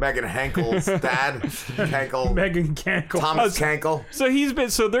 Meghan Henkel's dad. Henkel. Meghan Kenkel. Thomas Kenkel. So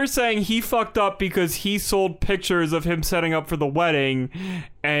they're saying he fucked up because he sold pictures of him setting up for the wedding,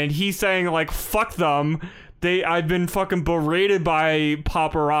 and he's saying like fuck them. I've been fucking berated by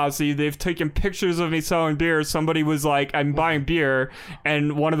paparazzi. They've taken pictures of me selling beer. Somebody was like, I'm buying beer.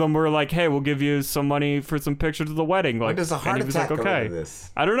 And one of them were like, hey, we'll give you some money for some pictures of the wedding. Like, when does a heart attack like, okay. go into this?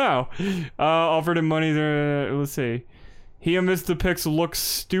 I don't know. Offered him money. Let's see. He admits the pics look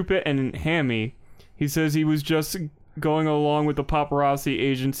stupid and hammy. He says he was just going along with the paparazzi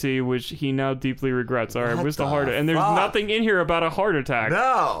agency, which he now deeply regrets. All right, where's the heart attack? And there's nothing in here about a heart attack.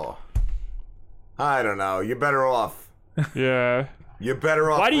 No. I don't know. You're better off. Yeah. You're better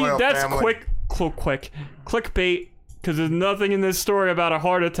off. Why do you? That's family. quick clickbait. Because there's nothing in this story about a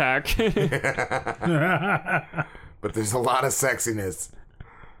heart attack. But there's a lot of sexiness.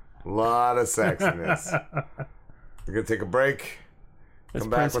 We're gonna take a break. That's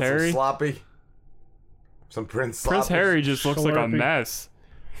Come back Prince with Harry? some sloppy. Some Prince sloppy. Prince Harry just looks like a mess.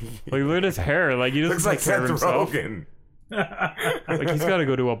 Like look at his hair. Like he doesn't looks like take care of Seth himself. Rogen. Like he's got to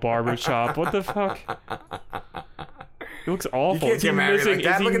go to a barber shop. What the fuck? He looks awful. You can't get married like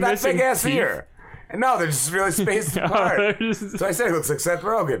that. Look at that big ass ear. No, they're just really spaced apart. So I said he looks like Seth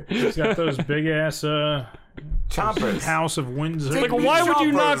Rogen. He's got those big ass chompers. House of Windsor. Like, why would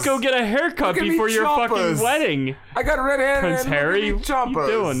you not go get a haircut before your fucking wedding? I got red hair. Prince Harry, what are you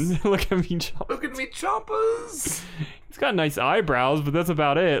doing? Look at me, chompers. Look at me, chompers. He's got nice eyebrows, but that's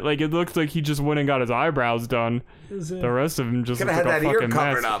about it. Like, it looks like he just went and got his eyebrows done. The rest of him just looks like a fucking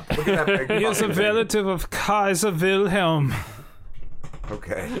mess. Up. Look at that big He is a relative of Kaiser Wilhelm.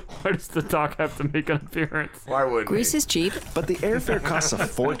 Okay. Why does the doc have to make an appearance? Why wouldn't Greece is cheap. But the airfare costs a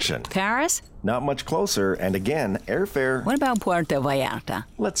fortune. Paris? Not much closer, and again, airfare... What about Puerto Vallarta?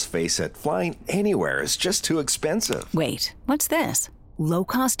 Let's face it, flying anywhere is just too expensive. Wait, what's this?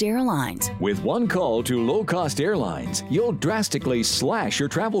 low-cost airlines. With one call to low-cost airlines, you'll drastically slash your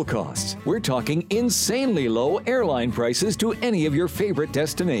travel costs. We're talking insanely low airline prices to any of your favorite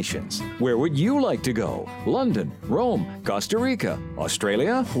destinations. Where would you like to go? London, Rome, Costa Rica,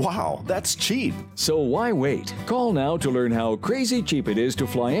 Australia? Wow, that's cheap. So why wait? Call now to learn how crazy cheap it is to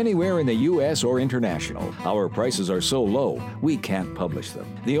fly anywhere in the U.S. or international. Our prices are so low, we can't publish them.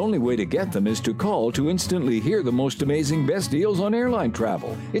 The only way to get them is to call to instantly hear the most amazing best deals on airline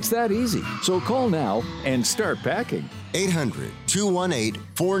travel. It's that easy. So call now and start packing.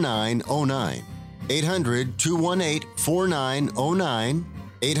 800-218-4909. 800-218-4909.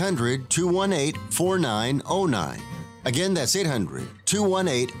 800-218-4909. Again, that's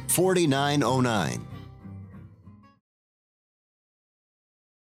 800-218-4909.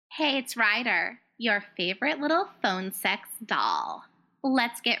 Hey, it's Ryder, your favorite little phone sex doll.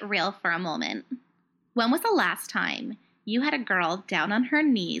 Let's get real for a moment. When was the last time you had a girl down on her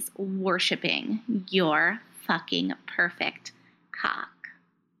knees worshiping your fucking perfect cock?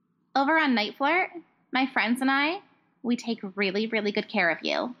 Over on Night Flirt, my friends and I, we take really, really good care of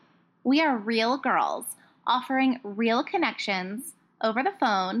you. We are real girls offering real connections over the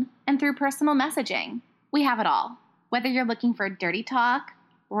phone and through personal messaging. We have it all. Whether you're looking for dirty talk,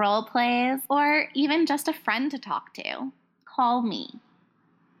 role plays, or even just a friend to talk to, call me.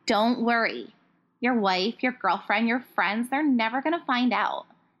 Don't worry. Your wife, your girlfriend, your friends, they're never going to find out.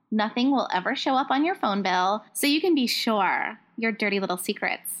 Nothing will ever show up on your phone bill, so you can be sure your dirty little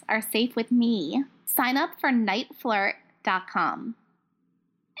secrets are safe with me. Sign up for nightflirt.com.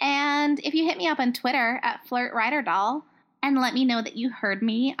 And if you hit me up on Twitter at FlirtRyderDoll and let me know that you heard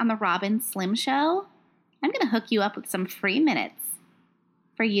me on the Robin Slim Show, I'm going to hook you up with some free minutes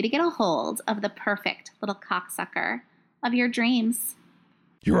for you to get a hold of the perfect little cocksucker of your dreams.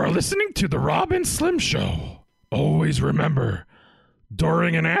 You are listening to the Robin Slim Show. Always remember,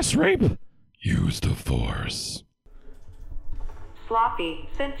 during an ass rape, use the force. Sloppy,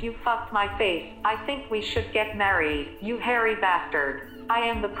 since you fucked my face, I think we should get married, you hairy bastard. I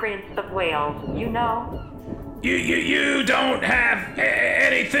am the Prince of Wales, you know? You don't have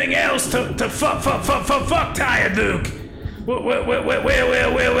anything else to fuck, Tired Luke.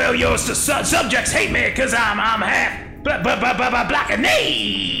 Well, your subjects hate me because I'm half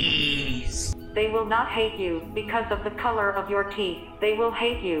Blackanese. They will not hate you because of the color of your teeth. They will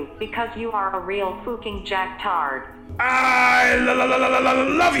hate you because you are a real fucking jacktard. I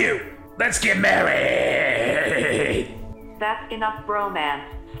love you. Let's get married. That's enough bromance,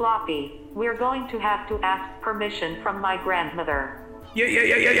 Sloppy. We're going to have to ask permission from my grandmother. Yo,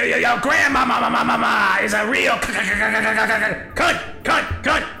 grandma is a real cunt.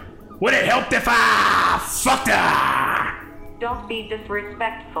 Would it help if I fucked her? Don't be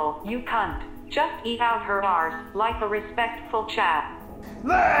disrespectful, you cunt. Just eat out her arse like a respectful chap.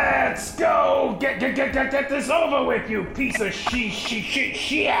 Let's go get this over with, you piece of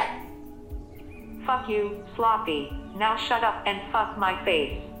shit. Fuck you, Sloppy. Now shut up and fuck my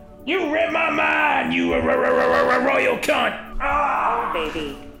face. You read my mind, you royal cunt. Oh,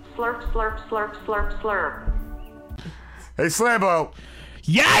 baby. Slurp, slurp, slurp, slurp, slurp. Hey, Slambo.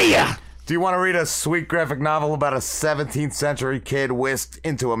 Yeah! Do you want to read a sweet graphic novel about a 17th century kid whisked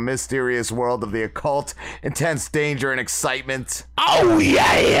into a mysterious world of the occult, intense danger, and excitement? Oh,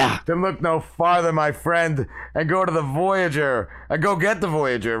 yeah! Then look no farther, my friend, and go to The Voyager. And go get The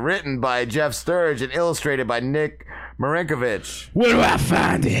Voyager, written by Jeff Sturge and illustrated by Nick Marinkovich. Where do I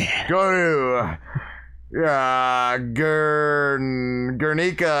find it? Go to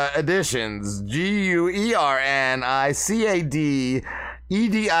Guernica Editions.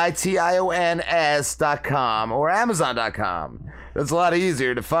 GUERNICADEDITIONS.com or Amazon.com. That's a lot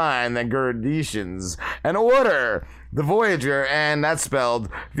easier to find than Gurditions. And order The Voyager, and that's spelled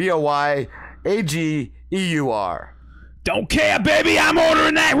VOYAGEUR. Don't care, baby. I'm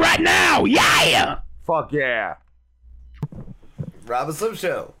ordering that right now. Yeah! Fuck yeah. Robin Slim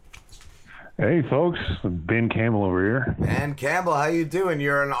Show. Hey, folks. Ben Campbell over here. Ben Campbell, how you doing?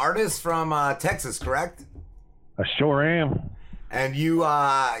 You're an artist from Texas, correct? I sure am. And you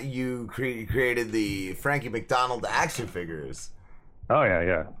created the Frankie MacDonald action figures. Oh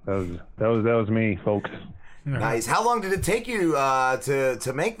yeah. That was me, folks. Nice. How long did it take you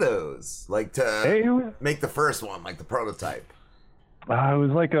to make those? Like to make the first one, like the prototype? It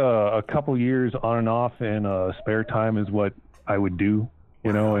was like a couple years on and off, and spare time is what I would do,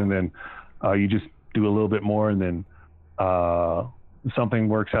 you know, and then you just do a little bit more, and then something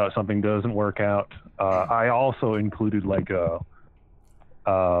works out, something doesn't work out. I also included like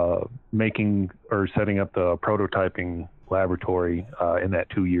making or setting up the prototyping laboratory in that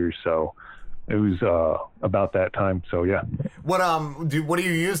 2 years. So it was about that time. So yeah. What do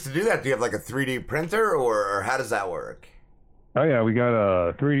you use to do that? Do you have like a 3D printer, or how does that work? Oh yeah, we got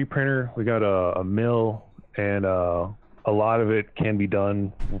a 3D printer, we got a mill, and a lot of it can be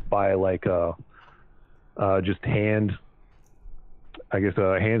done by like just hand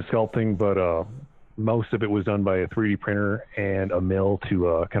sculpting, but most of it was done by a 3D printer and a mill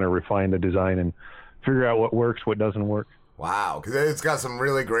to kind of refine the design and figure out what works, what doesn't work. Wow, because it's got some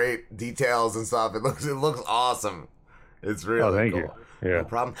really great details and stuff. It looks awesome. It's really thank cool. you. Yeah. No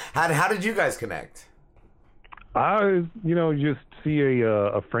problem. How did you guys connect? I just see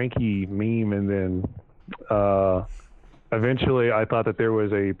a Frankie meme, and then eventually I thought that there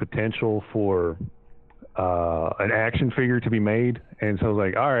was a potential for an action figure to be made, and so I was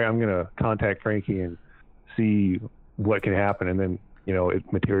like, all right, I'm gonna contact Frankie and see what can happen, and then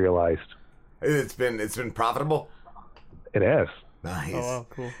it materialized. It's been profitable. It has. Nice. Oh, wow,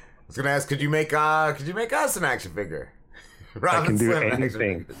 cool. I was gonna ask, could you make us an action figure? I can do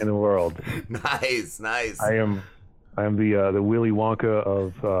anything in the world. Nice. I am the Willy Wonka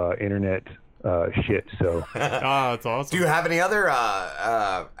of internet shit. So. That's awesome. Do you have any other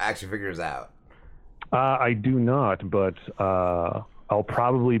action figures out? I do not, but I'll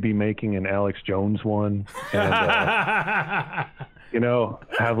probably be making an Alex Jones one, and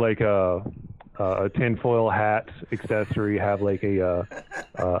have like a tinfoil hat accessory, have like a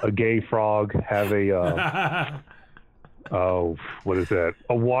gay frog, have a what is that?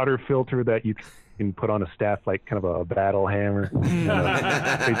 A water filter that you can put on a staff, like kind of a battle hammer.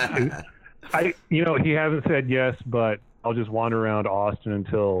 He hasn't said yes, but I'll just wander around Austin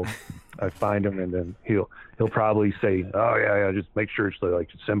until I find him, and then he'll probably say, "Oh yeah, just make sure it's like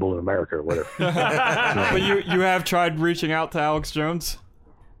a symbol in America or whatever." But you have tried reaching out to Alex Jones?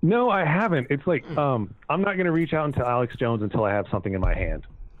 No, I haven't. It's like I'm not going to reach out to Alex Jones until I have something in my hand.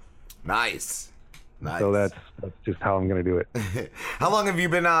 Nice. So that's just how I'm going to do it. How long have you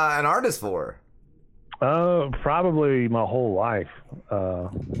been an artist for? Probably my whole life.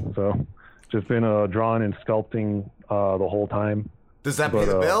 So just been drawing and sculpting the whole time. Does that pay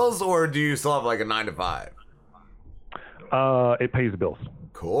the bills, or do you still have like a 9 to 5? It pays the bills.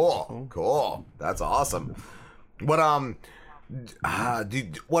 Cool. That's awesome. What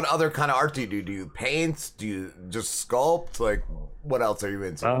what other kind of art do you do? Do you paint? Do you just sculpt? Like, what else are you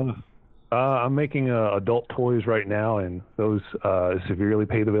into? I'm making adult toys right now, and those severely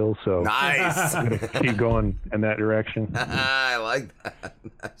pay the bills. So nice. I'm gonna keep going in that direction. I like that.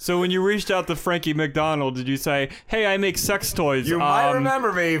 So when you reached out to Frankie MacDonald, did you say, "Hey, I make sex toys"? You might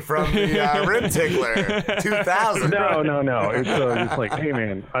remember me from the Rib Tickler 2000. No. It's just like, hey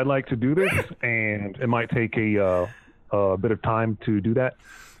man, I'd like to do this, and it might take a bit of time to do that.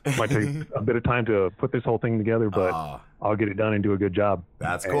 It might take a bit of time to put this whole thing together, but I'll get it done and do a good job.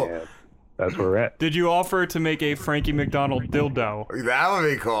 That's cool. And that's where we're at. Did you offer to make a Frankie MacDonald dildo? That would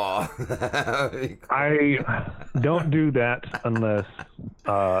be cool. I don't do that unless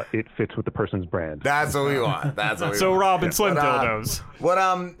it fits with the person's brand. That's what we want. So Robin Slim dildos. What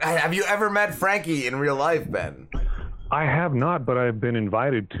have you ever met Frankie in real life, Ben? I have not, but I've been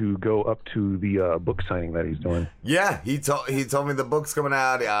invited to go up to the book signing that he's doing. Yeah, he told me the book's coming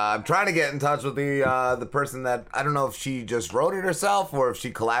out. I'm trying to get in touch with the person that, I don't know if she just wrote it herself or if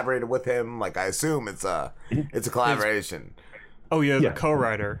she collaborated with him. Like, I assume it's a collaboration. The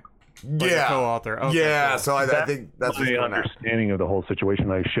co-writer. Yeah, the co-author. Okay, yeah, cool. so I think that's my understanding of the whole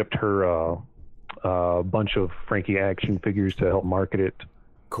situation. I shipped her a bunch of Frankie action figures to help market it.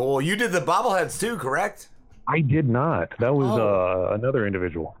 Cool. You did the bobbleheads too, correct? I did not. That was another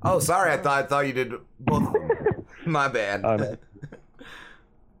individual. Oh, sorry. I thought you did both of them. My bad.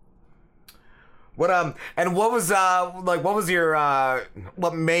 What was your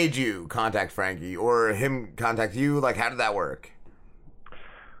what made you contact Frankie or him contact you? Like, how did that work?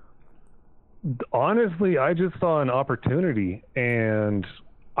 Honestly, I just saw an opportunity, and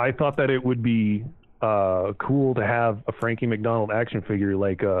I thought that it would be cool to have a Frankie MacDonald action figure.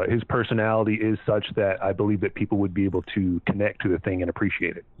 Like, his personality is such that I believe that people would be able to connect to the thing and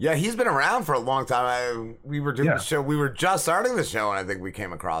appreciate it. Yeah, he's been around for a long time. We were doing the show. We were just starting the show, and I think we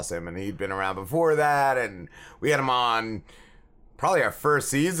came across him, and he'd been around before that, and we had him on probably our first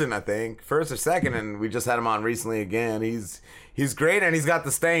season, I think, first or second, and we just had him on recently again. He's great, and he's got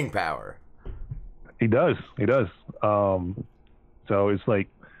the staying power. He does. So it's like,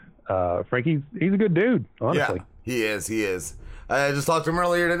 Frankie, he's a good dude, honestly. Yeah, he is. I just talked to him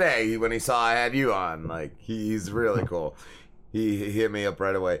earlier today when he saw I had you on. Like, he's really cool. He hit me up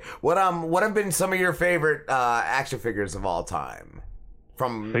right away. What have been some of your favorite action figures of all time?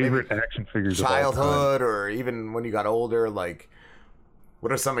 From favorite action figures childhood of all time, or even when you got older? Like,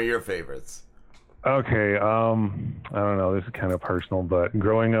 what are some of your favorites? Okay, I don't know. This is kind of personal, but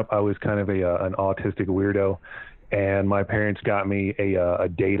growing up, I was kind of an autistic weirdo, and my parents got me a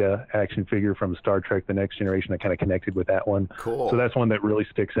Data action figure from Star Trek: The Next Generation. I kind of connected with that one. Cool. So that's one that really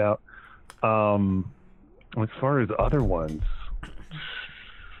sticks out. As far as other ones,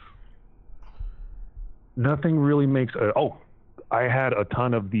 nothing really makes. I had a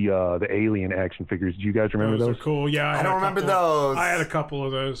ton of the Alien action figures. Do you guys remember those? Are cool. Yeah, I don't remember those. I had a couple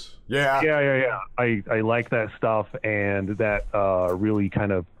of those. Yeah. I like that stuff, and that really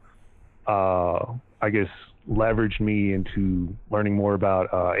kind of, I guess, leveraged me into learning more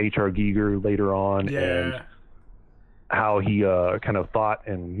about H.R. Giger later on, and how he kind of thought,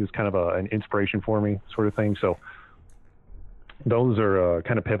 and he was kind of an inspiration for me, sort of thing. So those are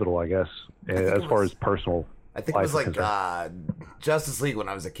kind of pivotal, I guess, as far as personal. I think it was like Justice League when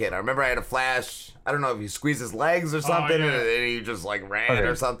I was a kid. I remember I had a Flash. I don't know if you squeeze his legs or something, and he just like ran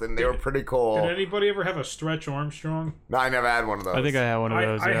or something. They were pretty cool. Did anybody ever have a Stretch Armstrong? No, I never had one of those. I think I had one of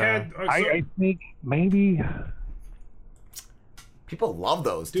those. I think maybe people love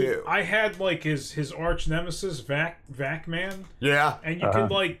those too. I had like his arch nemesis, Vac Man. Yeah, and you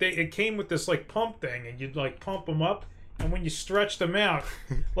could like it came with this like pump thing, and you'd like pump him up. And when you stretched him out,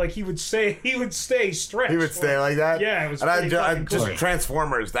 like he would stay stretched. He would stay like that? Yeah, it was and pretty just cool.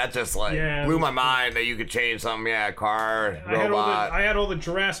 Transformers, that just like blew my mind that you could change something. Yeah, car, robot. I had all the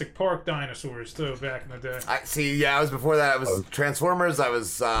Jurassic Park dinosaurs too back in the day. I was before that. I was Transformers, I was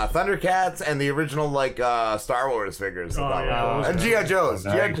Thundercats, and the original like Star Wars figures. And G.I. Joes.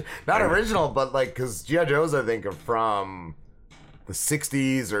 Nice. Not original, but like, because G.I. Joes I think are from the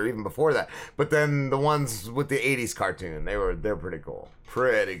 60s or even before that, but then the ones with the 80s cartoon, they're pretty cool,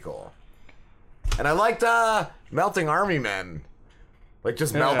 and I liked melting army men, like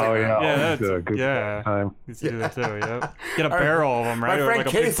just melting that's a good time. You do that too. Get a barrel of them, right? My friend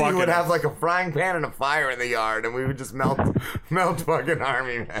like Casey would have like a frying pan and a fire in the yard, and we would just melt fucking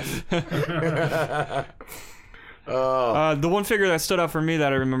army men. The one figure that stood out for me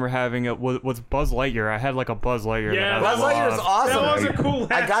that I remember having was Buzz Lightyear. I had like a Buzz Lightyear. Yeah, Buzz Lightyear is awesome. That was a cool.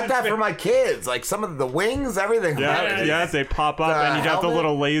 I got that for my kids. Like some of the wings, everything. Yeah, they pop up and you got the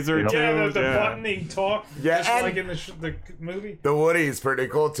little laser too. Yeah, the button he talked. Yeah, just and like in the movie. The Woody's pretty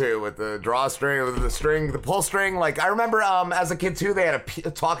cool too, with the drawstring, with the pull string. Like I remember, as a kid too, they had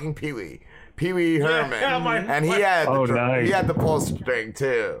a talking Pee Wee Herman, and he had the pull string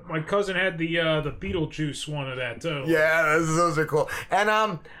too. My cousin had the Beetlejuice one of that too. Yeah, those are cool. And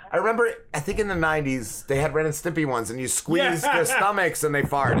I remember, I think in the 90s they had Ren and Stimpy ones, and you squeezed their stomachs and they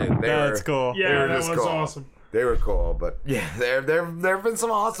farted. That's cool. Yeah, that was awesome. They were cool, but yeah, there have been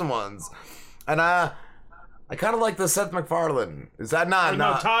some awesome ones, and I kind of like the Seth MacFarlane. Is that not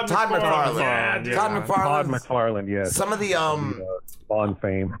Todd McFarlane? Yeah. Todd McFarlane, yes. Some of the Bond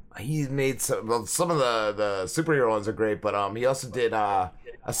fame. He made some of the superhero ones are great, but he also did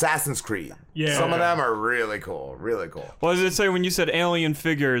Assassin's Creed. Yeah. Some of them are really cool. Well, as I say, when you said alien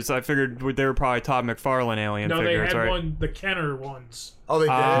figures, I figured they were probably Todd McFarlane alien figures, they had right? the Kenner ones. Oh, they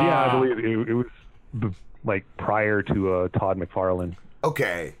did? Yeah, I believe it was like prior to Todd McFarlane.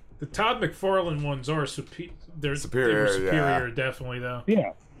 Okay. The Todd McFarlane ones are superior. They were superior, definitely though.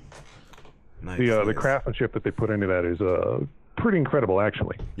 Yeah. Nice. The craftsmanship that they put into that is pretty incredible,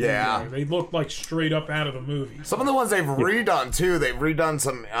 actually. Yeah. They look like straight up out of a movie. Some of the ones they've redone too. They've redone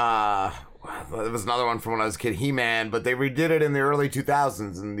some. There was another one from when I was a kid, He-Man, but they redid it in the early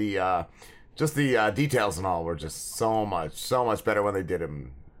 2000s, and the details and all were just so much better when they did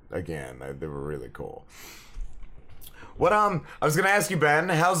them again. They were really cool. What I was gonna ask you, Ben,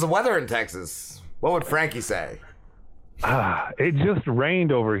 how's the weather in Texas? What would Frankie say? It just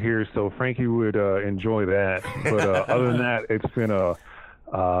rained over here, so Frankie would enjoy that. But other than that, it's been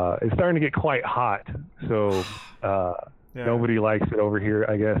it's starting to get quite hot. So nobody likes it over here,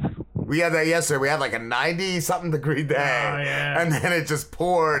 I guess. We had that yesterday. We had like a 90-something degree day, and then it just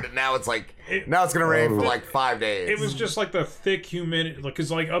poured. And now it's like now it's gonna rain for like 5 days. It was just like the thick humidity, because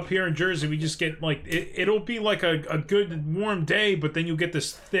like up here in Jersey, we just get like it'll be like a good warm day, but then you get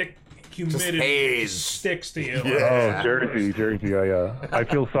this thick humidity sticks to you. Yeah. Oh, Jersey. I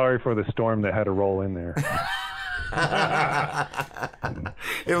feel sorry for the storm that had to roll in there.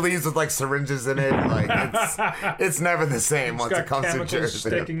 It leaves with like syringes in it. Like it's never the same once it comes to Jersey.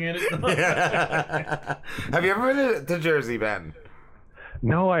 Sticking in it. Yeah. Have you ever been to Jersey, Ben?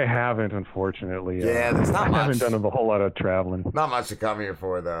 No, I haven't, unfortunately. Yeah, there's not much. I haven't done a whole lot of traveling. Not much to come here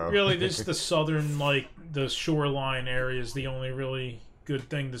for, though. Really, just the southern, like the shoreline area is the only really good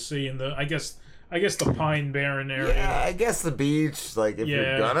thing to see. And I guess I guess the Pine Barren area. Yeah, I guess the beach, like if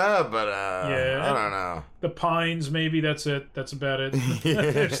you're gonna, but I don't know. The Pines, maybe that's it. That's about it.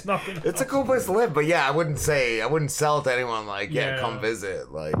 There's nothing else. It's a cool place to live, but yeah, I wouldn't sell it to anyone like, come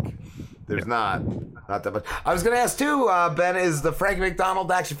visit. Like, there's not that much. I was gonna ask too, Ben, is the Frankie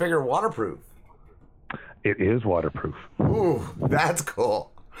MacDonald action figure waterproof? It is waterproof. Ooh, that's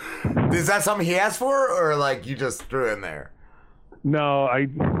cool. Is that something he asked for, or like you just threw in there? No,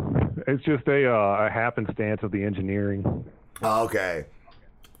 it's just a happenstance of the engineering. Oh, okay.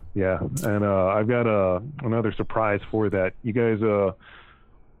 Yeah, and I've got another surprise for that. You guys,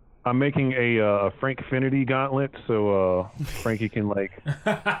 I'm making a FnD gauntlet, so Frankie can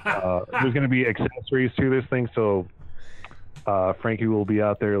there's going to be accessories to this thing, so Frankie will be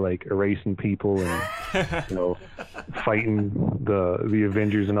out there like erasing people and fighting the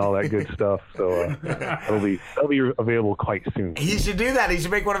Avengers and all that good stuff. So that'll be available quite soon. He should do that. He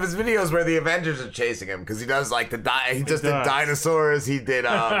should make one of his videos where the Avengers are chasing him, because he does like did dinosaurs. He did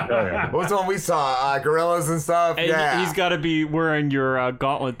what was the one we saw? Gorillas and stuff. And he's got to be wearing your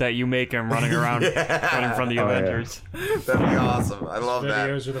gauntlet that you make him running around running from the Avengers. Yeah. That'd be awesome. I love that.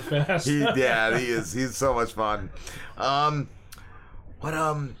 Videos are the best. He is. He's so much fun. Where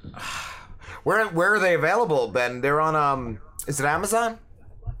are they available, Ben? They're on is it Amazon?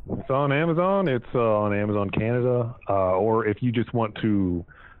 It's on Amazon. It's on Amazon Canada. Or if you just want to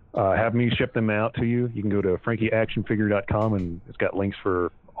have me ship them out to you, you can go to frankieactionfigure.com, and it's got links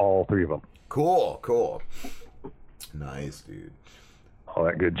for all three of them. Cool. Nice, dude. All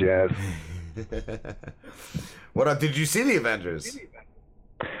that good jazz. What did you see the Avengers?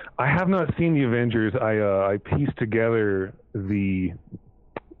 I have not seen the Avengers. I pieced together the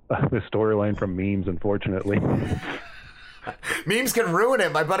storyline from memes, unfortunately. Memes can ruin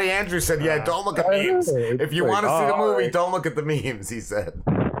it. My buddy Andrew said, don't look at memes. If you want to see the movie, don't look at the memes, he said.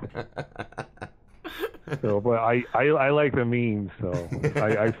 So, but I like the memes, so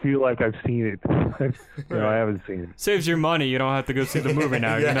I feel like I've seen it. I haven't seen it. Saves your money. You don't have to go see the movie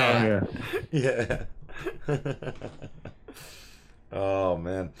now. Yeah. Oh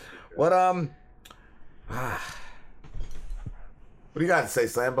man, what do you got to say,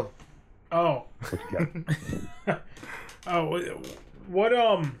 Slambo? Oh, what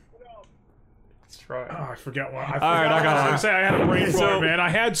Let's try. Oh, I forgot what. I got was going to say. I had a brain fart, man. I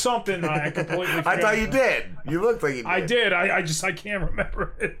had something. I completely forgot. I thought you did. You looked like you did. I did. I can't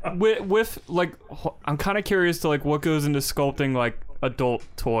remember it. With like, I'm kind of curious to like what goes into sculpting like adult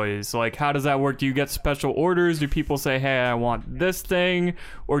toys. Like, how does that work? Do you get special orders? Do people say, hey, I want this thing?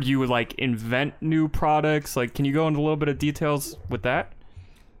 Or do you like invent new products? Like, can you go into a little bit of details with that?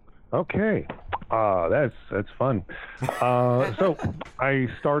 Okay. That's fun. So I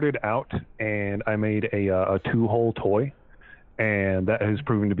started out and I made a two-hole toy, and that has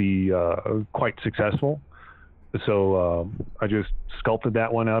proven to be quite successful. So I just sculpted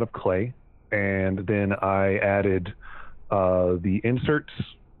that one out of clay, and then I added the inserts,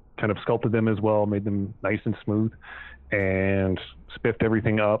 kind of sculpted them as well, made them nice and smooth, and spiffed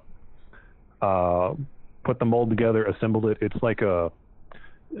everything up, put the mold together, assembled it.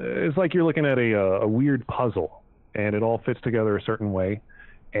 It's like you're looking at a weird puzzle, and it all fits together a certain way,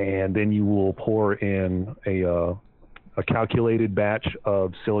 and then you will pour in a calculated batch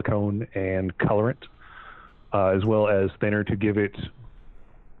of silicone and colorant, as well as thinner to give it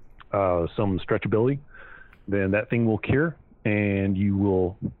some stretchability. Then that thing will cure, and you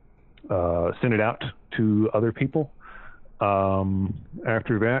will send it out to other people.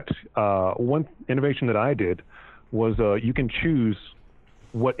 After that, one innovation that I did was you can choose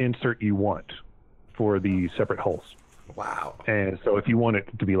what insert you want for the separate holes. Wow. And so if you want it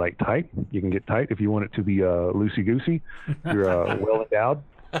to be like tight, you can get tight. If you want it to be loosey-goosey, you're well endowed.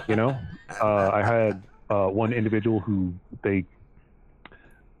 I had one individual who they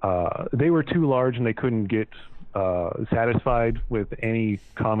were too large and they couldn't get satisfied with any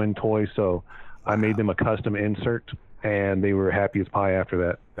common toy, so I made them a custom insert, and they were happy as pie after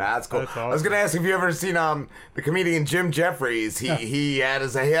that. That's cool. That's awesome. I was gonna ask if you ever seen the comedian Jim Jeffries. He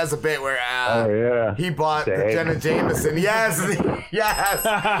has a bit where he bought the Jenna Jameson. Yes.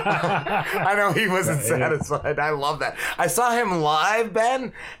 I know he wasn't satisfied. I love that. I saw him live,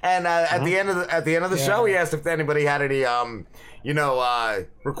 Ben, and at the end of the show, he asked if anybody had any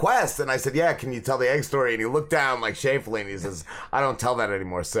requests, and I said, can you tell the egg story? And he looked down like shamefully, and he says, I don't tell that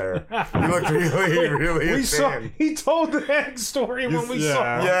anymore, sir. He looked really he told the egg story when we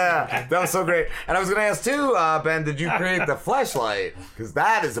saw. Yeah, that was so great. And I was gonna ask too, Ben, did you create the fleshlight? Because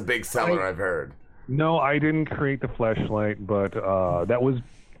that is a big seller, I've heard. No, I didn't create the fleshlight, but that was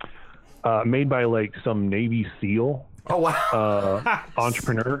made by like some Navy SEAL Oh wow.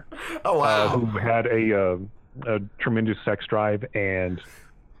 Entrepreneur. Oh wow. Who had a tremendous sex drive and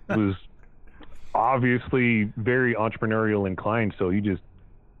was obviously very entrepreneurial inclined. So he just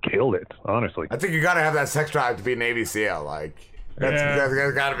killed it. Honestly, I think you gotta have that sex drive to be a Navy SEAL. Like that's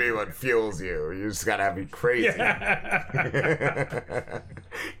gotta be what fuels you. You just gotta be crazy,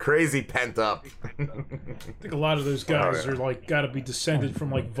 crazy pent up. I think a lot of those guys are like gotta be descended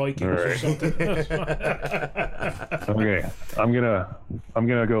from like Vikings or something. Okay, I'm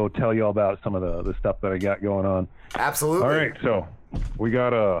gonna go tell you all about some of the stuff that I got going on. Absolutely. All right, so we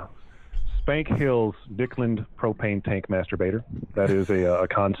got Spank Hill's Dickland propane tank masturbator. That is a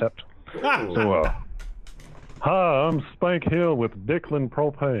concept. So, hi, I'm Spank Hill with Dickland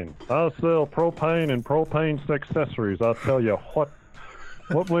Propane. I sell propane and propane accessories. I'll tell you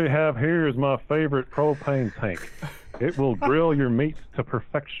what we have here is my favorite propane tank. It will grill your meat to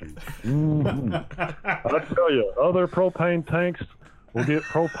perfection. I tell you, other propane tanks will get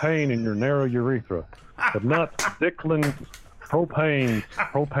propane in your narrow urethra, but not Dickland's propane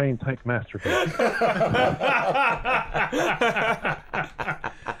tank masturbator.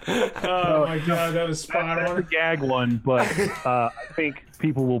 Oh my god, that was spot on. That's a gag one, but I think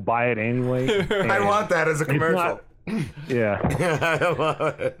people will buy it anyway. I want that as a commercial. Yeah. I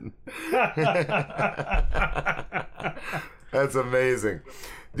love it. That's amazing.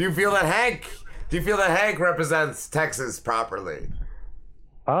 Do you feel that Hank represents Texas properly?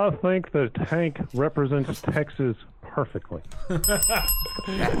 I think the tank represents Texas perfectly.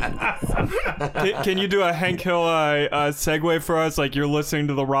 Can you do a Hank Hill segue for us? Like you're listening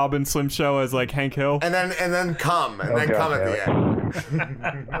to the Robin Slim Show as like Hank Hill, and then come at the end.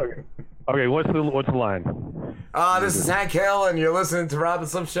 Okay, what's the line? This is Hank Hill, and you're listening to Robin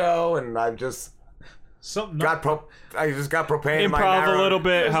Slim Show, and I've just got propane in my narrow, a little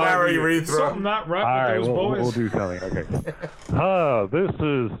bit. Narrow urethra. Something not right with those boys. We'll do something. Okay. This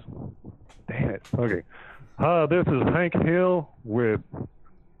is. Damn it. Okay. This is Hank Hill with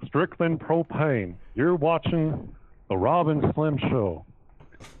Strickland Propane. You're watching the Robin Slim Show.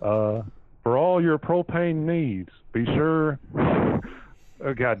 For all your propane needs, be sure.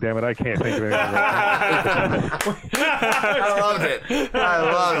 Oh, God damn it, I can't think of anything. I loved it.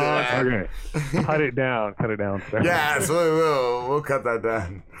 Man. Okay. Cut it down. Sir. Yes, we'll cut that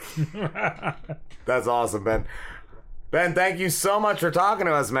down. That's awesome, Ben. Ben, thank you so much for talking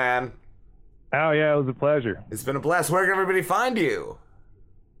to us, man. Oh, yeah, it was a pleasure. It's been a blast. Where can everybody find you?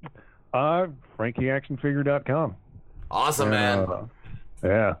 FrankieActionFigure.com. Awesome, man.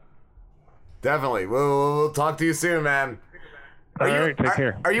 Yeah. Definitely. We'll talk to you soon, man. All right, take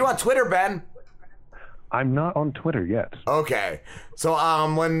care. Are you on Twitter, Ben? I'm not on Twitter yet. Okay. So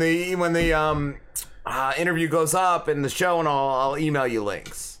when the interview goes up in the show, and I'll email you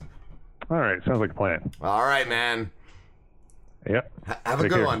links. All right, sounds like a plan. All right, man. Yep. Have a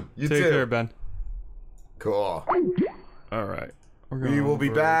good one. You Take too. care, Ben. Cool. All right. We will be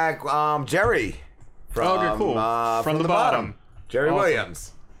back. Jerry. Okay, cool. From the bottom. Jerry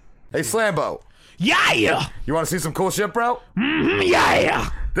Williams. Hey, Slambo. Yeah! You want to see some cool shit, bro? Yeah!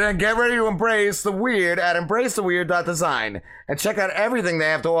 Then get ready to embrace the weird at embracetheweird.design and check out everything they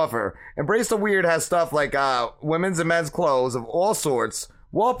have to offer. Embrace the Weird has stuff like women's and men's clothes of all sorts,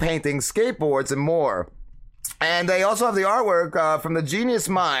 wall paintings, skateboards, and more. And they also have the artwork from the genius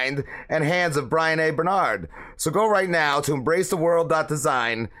mind and hands of Brian A. Bernard. So go right now to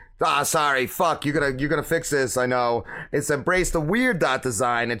embracetheworld.design. You're gonna fix this, I know. It's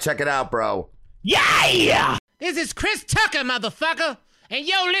embracetheweird.design and check it out, bro. Yeah! This is Chris Tucker, motherfucker, and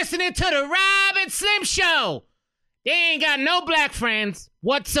you're listening to the Robin Slim Show. They ain't got no black friends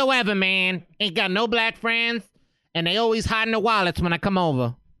whatsoever, man. Ain't got no black friends, and they always hiding their wallets when I come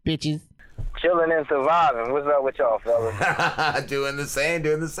over, bitches. Chilling and surviving. What's up with y'all, fellas? Doing the same.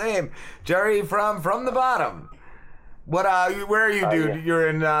 Jerry from the bottom. Where are you, dude? Yeah. You're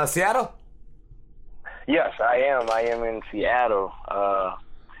in Seattle? Yes, I am. I am in Seattle.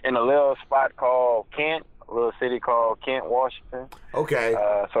 In a little spot called Kent, a little city called Kent, Washington. Okay.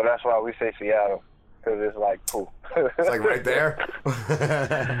 So that's why we say Seattle, because it's like cool. It's like right there.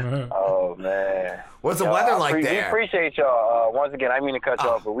 Oh, man. What's the weather like there? We appreciate y'all. Once again, I didn't mean to cut you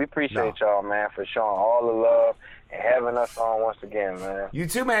off, but we appreciate y'all, man, for showing all the love and having us on once again, man. You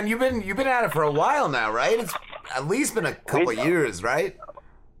too, man. You've been at it for a while now, right? It's at least been a couple years, right?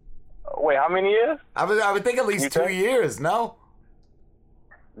 Wait, how many years? I would think at least 2 years, no?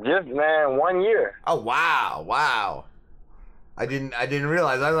 Just, man, 1 year. Oh, wow. I didn't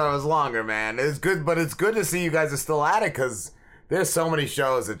realize. I thought it was longer, man. It's good, but it's good to see you guys are still at it, because there's so many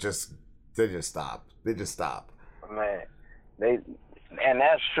shows that just stop. They just stop. Man, And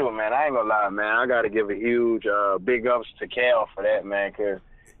that's true, man. I ain't gonna lie, man. I gotta give a huge big ups to Cal for that, man, because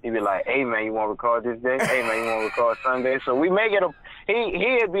he be like, hey, man, you want to record this day? Hey, man, you want to record Sunday? So we make it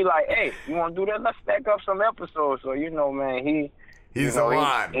he'd be like, hey, you want to do that? Let's stack up some episodes. So, man, he's the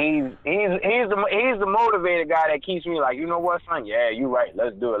one. He's the motivated guy that keeps me like, you know what, son? Yeah, you right.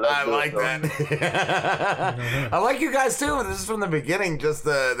 Let's do it. I like that. I like you guys too. This is from the beginning, just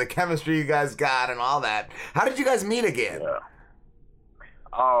the chemistry you guys got and all that. How did you guys meet again? Yeah.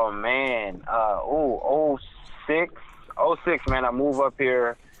 Oh man, 06, man. I moved up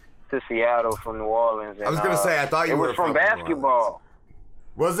here to Seattle from New Orleans. And, I was gonna say, I thought you were from basketball.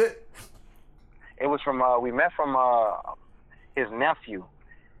 Was it? It was from we met from his nephew,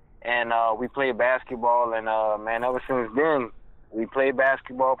 and we played basketball, and man, ever since then we played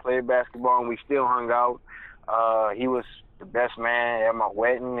basketball, and we still hung out. He was the best man at my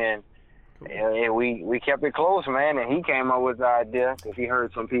wedding, and we kept it close, man. And he came up with the idea because he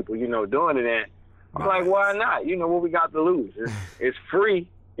heard some people, doing it, and I'm like, why not? What we got to lose? It's free,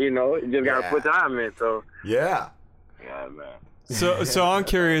 you just gotta put time in. So yeah, man. So I'm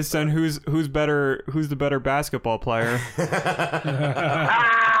curious then, who's the better basketball player?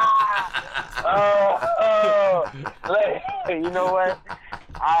 You know what?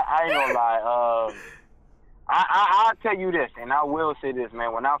 I ain't gonna lie. I'll tell you this, and I will say this,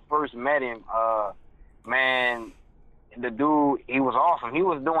 man. When I first met him, man, the dude, he was awesome. He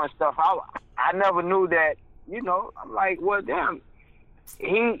was doing stuff I never knew that. I'm like, well, damn.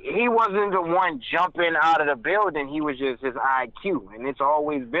 He wasn't the one jumping out of the building. He was just his IQ, and it's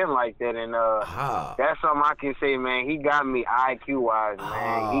always been like that. And that's something I can say, man. He got me IQ wise,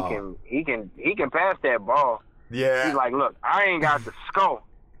 man. He can pass that ball. Yeah. He's like, look, I ain't got the skull.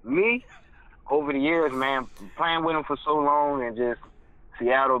 Me, over the years, man, playing with him for so long, and just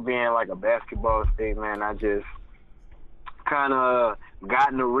Seattle being like a basketball state, man, I just kind of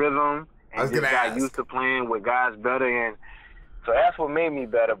got in the rhythm and just got used to playing with guys better. And so that's what made me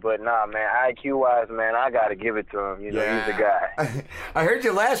better. But nah, man, IQ-wise, man, I got to give it to him. He's the guy. I heard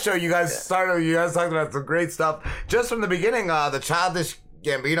your last show. You guys talked about some great stuff. Just from the beginning, the Childish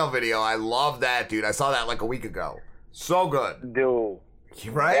Gambino video, I love that, dude. I saw that like a week ago. So good. Dude.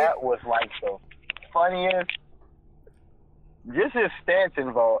 Right? That was like the funniest. Just his stance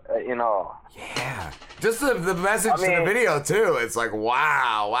involved, Yeah. Just the message to the video, too. It's like,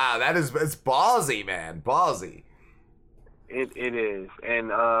 wow. It's ballsy, man. Ballsy. It is. And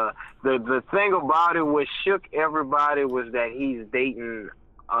the thing about it, what shook everybody was that he's dating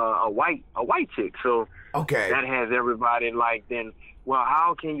a white chick. So that has everybody like, then, well,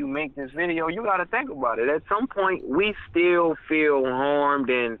 how can you make this video? You got to think about it. At some point, we still feel harmed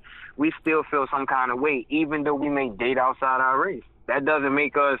and we still feel some kind of way, even though we may date outside our race. That doesn't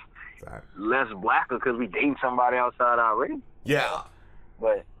make us less blacker because we dating somebody outside our race. Yeah.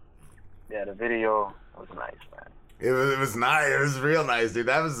 But, yeah, the video was nice, man. It was nice. It was real nice, dude.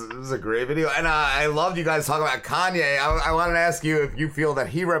 It was a great video. And I loved you guys talking about Kanye. I wanted to ask you if you feel that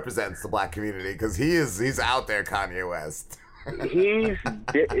he represents the black community, because he's out there, Kanye West. Kanye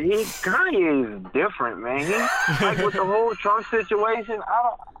is different, man. He like with the whole Trump situation.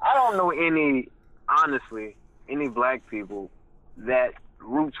 I don't know any black people that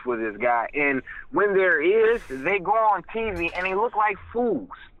roots for this guy. And when there is, they go on TV and they look like fools.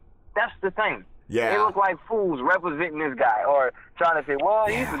 That's the thing. Yeah. They look like fools representing this guy or trying to say, well,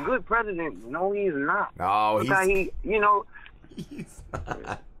 he's a good president. No, he's not. No, he's not.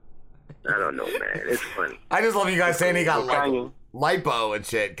 I don't know, man. It's funny. I just love you guys saying he got lipo and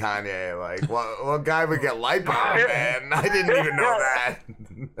shit, Kanye. Like, what guy would get lipo, man? I didn't even know that.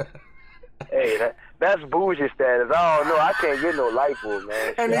 Hey, that's bougie status. Oh, no, I can't get no lipo,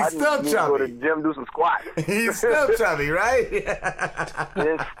 man. And he's still chubby. Go to the gym, do some squats. He's still chubby, right?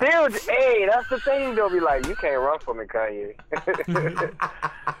 It's still, hey, that's the thing. They'll be like, you can't run from me, Kanye.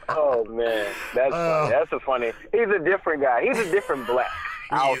 Oh, man. That's funny. That's a funny. He's a different guy. He's a different black.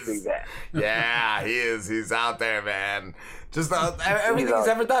 I'll see that. Yeah, he is. He's out there, man. Just everything he's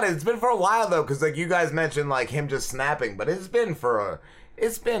ever done. It's been for a while, though, because like you guys mentioned, like him just snapping, but it's been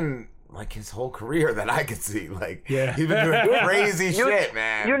like his whole career that I could see. Like, he's been doing crazy shit,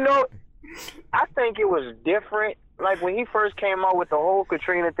 man. I think it was different. Like when he first came out with the whole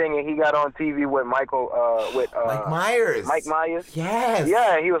Katrina thing, and he got on TV with Mike Myers. Mike Myers. Yes.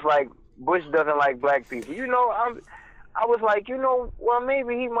 Yeah, he was like, Bush doesn't like black people. I was like, well,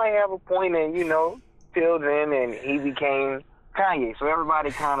 maybe he might have a point, and till then, and he became Kanye. So everybody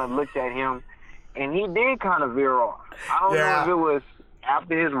kind of looked at him, and he did kind of veer off. I don't know if it was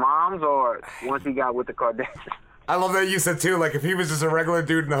after his mom's or once he got with the Kardashians. I love that you said too, like if he was just a regular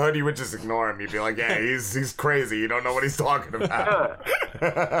dude in the hood, you would just ignore him. You'd be like, yeah, he's crazy. You don't know what he's talking about.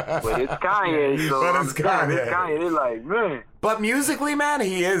 But it's Kanye, so But it's Kanye. It's Kanye. They're like, man. But musically, man,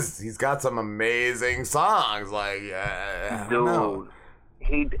 he's got some amazing songs. Like, I don't know.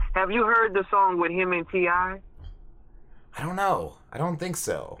 Have you heard the song with him and T.I.? I don't know. I don't think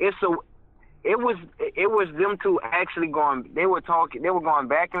so. It was them two actually going. They were going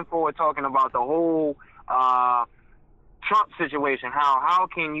back and forth talking about the whole Trump situation. How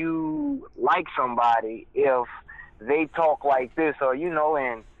can you like somebody if they talk like this, or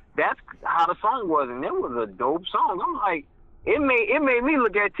and that's how the song was, and it was a dope song. I'm like, it made me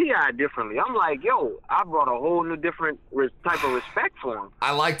look at T.I. differently. I'm like, yo, I brought a whole new different type of respect for him.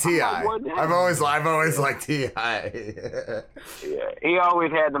 I like T.I. I've always liked T.I. Yeah, he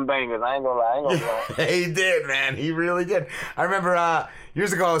always had them bangers. I ain't gonna lie. He did, man. He really did. I remember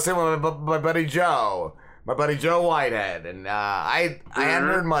years ago I was sitting with my buddy Joe. My buddy Joe Whitehead, and I hadn't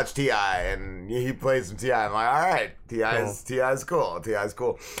heard much T.I., and he played some T.I. I'm like, all right, T.I.'s cool. T.I.'s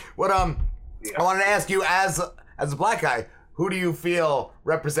cool. What I wanted to ask you, as a black guy, who do you feel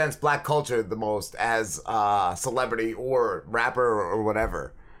represents black culture the most as a celebrity or rapper or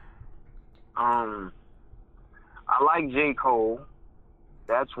whatever? I like J. Cole.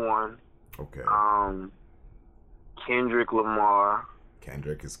 That's one. Okay. Kendrick Lamar.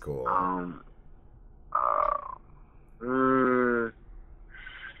 Kendrick is cool. I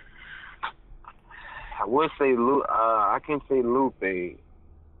would say I can say Lupe,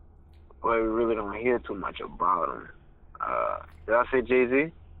 but we really don't hear too much about him. Did I say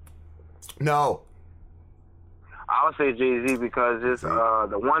Jay-Z? No. I would say Jay-Z because it's the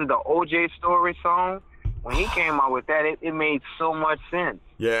OJ Story song. When he came out with that, it made so much sense.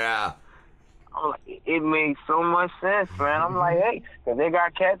 Yeah. It made so much sense, man. I'm like, hey, because they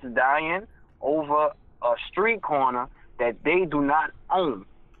got cats dying over a street corner that they do not own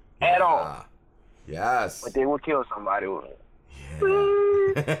at all. Yes. But they will kill somebody with it.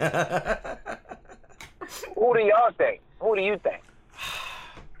 Yeah. Who do y'all think? Who do you think?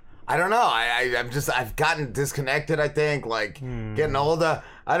 I don't know. I've gotten disconnected, I think, like getting older.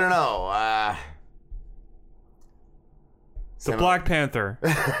 I don't know. The Black Panther.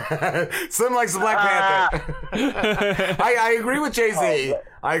 Slim likes the Black Panther. I agree with Jay-Z.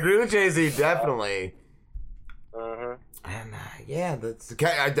 I agree with Jay-Z, definitely. And yeah,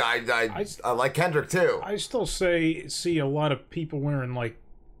 I like Kendrick too. I still see a lot of people wearing like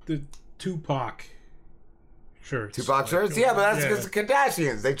the Tupac shirts. Tupac shirts? Yeah, but that's because the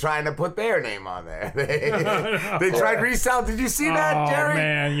Kardashians. They trying to put their name on there. They tried resell. Did you see that, Jerry? Oh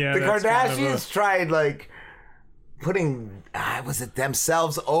man, yeah. The Kardashians tried like putting was it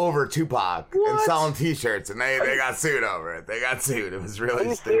themselves over Tupac and selling T-shirts, and they got sued over it. They got sued. It was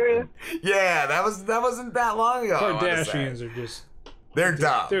really stupid. Serious? Yeah, that wasn't that long ago. Kardashians are just they're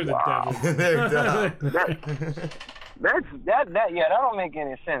dumb. They're the devil. They're dumb. That don't make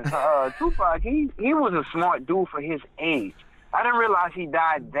any sense. Tupac, he was a smart dude for his age. I didn't realize he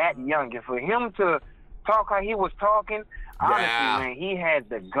died that young. And for him to talk how he was talking, honestly, man, he had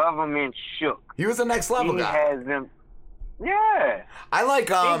the government shook. He was the next level guy. He has them. Yeah. I like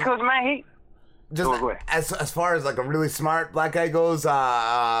because man, as far as like a really smart black guy goes.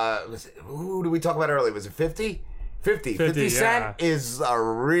 Who did we talk about earlier? Was it 50? 50 Cent is a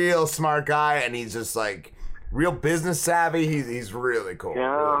real smart guy, and he's just like real business savvy. He's really cool.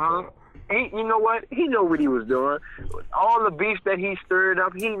 Yeah. Really cool. You know what? He knew what he was doing. All the beef that he stirred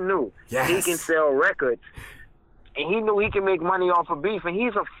up, he knew. Yes. He can sell records, and he knew he can make money off of beef. And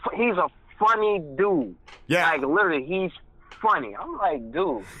he's a funny dude. Yeah. Like literally, he's funny. I'm like,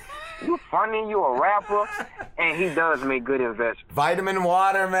 dude, you funny? You a rapper? And he does make good investments. Vitamin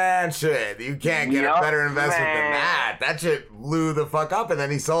water, man. Shit, you can't get a better investment than that. That shit blew the fuck up, and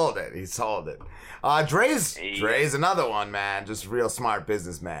then he sold it. Driz, another one, man. Just real smart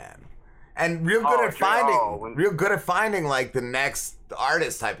businessman. And real good at finding like the next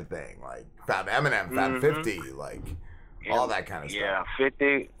artist type of thing. Like found Eminem, found 50, like all that kind of stuff. Yeah,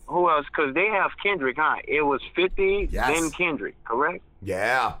 50. Who else? Because they have Kendrick, huh? It was 50, then Kendrick, correct?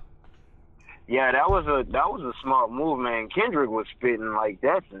 Yeah. Yeah, that was a smart move, man. Kendrick was spitting like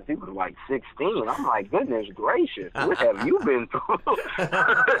that since he was like 16. I'm like, goodness gracious, what have you been through?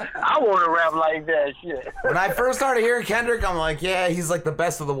 I want to rap like that shit. When I first started hearing Kendrick, I'm like, yeah, he's like the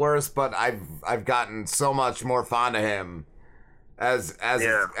best of the worst, but I've gotten so much more fond of him as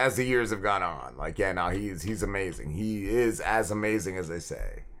the years have gone on. Like, yeah, no, he's amazing. He is as amazing as they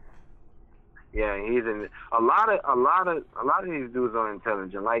say. Yeah, he's in a lot of these dudes are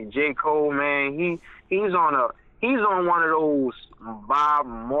intelligent. Like J. Cole, man, he's on one of those Bob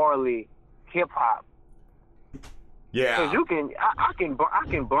Marley hip hop Yeah. Cause I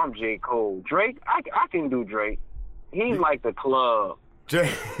can bump J. Cole. Drake, I can do Drake. He's like the club. I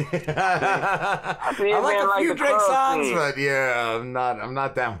like a few Drake songs, but yeah, I'm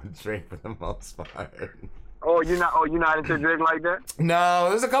not down with Drake for the most part. Oh, you're not into Drake like that? No,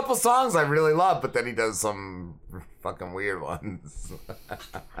 there's a couple songs I really love, but then he does some fucking weird ones.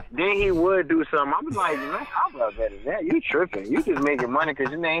 Then he would do something. I was like, man, I'm not better than that. You tripping? You just making money because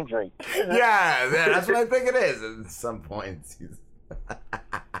your name's Drake. Yeah, that's what I think it is. At some points,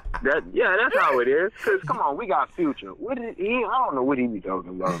 that's how it is. Cause come on, we got Future. I don't know what he be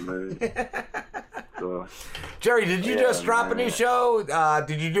talking about, man. So, Jerry, did you just drop a new show?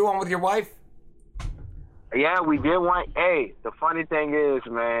 Did you do one with your wife? Yeah, we did one. Hey, the funny thing is,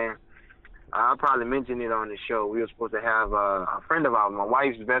 man, I probably mentioned it on the show. We were supposed to have a friend of ours, my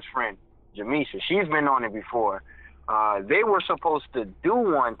wife's best friend, Jamisha. She's been on it before. They were supposed to do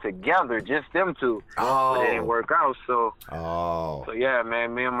one together, just them two. Oh. But it didn't work out, so. Oh. So, yeah,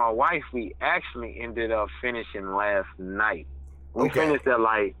 man, me and my wife, we actually ended up finishing last night. We finished at,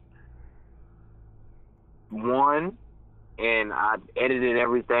 like, 1, and I edited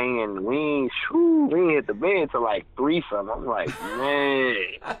everything, and we ain't hit the bed till, like, 3 something. I'm like, man,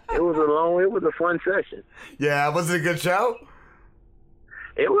 it was a fun session. Yeah, was it a good show?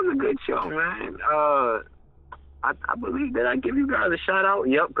 It was a good show, man. I believe that I give you guys a shout out.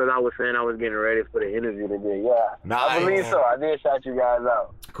 Yep, because I was saying I was getting ready for the interview today. Yeah, nice. I believe so. I did shout you guys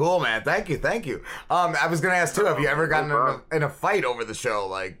out. Cool, man. Thank you. I was gonna ask too. Have you ever gotten in a fight over the show?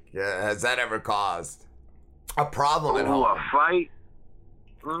 Like, has that ever caused a problem at home? A fight?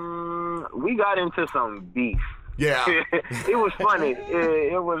 We got into some beef. Yeah. It was funny.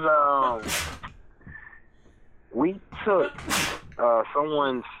 It was we took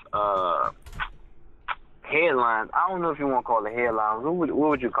someone's headlines. I don't know if you want to call it headlines. What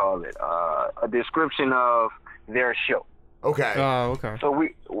would you call it? A description of their show. Okay. Oh, okay. So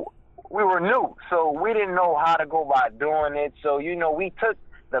we were new, so we didn't know how to go about doing it. So we took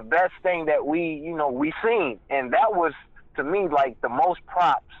the best thing that we seen, and that was to me like the most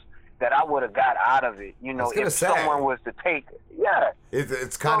props that I would have got out of it. If someone was to take it. Yeah.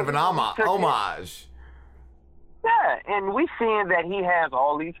 It's kind of an homage. Yeah, and we seeing that he has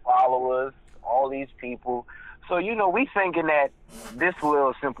all these followers, all these people. So, we thinking that this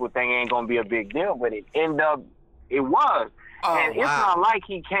little simple thing ain't going to be a big deal, but it was. And it's not like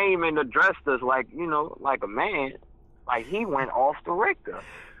he came and addressed us like, like a man. Like, he went off the Richter.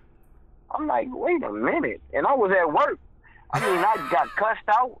 I'm like, wait a minute. And I was at work. I got cussed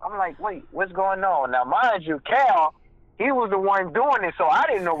out. I'm like, wait, what's going on? Now, mind you, Cal, he was the one doing it, so I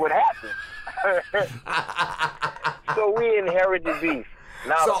didn't know what happened. So we inherited beef.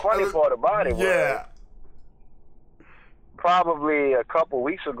 Now, the funny part about it was, probably a couple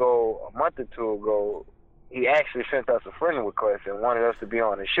weeks ago, a month or two ago, he actually sent us a friend request and wanted us to be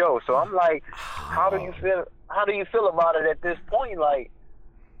on the show. So I'm like, how do you feel about it at this point? Like,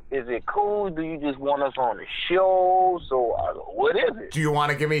 is it cool? Do you just want us on the show? So what is it? Do you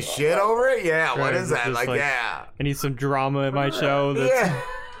want to give me shit over it? Yeah, what is that? Like, yeah. I need some drama in my show.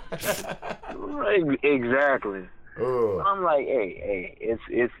 That's... Exactly. I'm like, hey,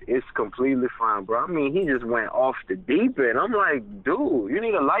 it's completely fine, bro. He just went off the deep end. I'm like, dude, you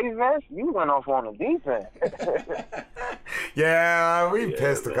need a life vest? You went off on the deep end. Yeah, we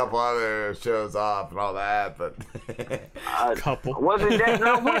pissed a couple other shows off and all that, but couple. Wasn't that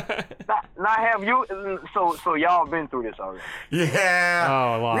not have you? So y'all been through this already? Yeah.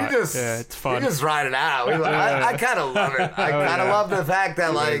 Oh, a lot. It's fun. We just ride it out. I kind of love it. I kind of love the fact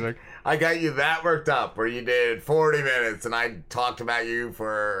that like. I got you that worked up where you did 40 minutes and I talked about you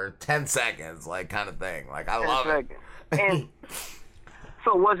for 10 seconds, like kind of thing. Like, I love it. And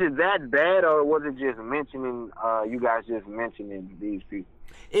so was it that bad or was it just mentioning, you guys just mentioning these people?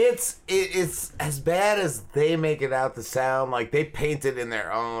 It's as bad as they make it out to sound. Like, they paint it in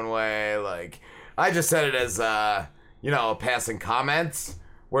their own way. Like, I just said it as, passing comments.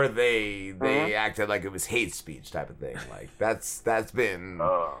 Where they acted like it was hate speech type of thing. Like that's been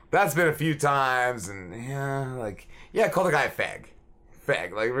a few times, and call the guy a fag,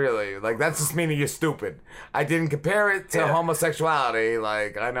 like really, like that's just meaning you're stupid. I didn't compare it to homosexuality.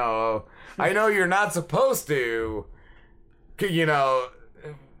 Like I know you're not supposed to,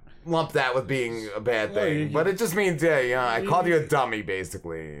 lump that with being a bad thing, but it just means I called you a dummy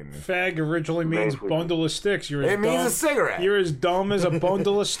basically. And fag originally means bundle of sticks. It means a cigarette. You're as dumb as a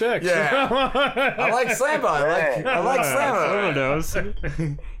bundle of sticks. Yeah, I like Slambo. I like Slambo. Someone knows.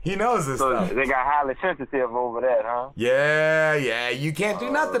 He knows this stuff. They got highly sensitive over that, huh? Yeah. You can't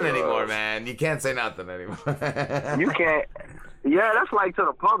do nothing anymore, man. You can't say nothing anymore. You can't. Yeah, that's like to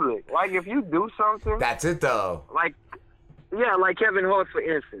the public. Like if you do something, that's it though. Like, yeah, like Kevin Hart, for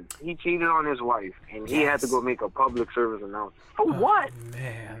instance, he cheated on his wife, and he had to go make a public service announcement. For what?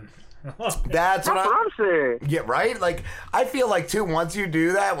 Man. That's what I'm saying. Yeah, right? Like, I feel like, too, once you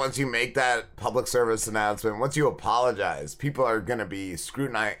do that, once you make that public service announcement, once you apologize, people are going to be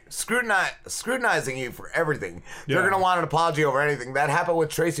scrutinizing you for everything. Yeah. They're going to want an apology over anything. That happened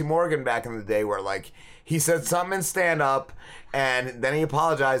with Tracy Morgan back in the day where, like, he said something in stand-up, and then he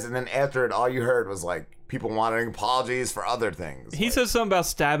apologized, and then after it, all you heard was, like, people wanting apologies for other things. He said something about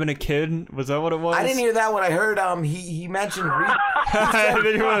stabbing a kid. Was that what it was? I didn't hear that when I heard he mentioned I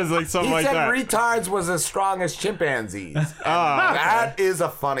think it was like something like that. He said retards was as strong as chimpanzees. That is a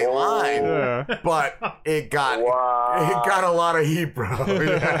funny line. Yeah. But it got a lot of heat, bro.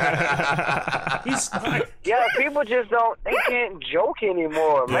 Yeah, people just they can't joke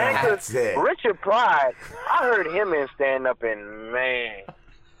anymore, man. That's it. Richard Pryor, I heard him in stand-up, and man,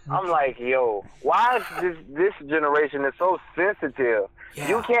 I'm like, yo, why is this generation is so sensitive? Yeah.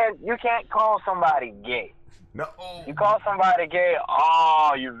 You can't call somebody gay. No. You call somebody gay,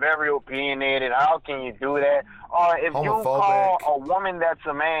 oh, you're very opinionated. How can you do that? Or if you call a woman that's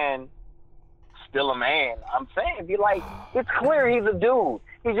a man, still a man. I'm saying, be like, it's clear he's a dude.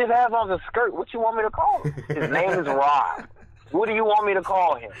 He just has on a skirt. What you want me to call him? His name is Rob. What do you want me to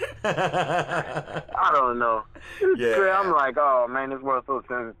call him? I don't know. Yeah. I'm like, oh, man, this world's so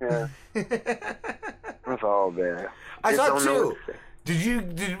sensitive. It's all bad. I Just saw don't know too. what to say.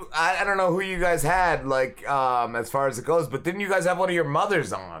 I don't know who you guys had, like, as far as it goes, but didn't you guys have one of your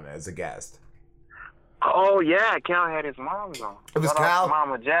mothers on as a guest? Oh, yeah, Cal had his mom on. It was Shout out Cal? to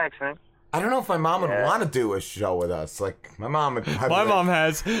Mama Jackson. I don't know if my mom would want to do a show with us. Like, my mom would probably My mom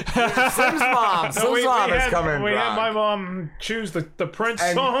has. Slim's mom is coming. We had drunk. my mom choose the Prince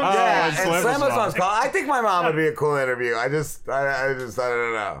And, song. yeah, and Slim's mom's call. I think my mom would be a cool interview. I don't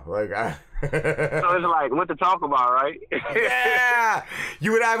know. Like, So it's like, what to talk about, right? yeah.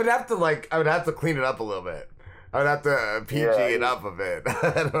 I would have to clean it up a little bit. I would have to PG it up a bit.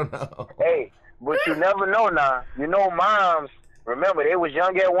 I don't know. Hey, but you never know now. You know, moms, remember, they was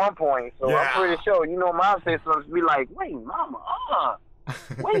young at one point, so I'm pretty sure, mom said something, be like, wait, mama,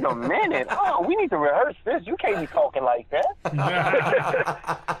 wait a minute. We need to rehearse this. You can't be talking like that.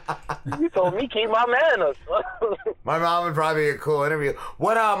 You told me keep my manners. My mom would probably be a cool interview.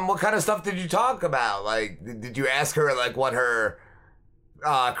 What kind of stuff did you talk about? Like, did you ask her, like, what her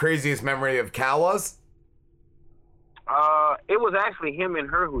craziest memory of Cal was? It was actually him and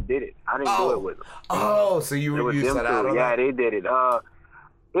her who did it. I didn't do it with them. Oh, so you set out on Yeah, that? they did it.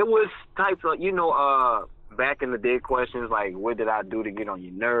 It was types of, back in the day questions like, what did I do to get on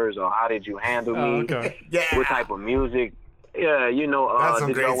your nerves, or how did you handle me? Okay. Yeah. What type of music? Yeah, That's some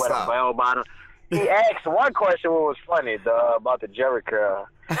did great y'all wear stuff. a bell bottom? He asked one question what was funny about the Jerry curl.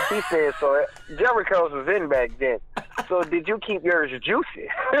 He said, so Jerry curls was in back then. So did you keep yours juicy?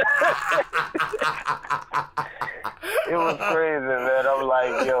 It was crazy, man. I'm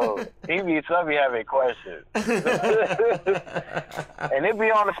like, yo, he be having questions. And it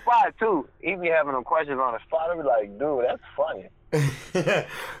be on the spot, too. He be having them questions on the spot. I be like, dude, that's funny.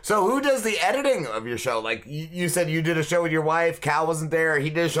 So who does the editing of your show? Like, you said you did a show with your wife. Cal wasn't there. He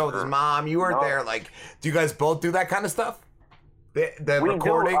did a show with his mom. You weren't there. Like, do you guys both do that kind of stuff? The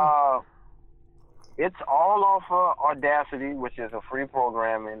recording? It's all off Audacity, which is a free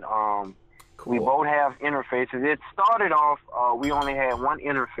programming. We both have interfaces. It started off, we only had one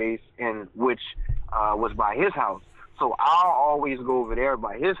interface, which was by his house. So I'll always go over there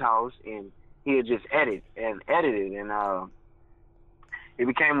by his house, and he'll just edit it. And it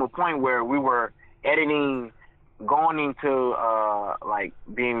became a point where we were editing, going into like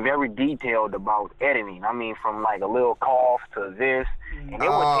being very detailed about editing. I mean, from like a little cough to this, and it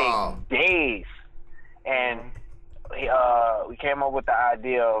would take days. And we came up with the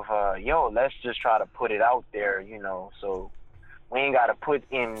idea of, let's just try to put it out there, so we ain't got to put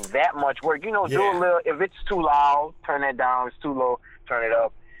in that much work. Do a little, if it's too loud, turn that down. If it's too low, turn it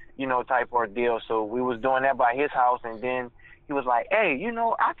up, type ordeal. So we was doing that by his house, and then he was like, hey,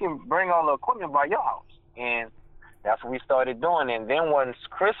 I can bring all the equipment by your house. And that's what we started doing. And then once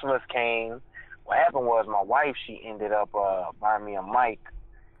Christmas came, what happened was my wife, she ended up buying me a mic.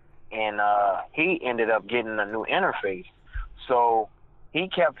 And he ended up getting a new interface. So he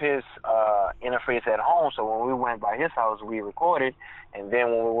kept his interface at home. So when we went by his house, we recorded. And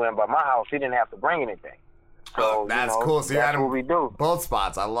then when we went by my house, he didn't have to bring anything. So that's cool. So that's what we do. Both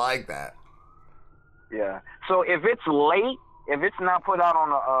spots. I like that. Yeah. So if it's late, if it's not put out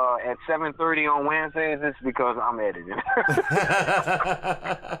on at 7:30 on Wednesdays, it's because I'm editing.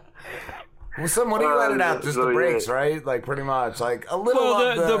 Well, what do you edit out? Just the breaks, right? Like pretty much, like a little.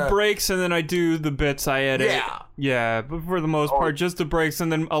 Well, the breaks, and then I do the bits I edit. Yeah, but for the most part, just the breaks,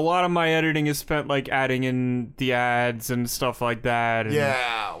 and then a lot of my editing is spent like adding in the ads and stuff like that. And,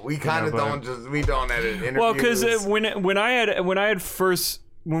 yeah, we kind of don't edit interviews. Well, because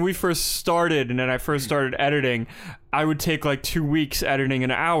when we first started, and then I first started editing, I would take like 2 weeks editing an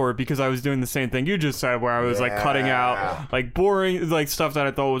hour because I was doing the same thing you just said, where I was like cutting out like boring, like stuff that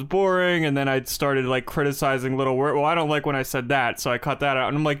I thought was boring, and then I started like criticizing little words. Well, I don't like when I said that, so I cut that out,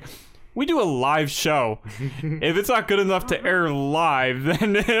 and I'm like, we do a live show. If it's not good enough to air live,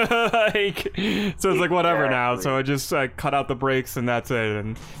 then like, so it's like whatever now. So I just cut out the breaks and that's it,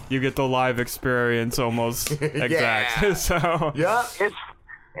 and you get the live experience almost exact. So yeah,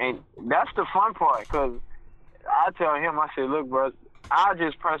 and that's the fun part, because I tell him, I say, look, bro, I'll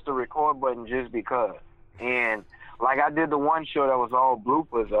just press the record button just because. And like I did the one show that was all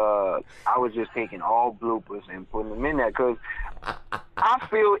bloopers. I was just taking all bloopers and putting them in there, because I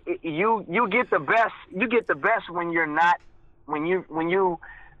feel you get the best. You get the best when you're not, when you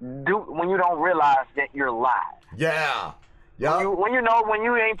don't realize that you're live. Yeah. Yeah. When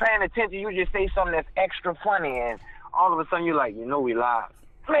you ain't paying attention, you just say something that's extra funny, and all of a sudden you're like, we live.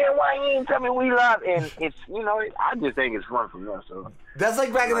 Man, why you ain't tell me we live? And it's, I just think it's fun from there. So that's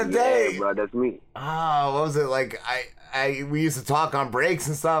like back in the day. Yeah, bro, that's me. Oh, what was it like? We used to talk on breaks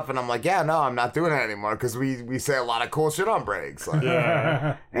and stuff, and I'm like, yeah, no, I'm not doing that anymore, because we say a lot of cool shit on breaks. Like,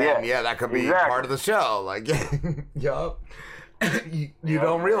 that could be part of the show. Like, yup. You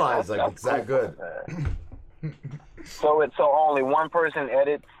don't realize it's that good. So only one person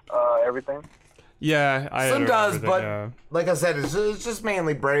edits everything. Yeah, some does, but like I said, it's just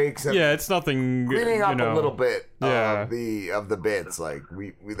mainly breaks. And it's nothing. Cleaning up a little bit of the bits, like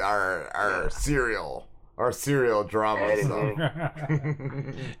we with our serial drama stuff.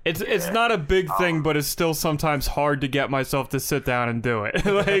 It's not a big thing, but it's still sometimes hard to get myself to sit down and do it.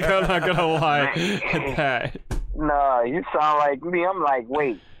 Like, I'm not gonna lie at that. Nah, you sound like me. I'm like,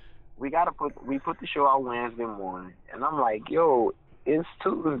 wait, we put the show out Wednesday morning, and I'm like, yo, it's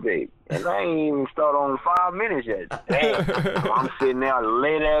Tuesday, and I ain't even started on 5 minutes yet. Damn. I'm sitting there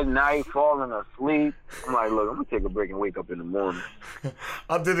late at night, falling asleep. I'm like, look, I'm gonna take a break and wake up in the morning.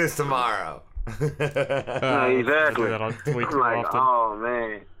 I'll do this tomorrow. Exactly. I'm like, oh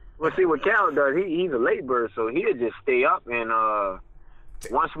man. Well, see what Cal does. He's a late bird, so he'll just stay up, and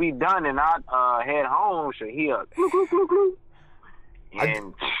once we done and I head home, so he'll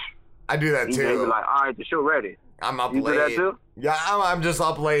and I do that too. He'll be like, all right, the show ready. I'm up you late. Do that too? Yeah, I'm just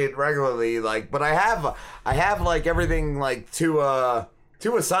up late regularly. Like, but I have like everything like to a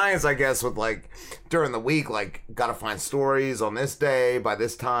science, I guess, with like during the week. Like, gotta find stories on this day by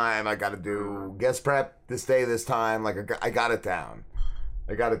this time. I gotta do guest prep this day, this time. Like, I got it down.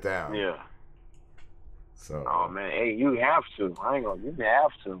 Yeah. So. Oh man, hey, you have to. You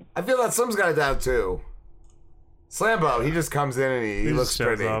have to. I feel that Slim's got it down too. Slambo, he just comes in and he looks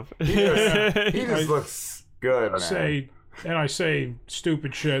pretty. He just looks good, man. I say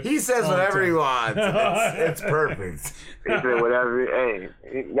stupid shit. He says whatever he wants. It's perfect. He said whatever. Hey,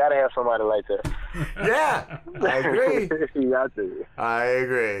 you gotta have somebody like that. Yeah, I agree. You got to. I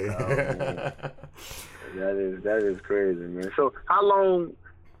agree. That is crazy, man. So how long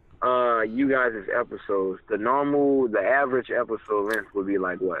you guys' episodes, the average episode length would be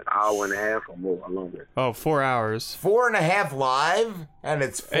like what, hour and a half or more or longer? 4 hours. 4.5 live, and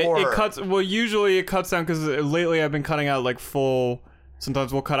it's 4. It cuts. Well, usually it cuts down because lately I've been cutting out like full.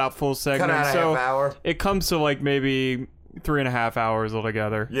 Sometimes we'll cut out full segments. Cut out a half hour. It comes to like maybe 3.5 hours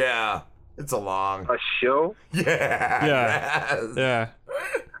altogether. Yeah, it's a show. Yeah. Yeah.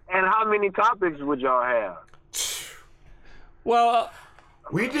 And how many topics would y'all have? Well.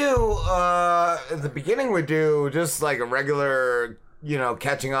 We do, at the beginning we do just like a regular,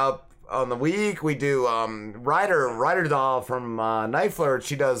 catching up on the week. We do, Ryder Doll from Night Flirt.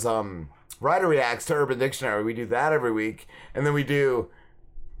 She does, Ryder Reacts to Urban Dictionary. We do that every week. And then we do,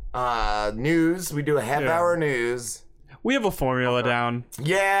 news. We do a half-hour news. We have a formula down.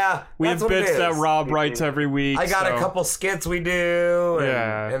 Yeah. We have bits that Rob writes every week. I got a couple skits we do.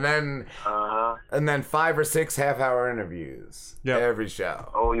 And then 5 or 6 half-hour interviews. Every show.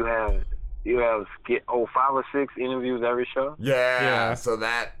 Oh, you have 5 or 6 interviews every show? Yeah. So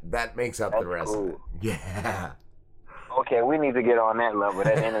that makes up the rest cool. of it. Yeah. Okay, we need to get on that level,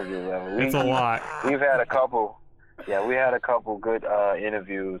 that interview level. It's a lot. We've had a couple. Yeah, we had a couple good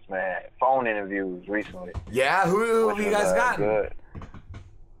interviews, man. Phone interviews recently. Yeah, who have you guys gotten? Good.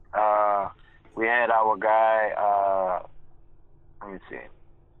 We had our guy, let me see,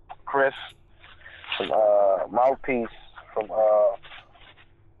 Chris from Mouthpiece from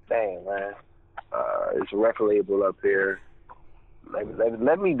dang man, It's a record label up here.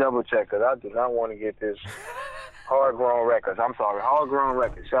 Let me double check, because I do not want to get this. Hard Grown Records. I'm sorry, Hard Grown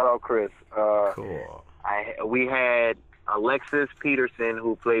Records. Shout out Chris. Cool. We had Alexis Peterson,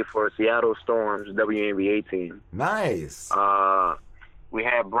 who played for Seattle Storm's WNBA team. Nice. We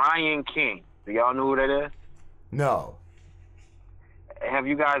had Brian King. Do y'all know who that is? No. Have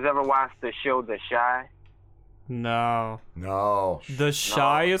you guys ever watched the show The Chi? No. The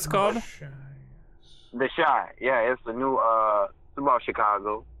Chi is called? The Chi. Yeah, it's the new, it's about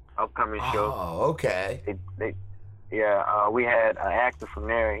Chicago, upcoming show. Oh, okay. We had an actor from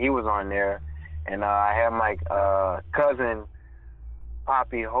there. He was on there. And I had my cousin,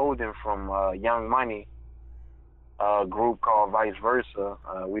 Poppy Holden from Young Money, a group called Vice Versa.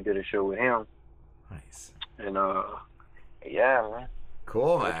 We did a show with him. Nice. And, yeah, man.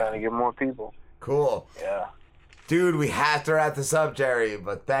 Cool, man. We're trying to get more people. Cool. Yeah. Dude, we have to wrap this up, Jerry,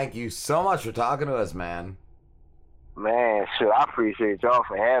 but thank you so much for talking to us, man. Man, sure. I appreciate y'all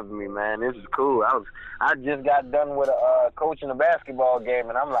for having me, man. This is cool. I just got done with coaching a basketball game,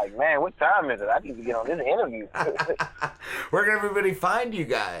 and I'm like, man, what time is it? I need to get on this interview. Where can everybody find you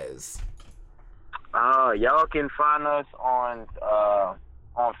guys? Y'all can find us on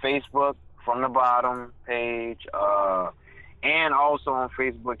Facebook, From the Bottom page, and also on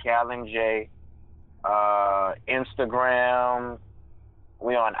Facebook, Calvin J. Instagram.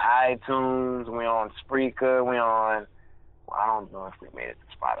 We on iTunes. We on Spreaker. We on. I don't know if we made it to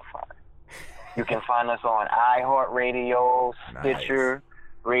Spotify. You can find us on iHeartRadio, Stitcher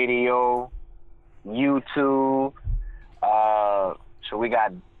Radio, YouTube. So we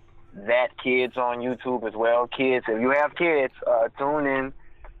got that Kids on YouTube as well. Kids, if you have kids, tune in.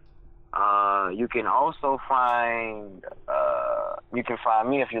 You can also find. You can find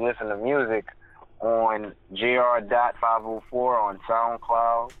me if you listen to music on jr.504 on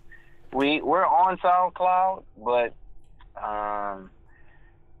SoundCloud. We're on SoundCloud, but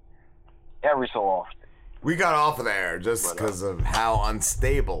every so often. We got off of there just because of how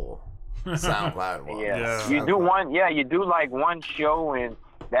unstable SoundCloud was. Yeah. You do one. Yeah, you do like one show and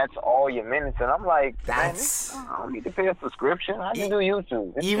that's all your minutes, and I'm like, I don't need to pay a subscription. I can do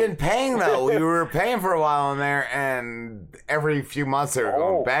YouTube. Even paying though, we were paying for a while in there, and every few months they were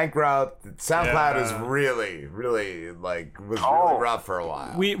going bankrupt. SoundCloud is really really rough for a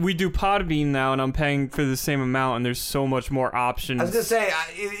while. We do Podbean now, and I'm paying for the same amount, and there's so much more options. I was gonna say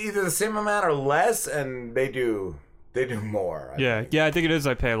either the same amount or less, and they do more. I think it is.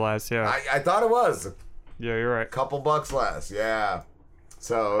 I pay less. Yeah, I thought it was. Yeah, you're right. Couple bucks less. Yeah.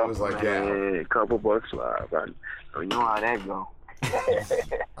 So it was like, a couple bucks live. You know how that go.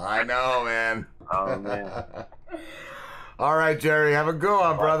 I know, man. Oh, man. All right, Jerry. Have a good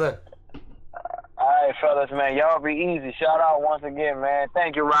one, brother. All right, fellas, man. Y'all be easy. Shout out once again, man.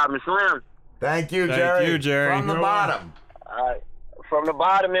 Thank you, Robin Slim. Thank you, Jerry. Thank you, Jerry. From the bottom. All right. From the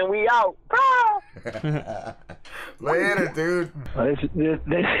bottom, and we out. Later, dude. This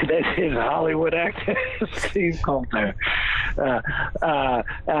is Hollywood actor Steve Coulter. And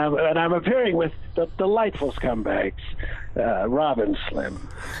I'm appearing with the delightful scumbags, Rob and Slim.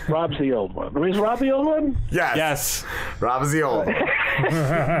 Rob's the old one. Is Rob the old one? Yes. Rob is the old one.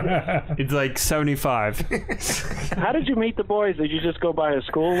 It's like 75. How did you meet the boys? Did you just go by a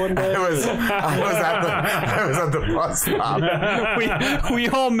school one day? I was at the bus stop. We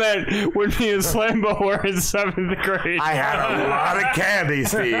all met when me and Slambo were in 7th grade. I had a lot of candy,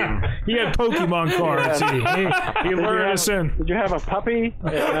 Steve. He had Pokemon cards. He lured us in. Did you have a puppy?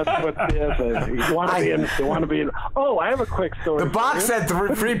 Yeah, that's what you want to be in. Oh, I have a quick story. The box had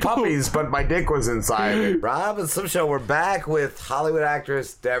three puppies, but my dick was inside it. Rob and Slim Show, we're back with Hollywood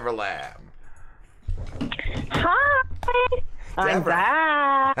actress Debra Lamb. Hi. I'm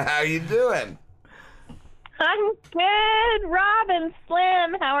back. How you doing? I'm good. Rob and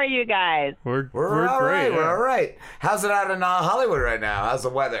Slim, how are you guys? We're all great. We're all right. How's it out in Hollywood right now? How's the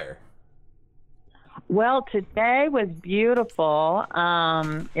weather? Well, today was beautiful.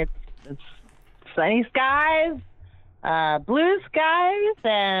 It's sunny skies, blue skies,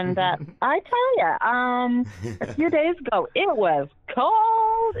 and I tell you, a few days ago it was cold.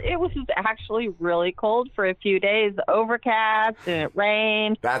 It was actually really cold for a few days, overcast, and it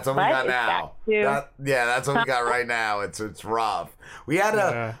rained. That's what we got now. That's what we got right now. It's rough. We had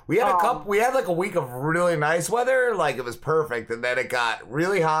like a week of really nice weather, like it was perfect, and then it got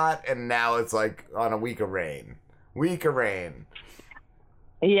really hot, and now it's like on a week of rain. Yeah,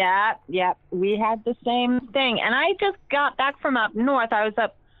 we had the same thing. And I just got back from up north. I was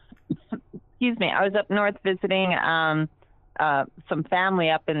up north visiting some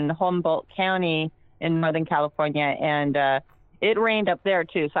family up in Humboldt County in Northern California, and it rained up there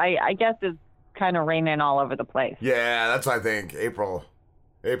too. So I guess kind of raining all over the place. Yeah, that's what I think. April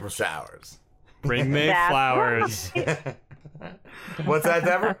showers. Bring me flowers. What's that,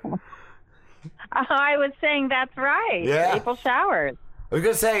 Deborah? I was saying that's right. Yeah. April showers. I was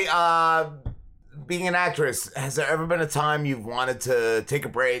gonna say, being an actress, has there ever been a time you've wanted to take a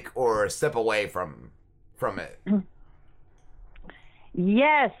break or step away from it?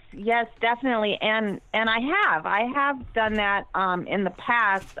 Yes, definitely, and I have done that in the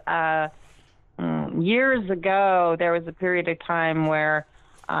past. Years ago, there was a period of time where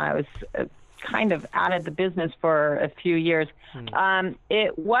I was kind of out of the business for a few years.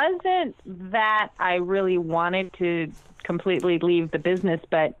 It wasn't that I really wanted to completely leave the business,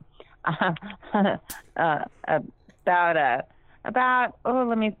 but about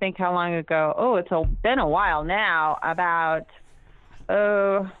let me think how long ago. It's been a while now. About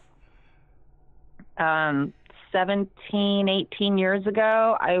 17, 18 years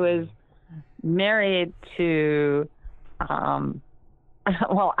ago, I was married to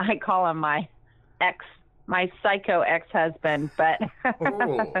well, I call him my psycho ex-husband, but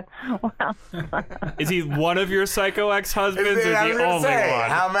well, is he one of your psycho ex-husbands or the only one?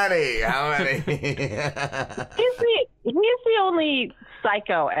 How many? He's the only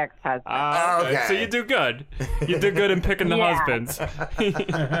psycho ex-husband. Okay. So you do good. You do good in picking the husbands. At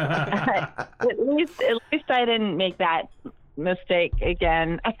least I didn't make that mistake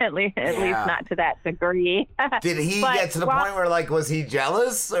again. At least not to that degree. Did he get to the point where, like, was he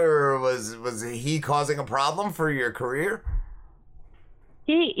jealous, or was he causing a problem for your career?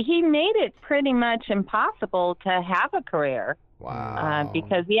 He made it pretty much impossible to have a career. Wow.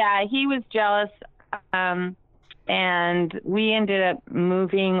 Because he was jealous, and we ended up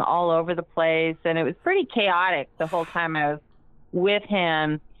moving all over the place, and it was pretty chaotic the whole time I was with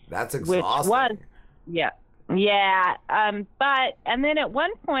him. That's exhausting. Which was, but then at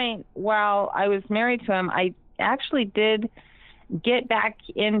one point while I was married to him, I actually did get back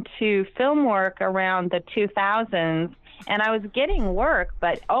into film work around the 2000s, and I was getting work,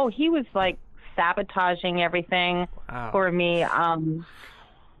 but he was like sabotaging everything for me.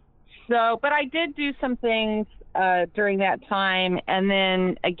 But I did do some things during that time, and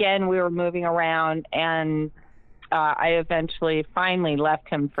then again we were moving around, and I eventually finally left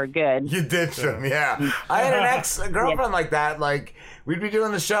him for good. You ditched him, yeah. I had an ex-girlfriend like that. Like, we'd be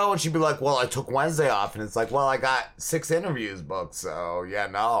doing the show, and she'd be like, well, I took Wednesday off. And it's like, well, I got 6 interviews booked, so,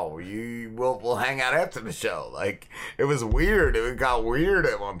 we'll hang out after the show. Like, it was weird. It got weird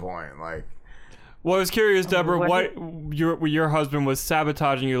at one point. Like, well, I was curious, Deborah, what your husband was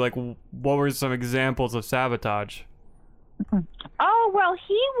sabotaging you. Like, what were some examples of sabotage? Oh, well,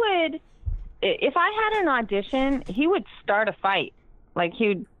 he would... If I had an audition, he would start a fight. Like, he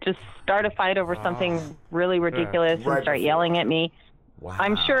would just start a fight over something really ridiculous and start yelling at me. Wow.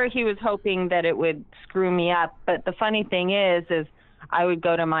 I'm sure he was hoping that it would screw me up. But the funny thing is I would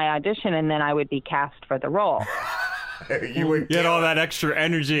go to my audition and then I would be cast for the role. You would get all that extra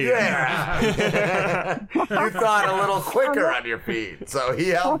energy. Yeah. You thought a little quicker on your feet, so he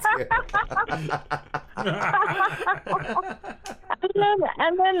helped you.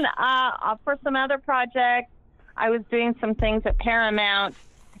 and then for some other projects, I was doing some things at Paramount,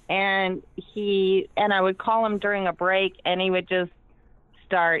 and I would call him during a break, and he would just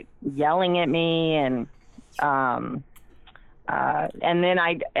start yelling at me, and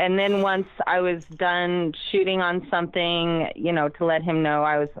then once I was done shooting on something, to let him know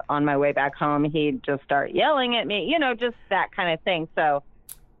I was on my way back home, he'd just start yelling at me, just that kind of thing. So,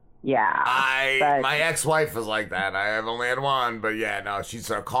 yeah. My ex-wife was like that. I've only had one, but she'd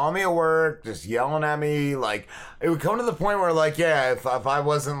start calling me at work, just yelling at me. Like, it would come to the point where, like, if I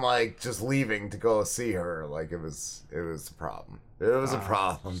wasn't, like, just leaving to go see her, like, it was a problem. It was a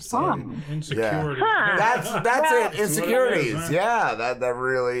problem. So, insecurity. Yeah. That's it. Insecurities. That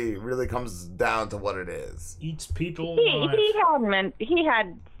really comes down to what it is. Eats people.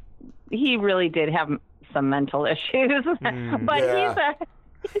 He really did have some mental issues, but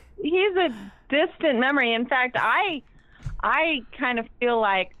he's a distant memory. In fact, I kind of feel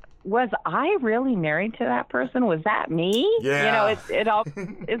like, was I really married to that person? Was that me? Yeah.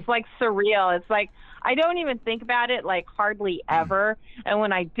 It's like surreal. It's like I don't even think about it, like, hardly ever. And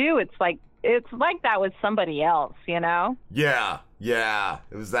when I do, it's like that was somebody else, Yeah.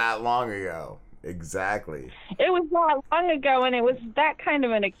 It was that long ago. Exactly. It was that long ago, and it was that kind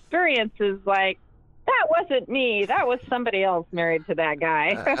of an experience. Is like, that wasn't me. That was somebody else married to that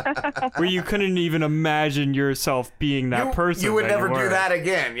guy. Where you couldn't even imagine yourself being that person. You would never do that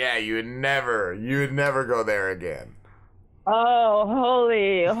again. Yeah, you would never go there again. Oh,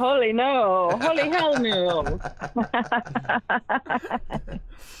 holy no. Holy hell no.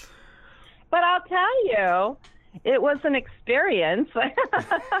 But I'll tell you, it was an experience,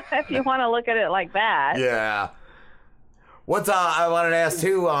 if you want to look at it like that. Yeah. I wanted to ask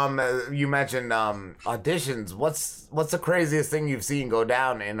too, you mentioned auditions. What's the craziest thing you've seen go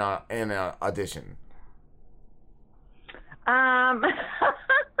down in an audition?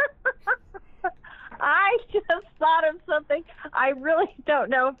 I just thought of something. I really don't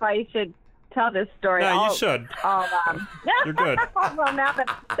know if I should tell this story. No, you should. You're good. Well, now that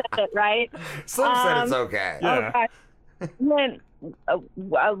I said it, right? Slim said it's okay. Yeah. Okay. When a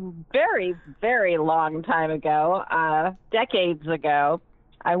very, very long time ago, decades ago,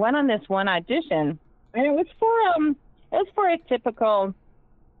 I went on this one audition, and it was for a typical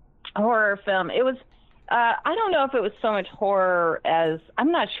horror film. It was I don't know if it was so much horror as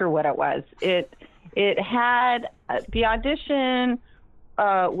I'm not sure what it was. It had the audition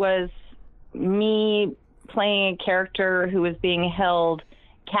was me playing a character who was being held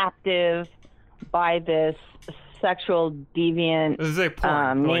captive by this sexual deviant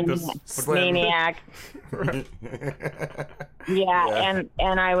maniac. Yeah,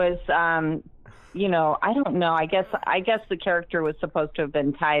 and I was I don't know. I guess the character was supposed to have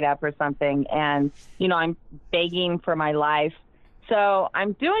been tied up or something, and I'm begging for my life. So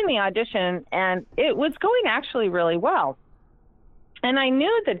I'm doing the audition, and it was going actually really well. And I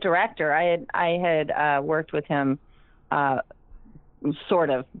knew the director. I had worked with him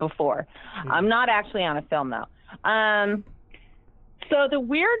sort of before. I'm not actually on a film though. So the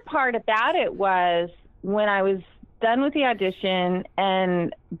weird part about it was when I was done with the audition,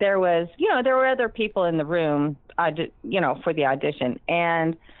 and there were other people in the room, for the audition,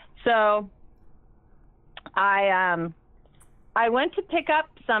 and so I went to pick up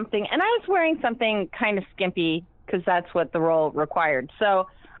something, and I was wearing something kind of skimpy because that's what the role required. So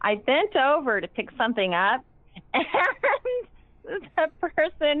I bent over to pick something up, and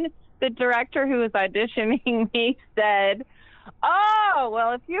the director who was auditioning me said, "Oh,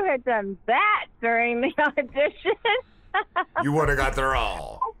 well, if you had done that during the audition, you would have got the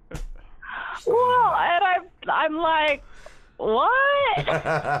role." Well, and I'm like, what?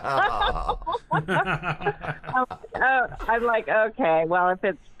 I'm like, okay, well, if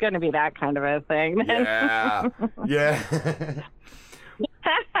it's going to be that kind of a thing, then yeah.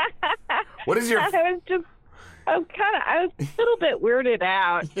 What is your? I was a little bit weirded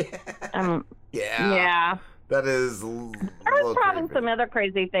out. Yeah. That is. There was probably some other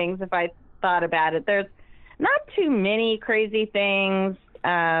crazy things if I thought about it. There's not too many crazy things,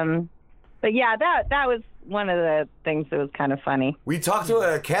 but yeah, that was one of the things that was kind of funny. We talked to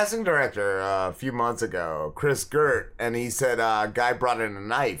a casting director a few months ago, Chris Gert, and he said a guy brought in a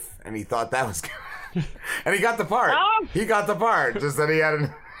knife, and he thought that was good. And he got the part. Oh. He got the part, just that he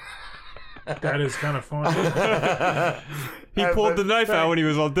had That is kind of funny. He pulled the knife out when he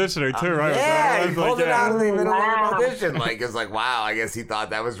was auditioning too, right? Yeah, he pulled it out in the middle of an audition. It's like, wow, I guess he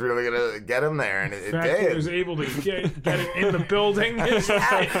thought that was really going to get him there, and it did. He was able to get it in the building. That's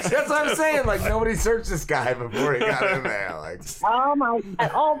what I'm saying. Nobody searched this guy before he got in there. Oh my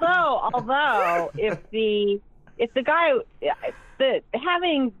God. Although if the guy,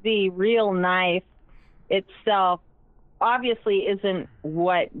 having the real knife itself obviously isn't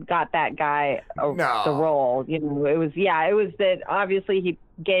what got that guy the role. It was that obviously he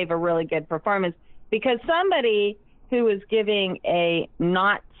gave a really good performance, because somebody who was giving a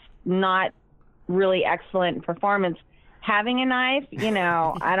not really excellent performance having a knife,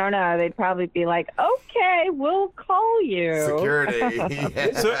 I don't know, they'd probably be like, okay, we'll call you. Security.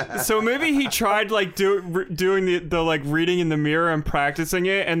 Yeah. So maybe he tried doing the reading in the mirror and practicing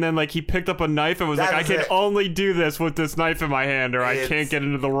it, and then he picked up a knife and was I can only do this with this knife in my hand, or I can't get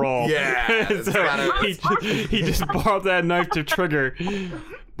into the role. Yeah. So he just borrowed that knife to trigger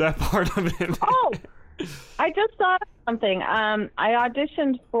that part of it. Oh, I just thought of something. I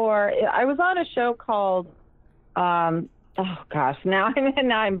auditioned I was on a show called now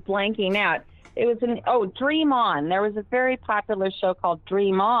I'm blanking out. It was Dream On. There was a very popular show called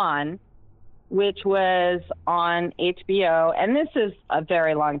Dream On, which was on HBO, and this is a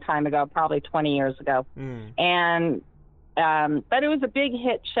very long time ago, probably 20 years ago. And but it was a big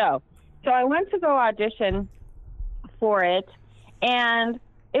hit show. So I went to go audition for it, and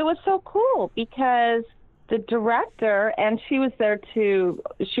it was so cool because the director, and she was there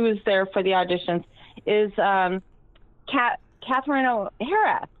for the auditions, is Catherine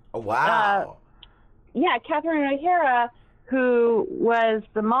O'Hara. Oh, wow. Catherine O'Hara, who was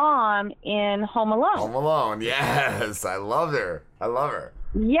the mom in Home Alone. Home Alone, yes. I love her.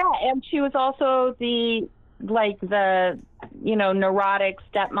 Yeah, and she was also the neurotic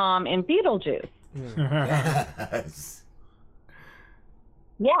stepmom in Beetlejuice. Yes.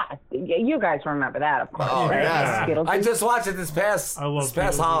 Yeah, you guys remember that, of course. Oh, right? yes. Beetlejuice. I just watched it this past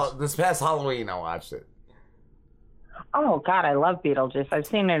Beetlejuice. this past Halloween. I watched it. Oh, God, I love Beetlejuice. I've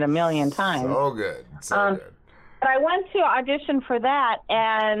seen it a million times. So good. So good. But I went to audition for that,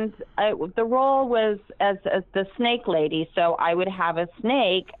 and the role was as the snake lady, so I would have a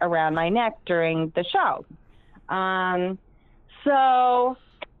snake around my neck during the show.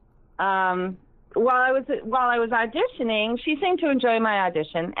 While I was auditioning, she seemed to enjoy my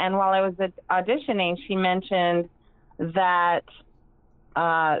audition, and while I was auditioning, she mentioned that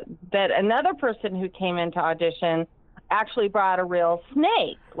another person who came in to audition actually brought a real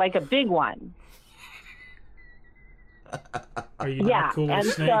snake, like a big one. Are you not cool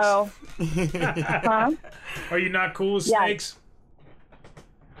with snakes? Huh? Are you not cool with Yeah. snakes?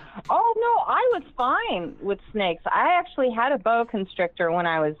 Oh, no, I was fine with snakes. I actually had a boa constrictor when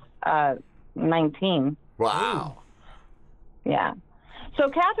I was 19. Wow. Yeah. So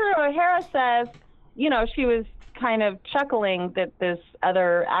Catherine O'Hara says, she was kind of chuckling that this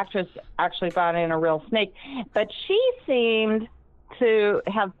other actress actually brought in a real snake. But she seemed to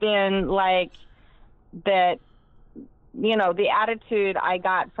have been like that, the attitude I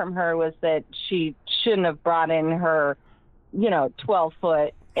got from her was that she shouldn't have brought in her,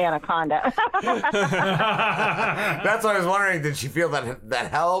 12-foot anaconda. That's what I was wondering. Did she feel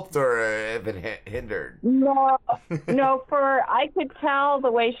that helped or if it hindered? No, I could tell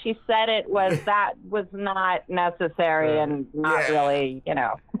the way she said it was not necessary and not really,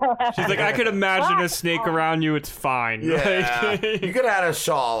 She's like, I could imagine a snake around you. It's fine. Yeah. You could have had a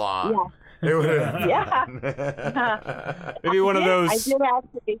shawl on. Yeah. It would have. Yeah. Maybe one of those. I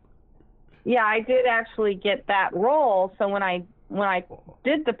did actually get that role. So when I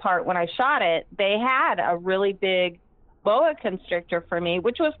did the part, when I shot it, they had a really big boa constrictor for me,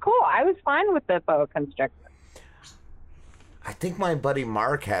 which was cool. I was fine with the boa constrictor. I think my buddy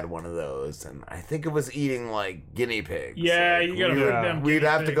Mark had one of those, and I think it was eating like guinea pigs. Yeah, like, you gotta put them. We'd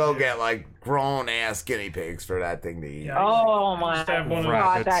have to go get like grown ass guinea pigs for that thing to eat. Yeah, oh my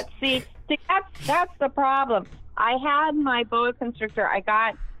God! That's the problem. I had my boa constrictor. I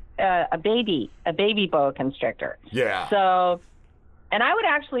got a baby boa constrictor. Yeah. So, and I would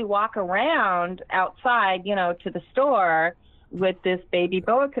actually walk around outside, to the store with this baby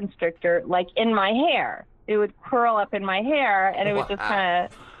boa constrictor, like in my hair. It would curl up in my hair, and it would just kind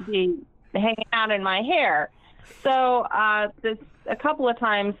of be hanging out in my hair. So a couple of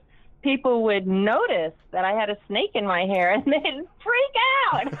times, people would notice that I had a snake in my hair, and they'd freak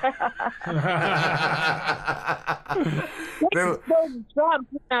out.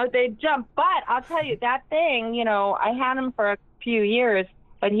 They'd jump. But I'll tell you, that thing, I had him for a few years,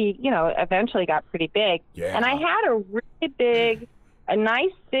 but he, eventually got pretty big. Yeah. And I had a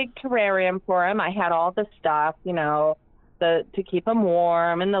nice big terrarium for him. I had all the stuff, to keep him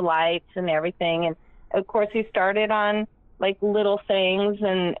warm and the lights and everything. And of course, he started on like little things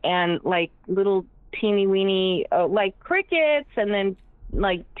and like little teeny weeny like crickets, and then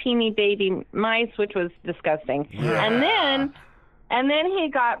like teeny baby mice, which was disgusting. Yeah. And then he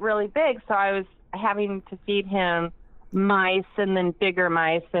got really big, so I was having to feed him mice and then bigger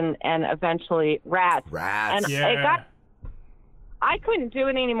mice and eventually rats. And I couldn't do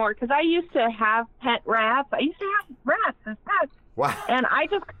it anymore because I used to have pet rats. I used to have rats as pets. Wow. And I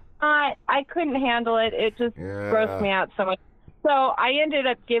couldn't handle it. It just grossed me out so much. So I ended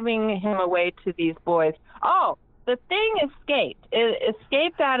up giving him away to these boys. Oh, the thing escaped. It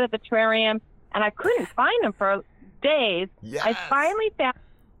escaped out of the terrarium, and I couldn't find him for days. Yes. I finally found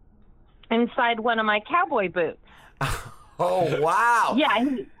him inside one of my cowboy boots. Oh, wow.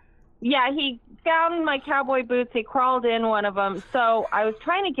 He found my cowboy boots. He crawled in one of them. So I was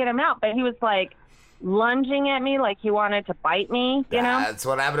trying to get him out, but he was like lunging at me like he wanted to bite me, That's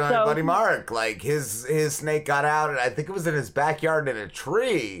what happened to my buddy Mark. Like his snake got out, and I think it was in his backyard in a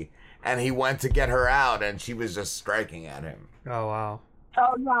tree, and he went to get her out, and she was just striking at him. Oh, wow.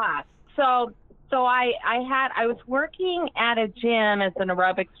 Oh, yeah. So I was working at a gym as an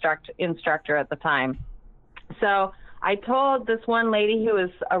aerobic instructor at the time. So I told this one lady who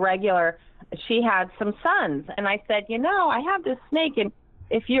was a regular, she had some sons, and I said, I have this snake, and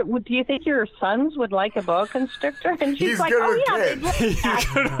do you think your sons would like a boa constrictor? And she's like, oh yeah,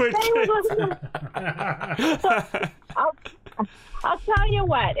 I'll tell you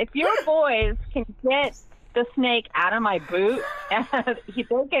what, if your boys can get the snake out of my boot, they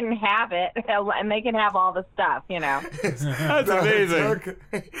can have it, and they can have all the stuff, That's amazing.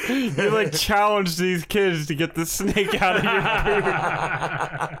 You like challenged these kids to get the snake out of your boot.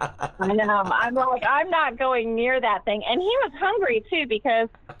 I know. I'm like, I'm not going near that thing. And he was hungry too, because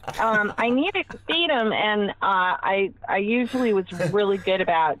I needed to feed them, and I usually was really good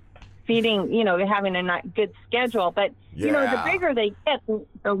about feeding, having a good schedule. But, the bigger they get,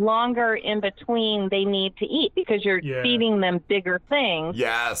 the longer in between they need to eat because you're feeding them bigger things.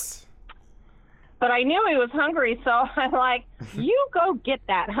 Yes. But I knew he was hungry, so I'm like, you go get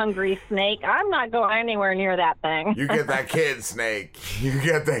that hungry snake. I'm not going anywhere near that thing. You get that kid, Snake. You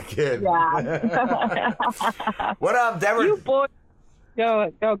get that kid. Yeah. What up, Debra? You boys,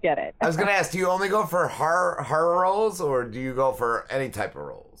 go get it. I was going to ask, do you only go for horror roles, or do you go for any type of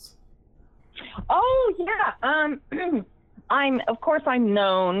roles? Oh, yeah. I'm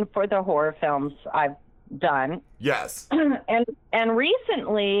known for the horror films I've done. Yes. And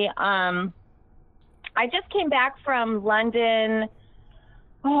recently, I just came back from London.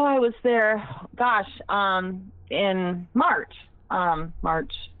 Oh, I was there, in March.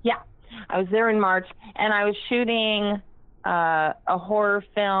 Yeah. I was there in March, and I was shooting a horror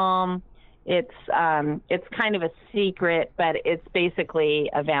film. It's kind of a secret, but it's basically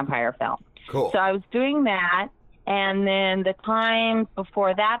a vampire film. Cool. So I was doing that, and then the time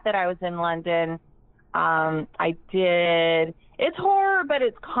before that I was in London, I did... It's horror, but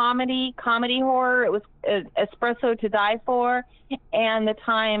it's comedy horror. It was Espresso to Die For. And the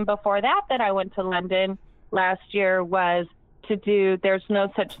time before that I went to London last year was to do There's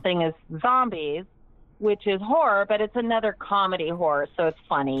No Such Thing as Zombies, which is horror, but it's another comedy horror, so it's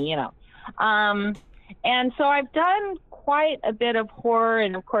funny, And so I've done quite a bit of horror,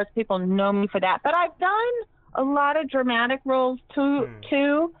 and of course people know me for that. But I've done a lot of dramatic roles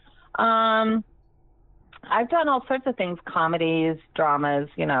too. I've done all sorts of things, comedies, dramas,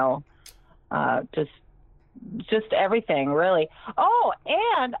 just everything, really. Oh,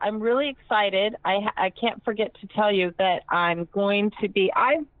 and I'm really excited. I can't forget to tell you that I've been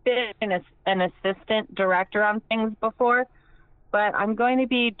an assistant director on things before, but I'm going to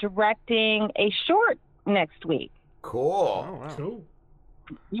be directing a short next week. Cool. Oh, wow. Cool.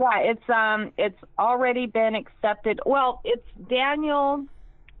 Yeah, it's already been accepted. Well, it's Daniel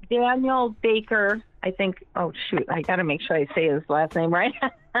Baker, I think. Oh, shoot. I got to make sure I say his last name right.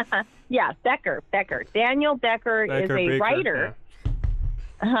 Yeah, Becker. Daniel Becker is a writer. Yeah.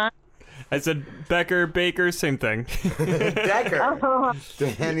 Uh-huh. I said Becker, Baker, same thing. Decker.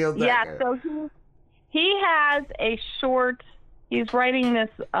 Daniel Decker. Yeah, so he has a short, he's writing this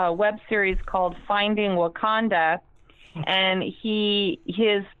web series called Finding Wakanda, and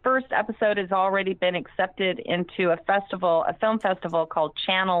his first episode has already been accepted into a film festival called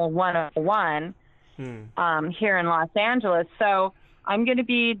Channel 101 here in Los Angeles. So I'm going to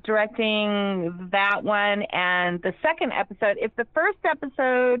be directing that one, and the second episode, if the first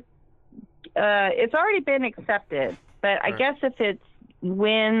episode, it's already been accepted, but I guess if it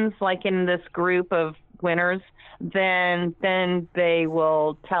wins, like in this group of winners, then they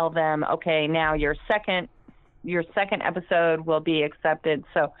will tell them, okay, now your second episode will be accepted.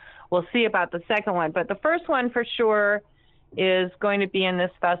 So we'll see about the second one, but the first one for sure is going to be in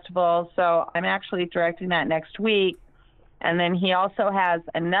this festival. So I'm actually directing that next week. And then he also has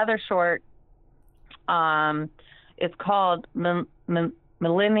another short. It's called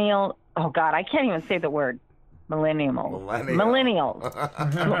Millennial. Oh God, I can't even say the word. Millennials. Millennials.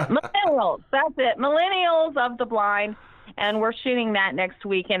 That's it. Millennials of the Blind. And we're shooting that next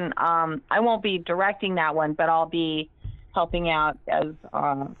week. And I won't be directing that one, but I'll be helping out as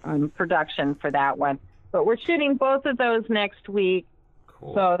on production for that one. But we're shooting both of those next week.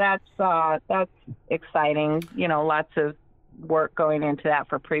 Cool. So that's exciting. Lots of work going into that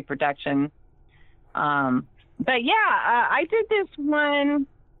for pre-production. But yeah, I did this one.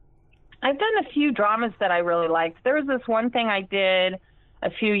 I've done a few dramas that I really liked. There was this one thing I did a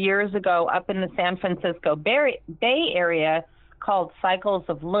few years ago up in the San Francisco Bay Area called Cycles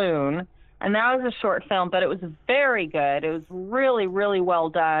of Loon. And that was a short film, but it was very good. It was really, really well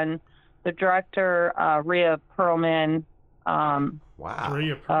done. The director, Rhea Perlman. Wow.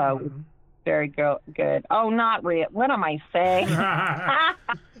 Rhea Perlman. Very good. Oh, not Rhea. What am I saying?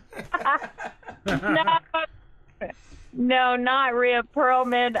 No, not Rhea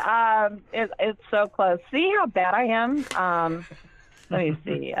Perlman. It's so close. See how bad I am? Let me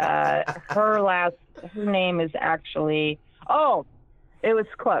see. Her name is actually. Oh, it was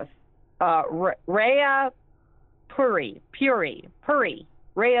close. Rhea Puri.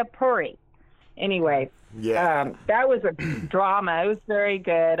 Rhea Puri. Anyway, yeah. That was a drama. It was very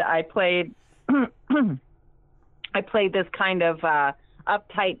good. I played this kind of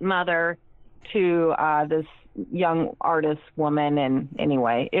uptight mother to this young artist woman, and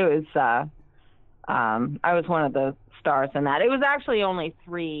anyway, it was I was one of the stars in that. It was actually only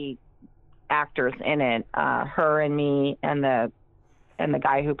 3 actors in it, her and me and and the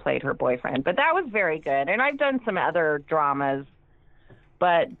guy who played her boyfriend. But that was very good. And I've done some other dramas.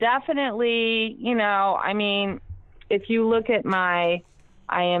 But definitely, I mean, if you look at my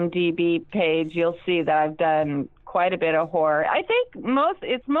IMDb page, you'll see that I've done quite a bit of horror. I think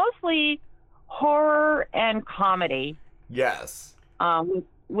it's mostly horror and comedy. Yes.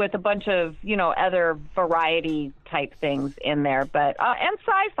 With a bunch of, other variety type things in there. But and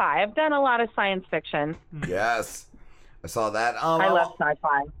sci-fi. I've done a lot of science fiction. Yes. I saw that. I love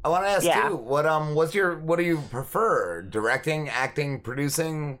sci-fi. I want to ask too, what do you prefer? Directing, acting,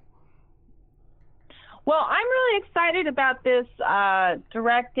 producing? Well, I'm really excited about this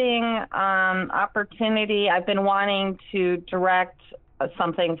directing opportunity. I've been wanting to direct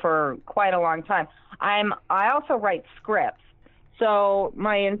something for quite a long time. I also write scripts. So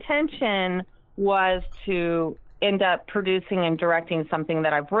my intention was to end up producing and directing something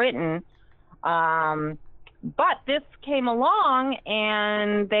that I've written. But this came along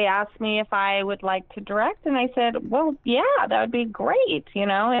and they asked me if I would like to direct. And I said, well, yeah, that would be great,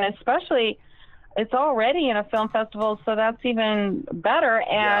 and especially it's already in a film festival, so that's even better.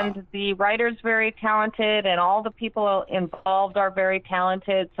 And the writer's very talented and all the people involved are very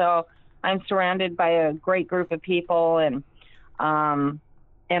talented. So I'm surrounded by a great group of people, and I'm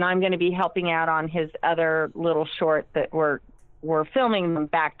going to be helping out on his other little short that we're filming them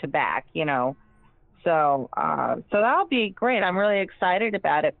back to back, So that'll be great. I'm really excited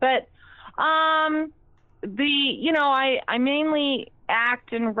about it. But I mainly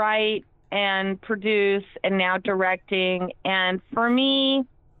act and write and produce and now directing. And for me,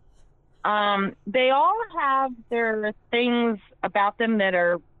 they all have their things about them that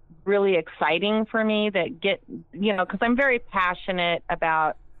are really exciting for me that get, because I'm very passionate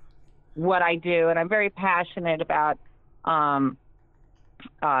about what I do. And I'm very passionate about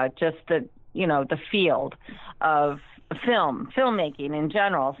just the field of filmmaking in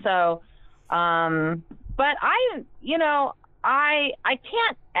general. So, but I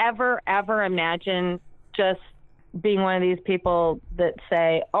can't ever imagine just being one of these people that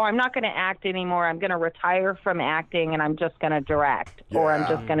say, oh, I'm not going to act anymore. I'm going to retire from acting and I'm just going to direct or I'm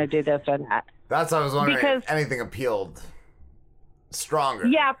just going to do this or that. That's what I was wondering if anything appealed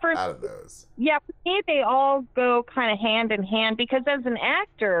stronger out of those. Yeah, for me, they all go kind of hand in hand because as an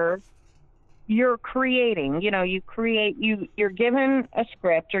actor, you're creating, you're given a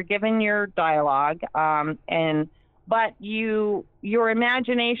script, you're given your dialogue, but your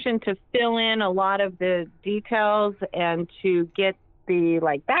imagination to fill in a lot of the details and to get the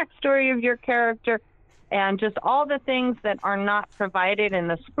backstory of your character and just all the things that are not provided in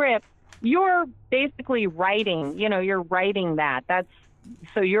the script, you're basically writing, you're writing that.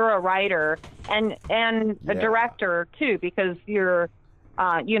 So you're a writer and a director too, because you're,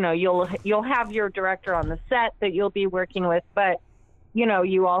 you'll have your director on the set that you'll be working with, but,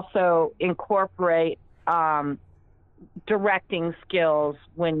 you also incorporate directing skills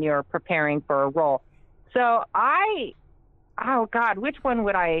when you're preparing for a role. So which one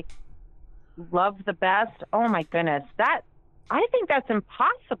would I love the best? Oh my goodness. I think that's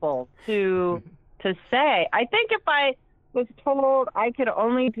impossible to say. I think if I was told I could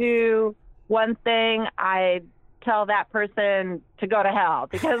only do one thing, I'd tell that person to go to hell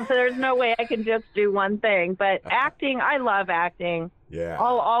because there's no way I can just do one thing. But acting, I love acting. Yeah.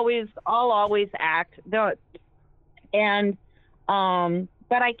 I'll always act. No, and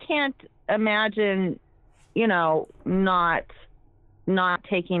but I can't imagine, not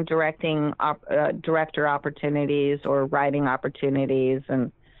taking director opportunities or writing opportunities.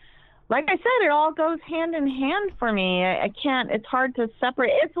 And like I said, it all goes hand in hand for me. I can't. It's hard to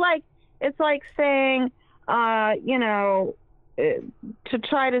separate. It's like saying, to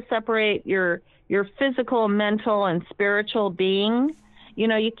try to separate your physical, mental, and spiritual being.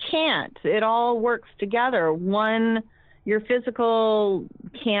 You can't. It all works together. Your physical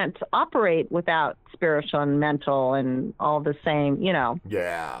can't operate without spiritual and mental and all the same,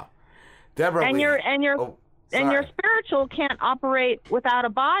 Yeah. Debra, and your spiritual can't operate without a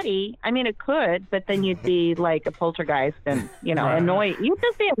body. I mean, it could, but then you'd be like a poltergeist and, annoying. You'd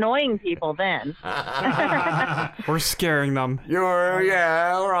just be annoying people then. We're scaring them.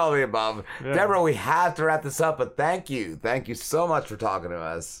 We're all the above. Yeah. Debra, we have to wrap this up, but thank you. Thank you so much for talking to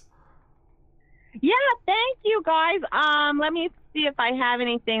us. Yeah, thank you, guys. Let me see if I have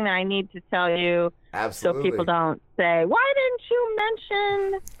anything that I need to tell you. Absolutely. So people don't say, why didn't you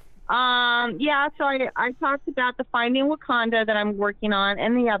mention... so I talked about the Finding Wakanda that I'm working on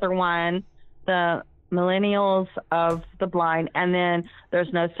and the other one, the Millennials of the Blind. And then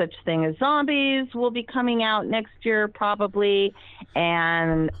There's No Such Thing as Zombies will be coming out next year probably.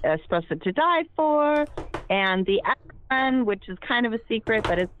 And Supposed to Die For. And the one, which is kind of a secret,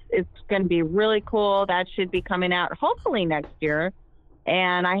 but it's going to be really cool. That should be coming out hopefully next year.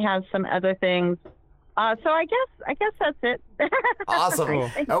 And I have some other things. So I guess that's it. Awesome.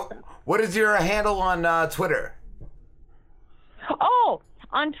 What is your handle on Twitter? Oh,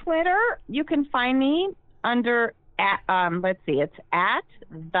 on Twitter, you can find me under it's at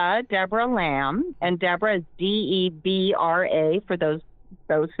the Debra Lamb, and Debra is Debra for those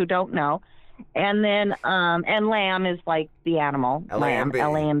who don't know, and then and Lamb is like the animal, Lamb,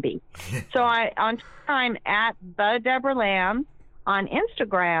 Lamb. So on Twitter I'm at the Debra Lamb. On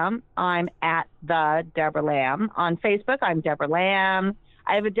Instagram, I'm at the Debra Lamb. On Facebook, I'm Debra Lamb.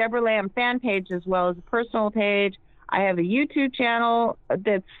 I have a Debra Lamb fan page as well as a personal page. I have a YouTube channel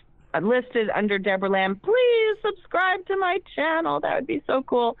that's listed under Debra Lamb. Please subscribe to my channel. That would be so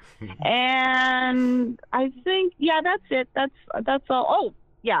cool. And I think, that's it. That's all. Oh,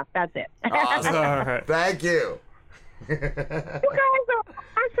 yeah, that's it. Awesome. All right. Thank you. You guys are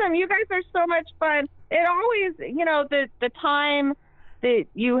awesome. You guys are so much fun. It always, the time that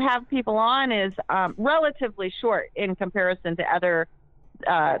you have people on is relatively short in comparison to other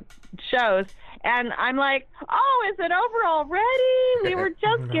shows. And I'm like, oh, is it over already? We were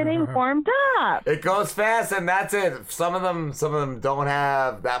just getting warmed up. It goes fast, and that's it. Some of them don't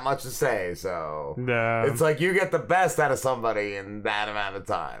have that much to say, so it's like you get the best out of somebody in that amount of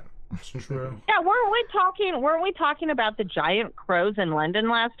time. It's true. Yeah, weren't we talking about the giant crows in London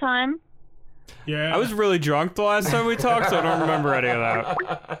last time? Yeah. I was really drunk the last time we talked, so I don't remember any of that.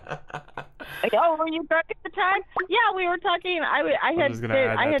 Oh, were you drunk at the time? Yeah, we were talking. I had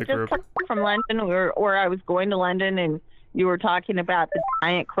just come from London, or I was going to London, and you were talking about the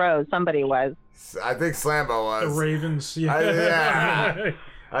giant crows. Somebody was. I think Slambo was. The Ravens. Yeah.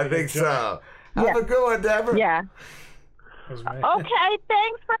 I think so. Have a good one, Debra. Yeah. Okay,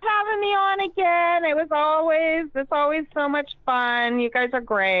 thanks for having me on again. It's always so much fun. You guys are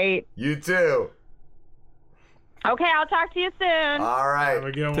great. You too. Okay, I'll talk to you soon. All right.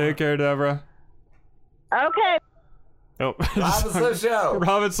 Take care, Debra. Okay. Oh. Robin Slim Show.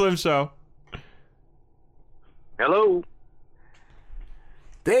 Robin Slim Show. Hello.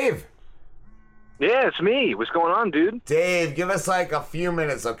 Dave. Yeah, it's me. What's going on, dude? Dave, give us like a few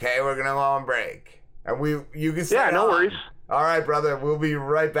minutes, okay? We're gonna go on break. And you can stay on. No worries. All right, brother. We'll be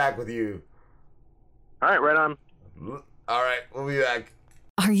right back with you. All right, right on. All right, we'll be back.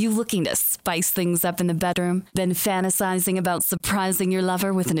 Are you looking to spice things up in the bedroom? Then fantasizing about surprising your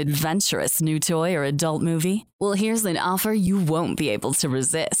lover with an adventurous new toy or adult movie? Well, here's an offer you won't be able to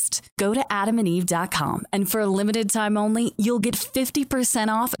resist. Go to adamandeve.com, and for a limited time only, you'll get 50%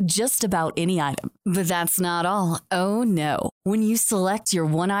 off just about any item. But that's not all. Oh, no. When you select your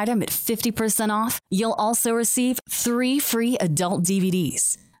one item at 50% off, you'll also receive 3 free adult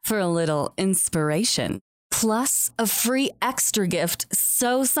DVDs for a little inspiration. Plus, a free extra gift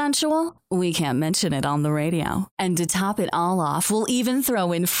so sensual, we can't mention it on the radio. And to top it all off, we'll even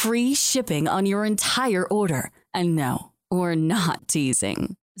throw in free shipping on your entire order. And no, we're not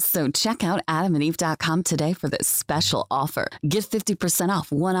teasing. So check out adamandeve.com today for this special offer. Get 50%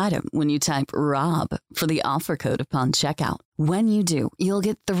 off one item when you type ROB for the offer code upon checkout. When you do, you'll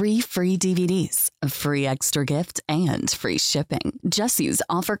get 3 free DVDs, a free extra gift, and free shipping. Just use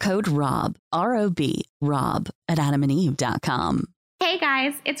offer code ROB, R-O-B, ROB at adamandeve.com. Hey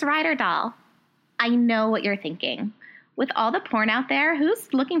guys, it's Ryder Doll. I know what you're thinking. With all the porn out there,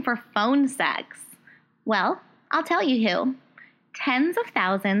 who's looking for phone sex? Well, I'll tell you who. Tens of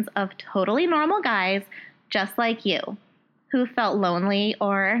thousands of totally normal guys just like you who felt lonely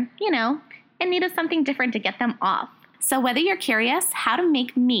or, in need of something different to get them off. So whether you're curious how to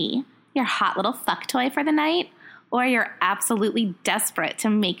make me your hot little fuck toy for the night, or you're absolutely desperate to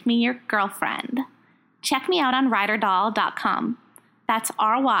make me your girlfriend, check me out on ryderdoll.com. That's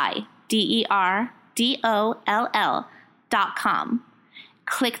RYDERDOLL.com.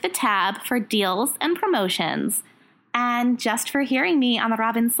 Click the tab for deals and promotions. And just for hearing me on the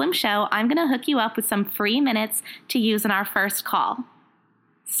Robin Slim Show, I'm going to hook you up with some free minutes to use in our first call.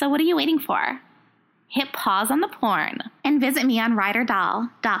 So what are you waiting for? Hit pause on the porn and visit me on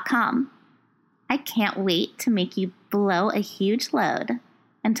ryderdoll.com. I can't wait to make you blow a huge load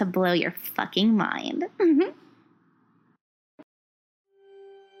and to blow your fucking mind.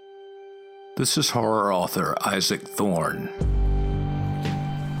 This is horror author Isaac Thorne.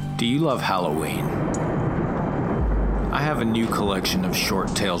 Do you love Halloween? I have a new collection of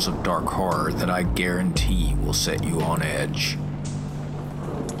short tales of dark horror that I guarantee will set you on edge.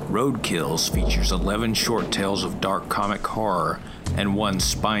 Roadkills features 11 short tales of dark comic horror and 1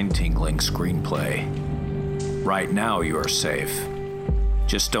 spine-tingling screenplay. Right now you are safe.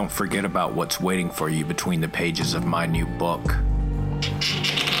 Just don't forget about what's waiting for you between the pages of my new book.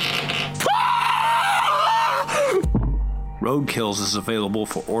 Roadkills is available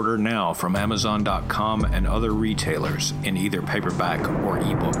for order now from Amazon.com and other retailers in either paperback or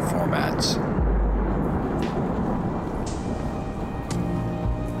ebook formats.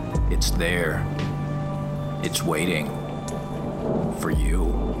 It's there. It's waiting for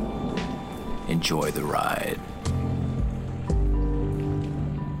you. Enjoy the ride.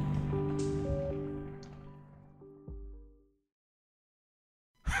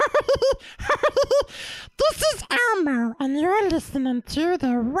 This is Elmo, and you're listening to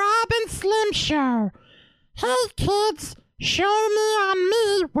The Robin Slim Show. Hey, kids, show me on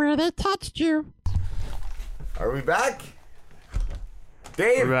me where they touched you. Are we back?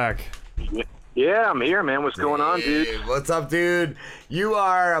 Dave? We're back. Yeah, I'm here, man. What's going on, dude? What's up, dude? You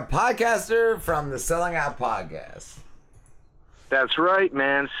are a podcaster from the Selling Out Podcast. That's right,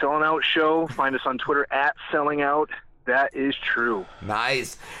 man. Selling Out Show. Find us on Twitter at Selling Out. That is true.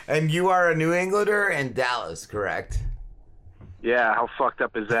 Nice. And you are a New Englander in Dallas, correct? Yeah, how fucked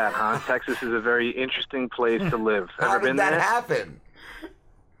up is that, huh? Texas is a very interesting place to live. How Ever did been that there? happen?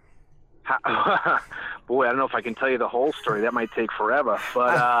 Boy, I don't know if I can tell you the whole story. That might take forever.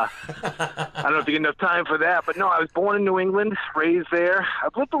 But I don't know if you get enough time for that. But no, I was born in New England, raised there.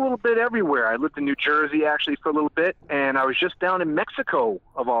 I've lived a little bit everywhere. I lived in New Jersey, actually, for a little bit. And I was just down in Mexico,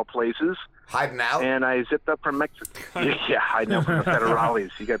 of all places. Hiding out? And I zipped up from Mexico. Yeah, hiding out from the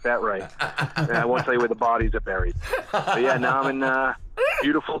federales. You got that right. And I won't tell you where the bodies are buried. But yeah, now I'm in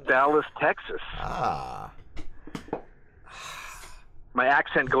beautiful Dallas, Texas. Ah. My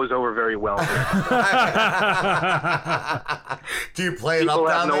accent goes over very well. Do you play it People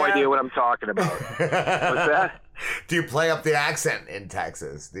up have down no there? idea what I'm talking about. What's that? Do you play up the accent in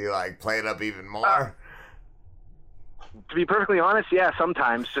Texas? Do you like play it up even more? To be perfectly honest, yeah,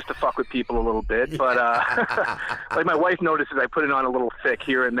 sometimes just to fuck with people a little bit. But like my wife notices I put it on a little thick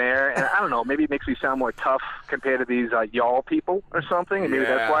here and there, and I don't know, maybe it makes me sound more tough compared to these y'all people or something, and maybe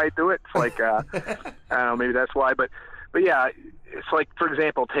that's why I do it. It's like I don't know, maybe that's why. But yeah, it's like, for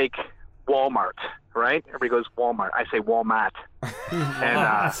example, take Walmart, right? Everybody goes Walmart. I say Walmart. And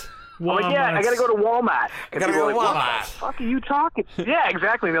I'm like, yeah, I got to go to Walmart. And people are like, what the fuck are you talking? Yeah,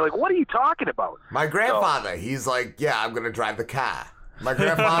 exactly. And they're like, what are you talking about? My grandfather, he's like, yeah, I'm going to drive the car. My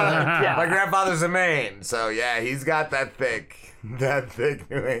grandfather's in Maine, so yeah, he's got that thick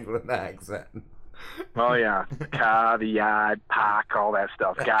New England accent. Oh, yeah. The car, the yard, park, all that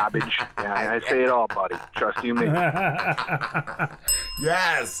stuff. Garbage. Yeah, I say it all, buddy. Trust you me.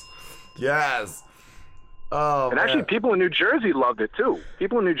 Yes. Oh, and actually, people in New Jersey loved it, too.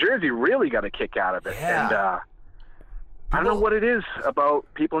 People in New Jersey really got a kick out of it. Yeah. And I don't know what it is about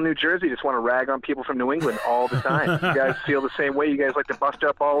people in New Jersey. Just want to rag on people from New England all the time. You guys feel the same way? You guys like to bust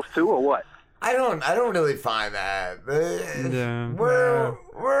our balls, too, or what? I don't really find that. Yeah.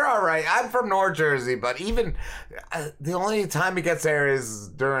 We're all right. I'm from North Jersey, but even the only time it gets there is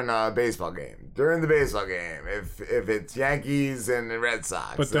during a baseball game. During the baseball game, if it's Yankees and the Red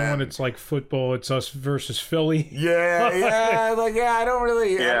Sox. But then when it's like football, it's us versus Philly. Yeah, I don't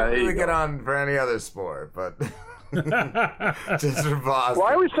really get on for any other sport, but. Just for Boston. Well,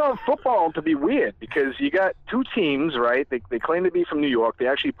 I always found football to be weird because you got two teams, right? They claim to be from New York. They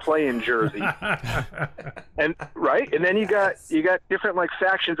actually play in Jersey, and then you got different like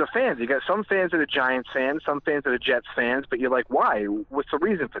factions of fans. You got some fans that are Giants fans, some fans that are Jets fans. But you're like, why? What's the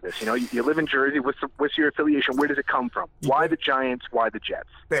reason for this? You know, you live in Jersey. What's your affiliation? Where does it come from? Why the Giants? Why the Jets?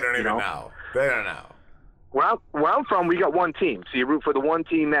 They don't even know. They don't know. Where I'm from, we got one team. So you root for the one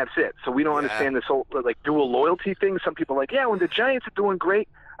team, that's it. So we don't understand this whole, like, dual loyalty thing. Some people are like, yeah, when the Giants are doing great,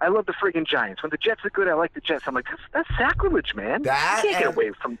 I love the friggin' Giants. When the Jets are good, I like the Jets. I'm like, that's sacrilege, man. You can't get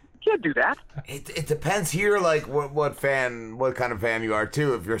away from... You can't do that. It depends here, like what kind of fan you are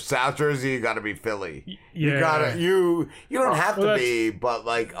too. If you're South Jersey, you got to be Philly. Yeah. You don't have to be, but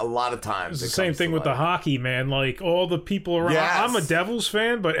like a lot of times it's the same thing with the hockey, man. Like all the people around. Yes. I'm a Devils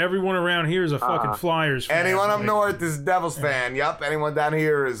fan, but everyone around here is a fucking Flyers fan. Anyone up north is a Devils fan. Yup. Anyone down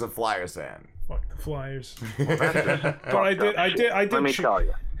here is a Flyers fan. Fuck the Flyers. But I did. Let me tell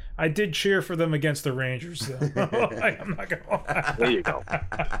you. I did cheer for them against the Rangers, though. I'm not going to lie. There you go.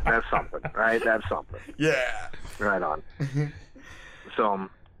 That's something, right? That's something. Yeah. Right on. So,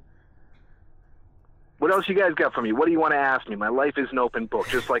 what else you guys got for me? What do you want to ask me? My life is an open book,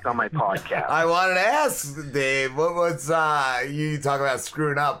 just like on my podcast. I wanted to ask, Dave, what's, you talk about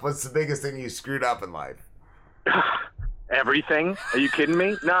screwing up. What's the biggest thing you screwed up in life? Everything? Are you kidding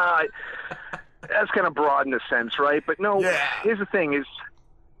me? Nah, that's kind of broad in a sense, right? But no, here's the thing is,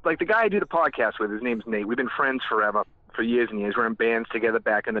 like the guy I do the podcast with, his name's Nate. We've been friends for for years and years. We're in bands together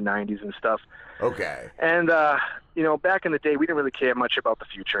back in the 90s and stuff. Okay. And, back in the day, we didn't really care much about the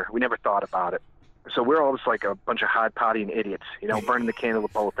future. We never thought about it. So we're all just like a bunch of hard partying idiots, burning the candle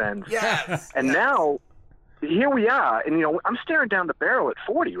at both ends. Yes. And now, here we are, and, I'm staring down the barrel at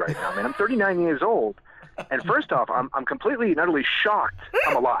 40 right now, man. I'm 39 years old. And first off, I'm completely and utterly shocked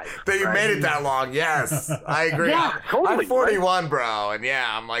I'm alive. That you made it that long, yes. I agree. Yeah, totally. I'm 41, bro, and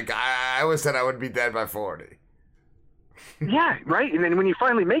yeah, I'm like, I always said I would be dead by 40. Yeah, right? And then when you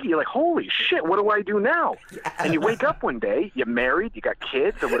finally make it, you're like, holy shit, what do I do now? And you wake up one day, you're married, you got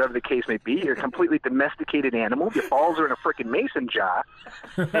kids, or whatever the case may be, you're a completely domesticated animal, your balls are in a freaking mason jar,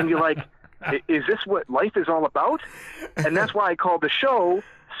 and you're like, is this what life is all about? And that's why I called the show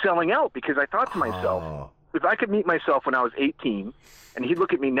Selling Out, because I thought to myself, if I could meet myself when I was 18, and he'd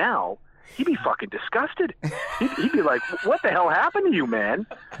look at me now, he'd be fucking disgusted. He'd be like, what the hell happened to you, man?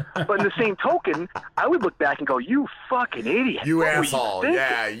 But in the same token, I would look back and go, you fucking idiot. You what asshole. You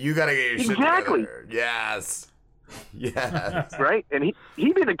yeah, you gotta get your shit exactly. together. Yes. Yes. Right? And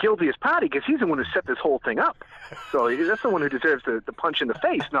he'd be the guiltiest party because he's the one who set this whole thing up. So that's the one who deserves the punch in the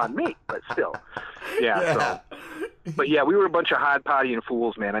face, not me. But still. Yeah. So. But yeah, we were a bunch of hard partying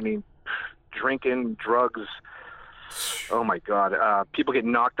fools, man. I mean, drinking, drugs. Oh my God! People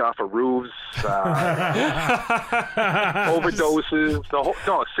getting knocked off of roofs, overdoses.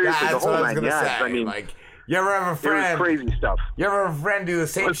 Seriously, the whole 9 yards. I mean, like, you ever have a friend? It was crazy stuff. You ever have a friend do the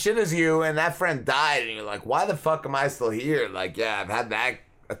same shit as you, and that friend died, and you're like, why the fuck am I still here? Like, yeah, I've had that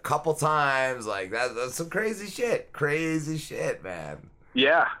a couple times. Like, that's some crazy shit. Crazy shit, man.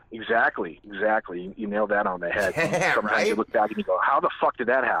 Yeah, exactly. You nailed that on the head. Yeah, sometimes right? you look back and you go, how the fuck did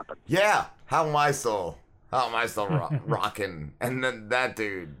that happen? Yeah, how am I still rocking? And then that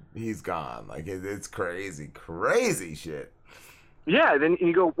dude, he's gone. Like, it's crazy shit. Yeah, then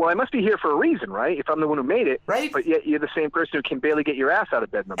you go, well, I must be here for a reason, right? If I'm the one who made it. Right. But yet you're the same person who can barely get your ass out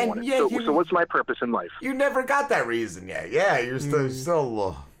of bed in the morning. Yeah, so what's my purpose in life? You never got that reason yet. Yeah, you're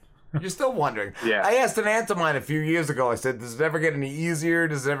still wondering. Yeah. I asked an aunt of mine a few years ago, I said, does it ever get any easier?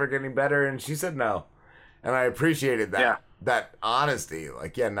 Does it ever get any better? And she said no. And I appreciated that. Yeah. That honesty.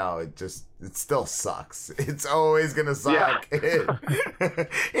 Like, yeah, no, it still sucks. It's always gonna suck. Yeah.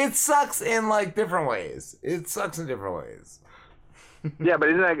 It sucks in, like, different ways. Yeah, but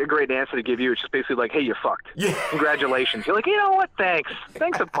isn't that a great answer to give you? It's just basically like, hey, you're fucked. Yeah. Congratulations. You're like, you know what? Thanks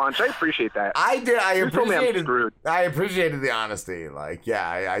a bunch. I appreciate that. I did. I appreciated the honesty. Like,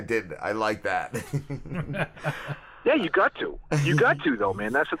 yeah, I did. I like that. Yeah, you got to. You got to, though,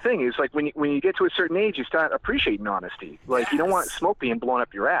 man. That's the thing. It's like when you get to a certain age, you start appreciating honesty. Like, yes. You don't want smoke being blown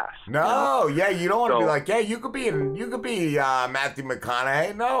up your ass. No, you know? Yeah, you don't want to be like, yeah, you could be Matthew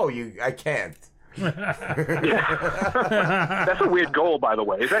McConaughey. No, I can't. That's a weird goal, by the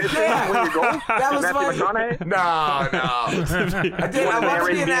way. Is that one of your goals? That was Matthew McConaughey? No. I wanted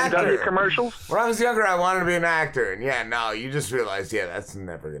to be an actor. Commercials? When I was younger, I wanted to be an actor, and yeah, no, you just realize, yeah, that's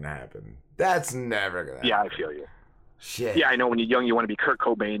never gonna happen. Yeah, I feel you. Shit. Yeah, I know when you're young, you want to be Kurt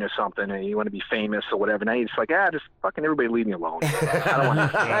Cobain or something, and you want to be famous or whatever. Now you're just like, just fucking everybody leave me alone. I don't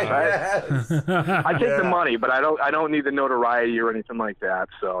want to. Yes. I take the money, but I don't need the notoriety or anything like that.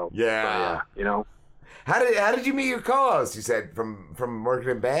 So yeah, you know. How did you meet your co-host? You said from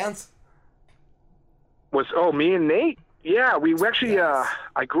working in bands. Me and Nate? Yeah, we actually. Yes.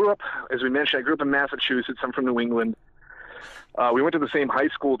 I grew up, as we mentioned, in Massachusetts. I'm from New England. We went to the same high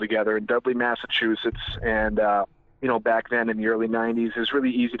school together in Dudley, Massachusetts, and. Back then in the early 90s, it was really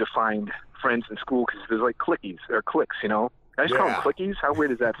easy to find friends in school because there's like cliques, I just call them clickies? How weird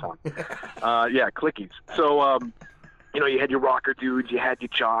does that sound? Clickies. So, you had your rocker dudes, you had your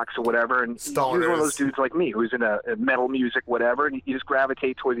jocks or whatever, and you were one of those dudes like me who's in a metal music, whatever, and you just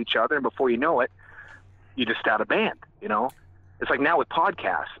gravitate towards each other, and before you know it, you just start a band, It's like now with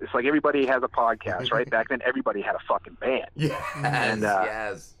podcasts. It's like everybody has a podcast, right? Back then, everybody had a fucking band. Yes,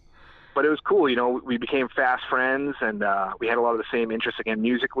 yes. But it was cool, we became fast friends, and we had a lot of the same interests, again,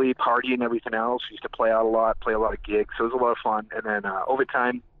 musically, partying and everything else. We used to play out a lot, play a lot of gigs, so it was a lot of fun. And then over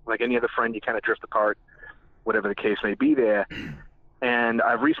time, like any other friend, you kind of drift apart, whatever the case may be there. And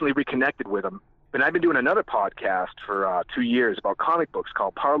I've recently reconnected with him. And I've been doing another podcast for 2 years about comic books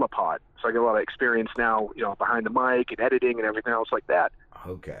called Parlapod. So I get a lot of experience now, behind the mic and editing and everything else like that.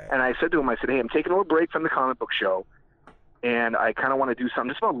 Okay. And I said to him, hey, I'm taking a little break from the comic book show. And I kind of want to do something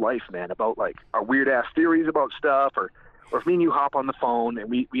just about life, man, about like our weird ass theories about stuff, or if me and you hop on the phone and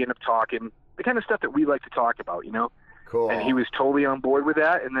we end up talking, the kind of stuff that we like to talk about, Cool. And he was totally on board with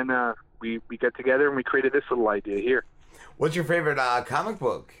that. And then we got together and we created this little idea here. What's your favorite comic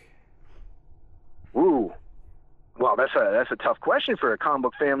book? Ooh, well, that's a tough question for a comic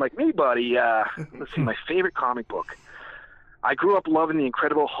book fan like me, buddy. Let's see, my favorite comic book. I grew up loving the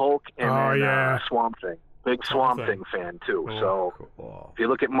Incredible Hulk and Swamp Thing. Big Swamp Thing fan too. So if you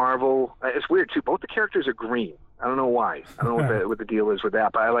look at Marvel, it's weird too. Both the characters are green. I don't know why. I don't know what the deal is with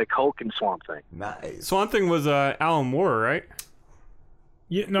that, but I like Hulk and Swamp Thing. Nice. Swamp Thing was Alan Moore, right?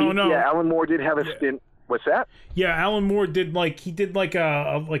 Yeah, no. Yeah, Alan Moore did have a stint. What's that? Yeah, Alan Moore did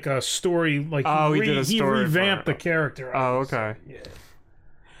a story. Like he revamped the character. Oh, okay.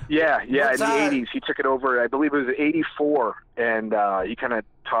 Yeah, in the 80s, he took it over. I believe it was 84, and he kind of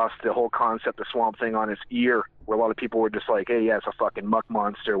tossed the whole concept of Swamp Thing on its ear, where a lot of people were just like, hey, yeah, it's a fucking muck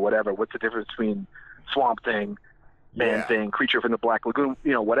monster, whatever. What's the difference between Swamp Thing, Man Thing, Creature from the Black Lagoon,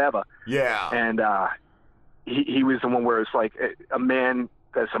 whatever. Yeah. And he was the one where it's like a man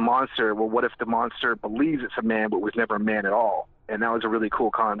that's a monster. Well, what if the monster believes it's a man but was never a man at all? And that was a really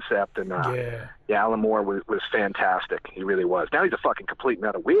cool concept. And Alan Moore was fantastic. He really was. Now he's a fucking complete and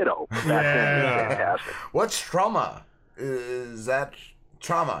utter weirdo. Back then he was fantastic. What's Trauma? Is that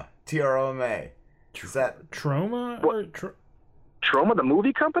Trauma? Troma? Is that Trauma? Trauma, the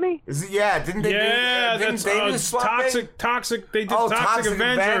movie company? Is it? Yeah, didn't they? That's Toxic. They did Toxic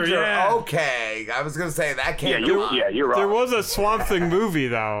Avenger. Yeah. Okay, I was gonna say that can't. You're right. There was a Swamp Thing movie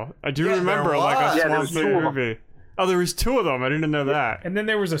though. I do remember like a Swamp Thing movie. Oh, there was 2 of them. I didn't know that. And then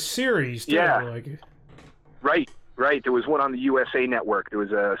there was a series too. Yeah. Right. There was one on the USA Network. There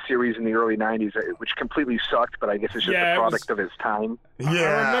was a series in the early 90s, which completely sucked, but I guess it's just a product of its time. I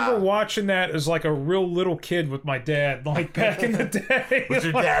remember watching that as like a real little kid with my dad, like back in the day. Was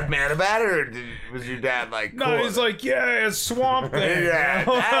your dad mad about it, or was your dad like, cool? No, he's like, yeah, it's Swamp Thing.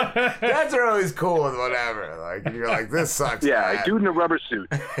 Dads are always cool with whatever. Like, you're like, this sucks. Yeah, a dude in a rubber suit.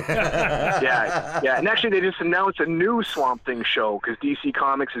 Yeah. And actually, they just announced a new Swamp Thing show because DC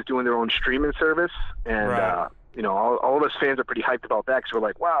Comics is doing their own streaming service, and all of us fans are pretty hyped about that because we're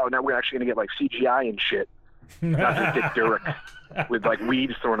like, wow, now we're actually going to get like CGI and shit. Not just Dick Durek with like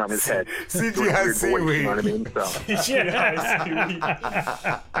weeds thrown on his head. CGI seaweed. You know what I mean? So.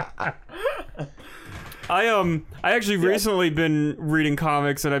 I actually recently been reading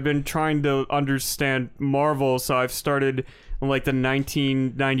comics and I've been trying to understand Marvel, so I've started like the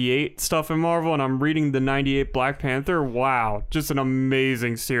 1998 stuff in Marvel, and I'm reading the 98 Black Panther. Wow, just an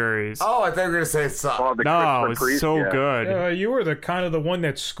amazing series. Oh, I thought you were gonna say something. No, it's so good. You were the one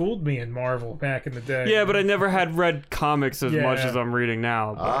that schooled me in Marvel back in the day. Yeah, but I never had read comics as much as I'm reading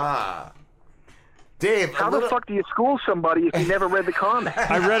now. But. Dave, how the fuck do you school somebody if you never read the comic?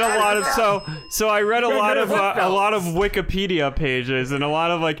 I read a lot of so I read a lot of Wikipedia pages and a lot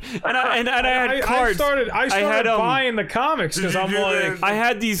of like and I had cards. I started buying the comics because I'm like I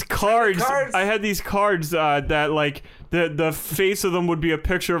had these cards. I had these cards that like the face of them would be a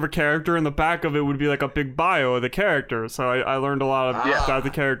picture of a character and the back of it would be like a big bio of the character. So I learned a lot about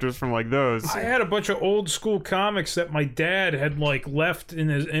the characters from like those. I had a bunch of old school comics that my dad had like left in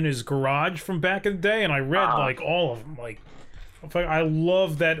his garage from back in the day, and I read like all of them. Like I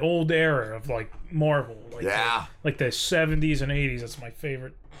love that old era of like Marvel. Like the 70s and 80s. That's my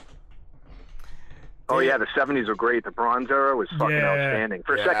favorite. Oh yeah, the 70s were great. The Bronze era was fucking outstanding.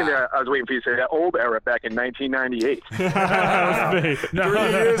 For a second there, I was waiting for you to say that old era back in 1998.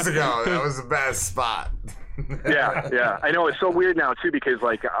 3 years ago, that was the best spot. Yeah. I know, it's so weird now too because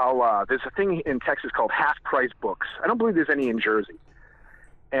like there's a thing in Texas called Half Price Books. I don't believe there's any in Jersey,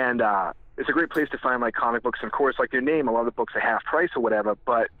 and it's a great place to find like comic books. And of course, like their name, a lot of the books are half price or whatever.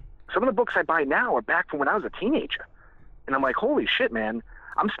 But some of the books I buy now are back from when I was a teenager, and I'm like, holy shit, man.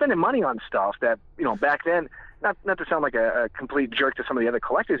 I'm spending money on stuff that, back then, not to sound like a complete jerk to some of the other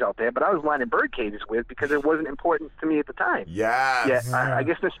collectors out there, but I was lining bird cages with because it wasn't important to me at the time. Yes. Yeah, I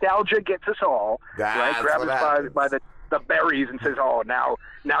guess nostalgia gets us all, right? Grabs us by the berries and says, oh, now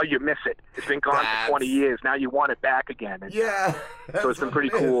you miss it. It's been gone for 20 years. Now you want it back again. And so it's been pretty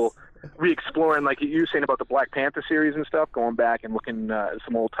cool re-exploring, like you were saying about the Black Panther series and stuff, going back and looking at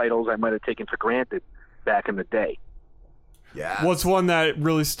some old titles I might have taken for granted back in the day. Yeah. What's one that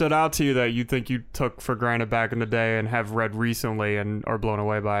really stood out to you that you think you took for granted back in the day and have read recently and are blown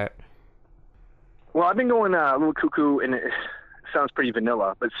away by it? Well, I've been going a little cuckoo, and it sounds pretty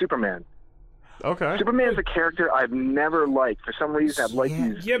vanilla, but Superman. Okay. Superman's a character I've never liked. For some reason, I've liked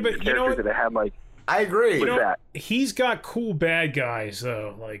these characters that have like. I agree. He's got cool bad guys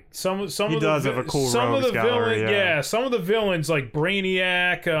though. Like some of does have a cool rogues gallery, villains. Some of the villains like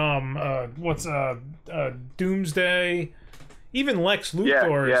Brainiac. Doomsday. Even Lex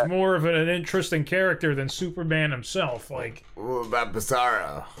Luthor is more of an interesting character than Superman himself. Like, what about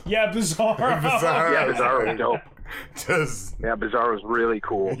Bizarro? Yeah, Bizarro. Bizarro's dope. Bizarro's really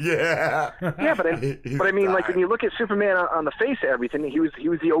cool. Yeah. Yeah, but I mean, like when you look at Superman on the face of everything, he was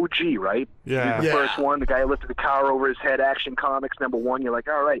the OG, right? Yeah. He was the first one, the guy who lifted the car over his head. Action Comics #1. You're like,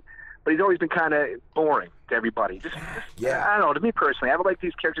 all right, but he's always been kind of boring to everybody. Just I don't know. To me personally, I would like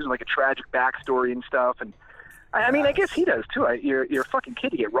these characters with like a tragic backstory and stuff. And I mean, I guess he does too. You're a fucking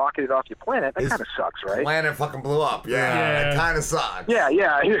kid. You get rocketed off your planet. That kind of sucks, right? Planet fucking blew up. Yeah. It kind of sucks. Yeah.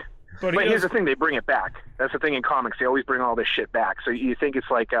 But here's the thing, they bring it back. That's the thing in comics. They always bring all this shit back. So you think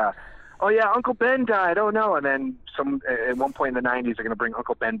it's like, oh yeah, Uncle Ben died. Oh no. And then at one point in the 90s, they're going to bring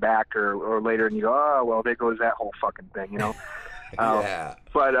Uncle Ben back or later, and you go, oh, well, there goes that whole fucking thing, you know? Yeah.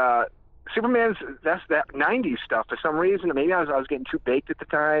 But Superman's, that's that 90s stuff. For some reason, maybe I was getting too baked at the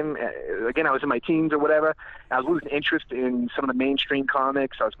time. Again, I was in my teens or whatever. I was losing interest in some of the mainstream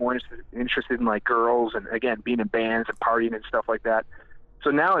comics. I was more interested in like girls and, again, being in bands and partying and stuff like that. So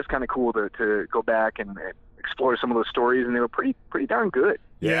now it's kind of cool to go back and explore some of those stories, and they were pretty darn good.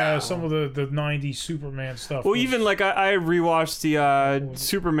 Yeah, some of the 90s Superman stuff. Well, even like I rewatched the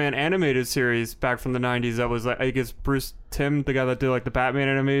Superman animated series back from the 90s. That was like, I guess Bruce Timm, the guy that did like the Batman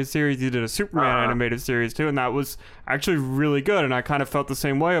animated series, he did a Superman animated series too, and that was actually really good. And I kind of felt the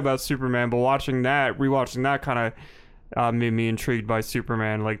same way about Superman, but rewatching that kind of made me intrigued by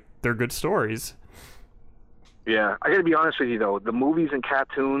Superman. Like, they're good stories. Yeah, I gotta be honest with you though. The movies and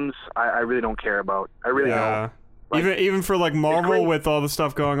cartoons, I really don't care about. I really don't. Like, even for like Marvel with all the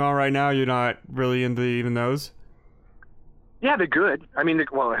stuff going on right now, you're not really into even those? Yeah, they're good. I mean, I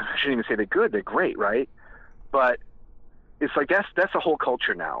shouldn't even say they're good. They're great, right? But it's like that's a whole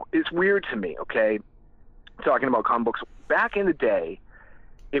culture now. It's weird to me, okay? Talking about comic books. Back in the day,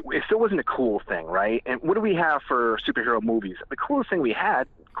 it still wasn't a cool thing, right? And what do we have for superhero movies? The coolest thing we had,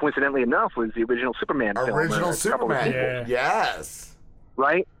 coincidentally enough, was the original Superman film. Original Superman, yes.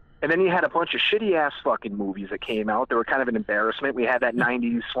 Right? And then you had a bunch of shitty-ass fucking movies that came out. They were kind of an embarrassment. We had that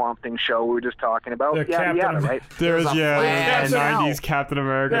 90s Swamp Thing show we were just talking about. Right? There's 90s Captain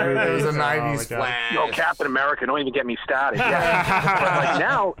America. There was a 90s Flash. No, Captain America, don't even get me started. Yeah. But like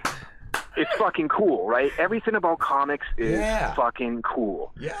now, it's fucking cool, right? Everything about comics is fucking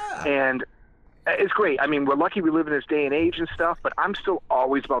cool. Yeah. And it's great. I mean, we're lucky we live in this day and age and stuff, but I'm still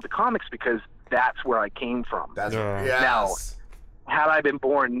always about the comics because that's where I came from. Now, had I been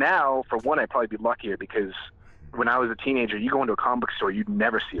born now, for one, I'd probably be luckier because when I was a teenager, you go into a comic book store, you'd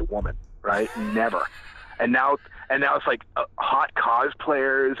never see a woman, right? Never. And now it's like hot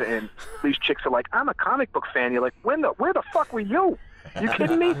cosplayers, and these chicks are like, I'm a comic book fan. You're like, where the fuck were you? You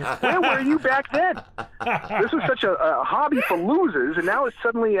kidding me? Where were you back then? This was such a hobby for losers, and now it's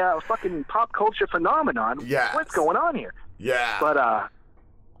suddenly a fucking pop culture phenomenon. Yeah. What's going on here? Yeah. But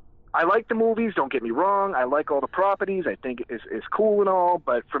I like the movies, don't get me wrong. I like all the properties. I think it's cool and all.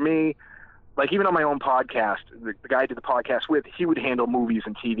 But for me, like even on my own podcast, the guy I did the podcast with, he would handle movies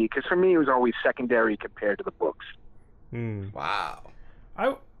and TV because for me it was always secondary compared to the books. Wow.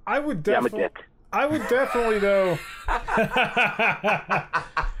 I would definitely. Yeah, I'm a dick. I would definitely though.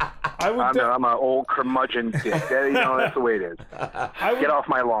 I'm an old curmudgeon dick. That's the way it is. Get off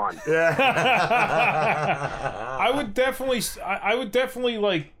my lawn. I would definitely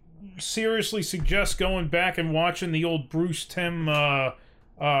like seriously suggest going back and watching the old Bruce Timm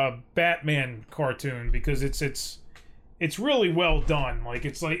Batman cartoon because it's really well done. Like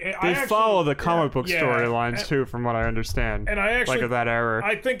it's like they follow the comic book storylines too, from what I understand. And I actually like of that era.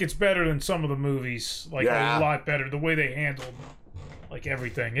 I think it's better than some of the movies. Like a lot better. The way they handled like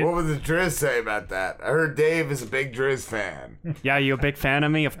everything. What would the Driz say about that? I heard Dave is a big Driz fan. Yeah, you a big fan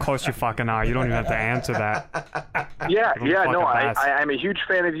of me? Of course you fucking are. You don't even have to answer that. I'm a huge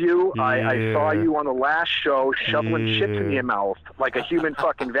fan of you. I saw you on the last show shoveling chips in your mouth like a human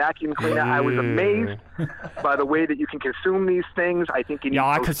fucking vacuum cleaner. I was amazed by the way that you can consume these things. I think you need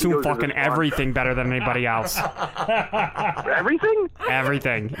I consume fucking everything better than anybody else. Everything?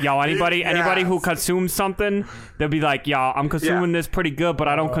 Everything. Anybody who consumes something, they'll be like, I'm consuming this pretty good, but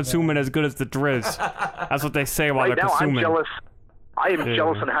I don't consume it as good as the Driz. That's what they say while they're consuming. I'm jealous. I am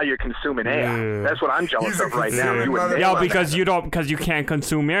jealous on how you're consuming air. That's what I'm jealous of right now. Because you can't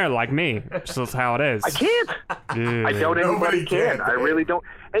consume air like me. So that's how it is. I can't. I doubt anybody can. I really don't.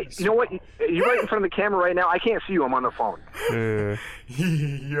 Hey, you know what? You're right in front of the camera right now. I can't see you. I'm on the phone. Can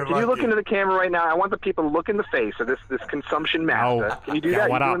you look into the camera right now? I want the people to look in the face of this consumption master. Can you do that?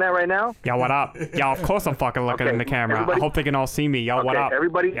 You doing that right now? Yo, what up? Yo, of course I'm fucking looking in the camera. I hope they can all see me. Yo, what up?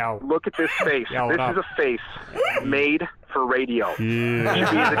 Everybody, look at this face. This is a face made for radio.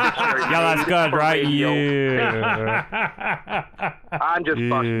 That's good, right? Yeah. I'm just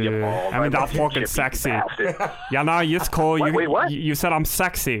busting your balls. I mean, that's fucking sexy. Yeah, no, it's cool. Wait, what? You said I'm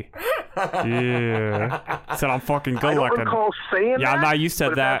sexy. Yeah. Said I'm fucking good I don't looking. recall saying that. Yeah, no, you said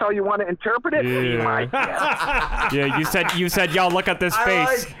but if that. that's how you want to interpret it. Be my guest. Yeah, you said, yo, look at this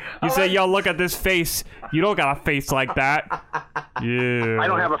face. You said, yo, look at this face. You don't got a face like that. Yeah. I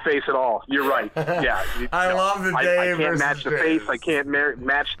don't have a face at all. You're right. Yeah. I love the Dave I can't match the versus face. I can't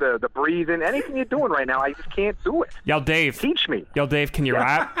match the breathing. Anything you're doing right now, I just can't do it. Yo, Dave. Teach me. Yo, Dave, can you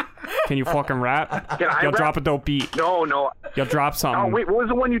rap? Can you fucking rap? Can I Yo, rap? drop a dope beat. No. Yo, drop something. Oh, wait, what was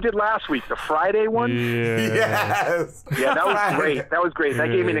the one you did last week? The Friday one? Yeah. Yes. Yeah, that was great. That was great.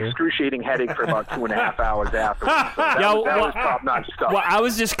 That gave me an excruciating headache for about 2.5 hours afterwards. So that was top-notch stuff. Well, I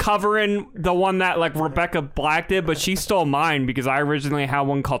was just covering the one that like Rebecca Black did, but she stole mine because I originally had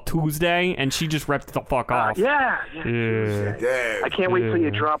one called Tuesday, and she just ripped the fuck off. Yeah. Yeah. I can't wait till you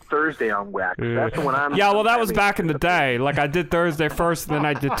drop Thursday on Wax. That's the one I'm... Yeah, well, that was back in the day. Like, I did Thursday first, and then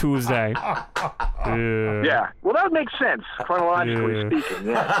I did Tuesday. Yeah. Well, that makes sense, chronologically speaking.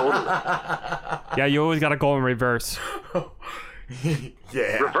 Yeah, totally. Yeah, you always gotta go in reverse.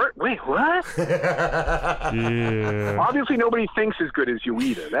 Yeah. Revert? Wait, what? Yeah. Obviously, nobody thinks as good as you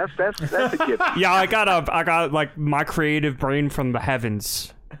either. That's a gift. Yeah, I got like my creative brain from the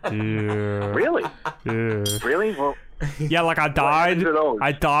heavens. Yeah. Really? Yeah. Really? Well. Yeah, like I died,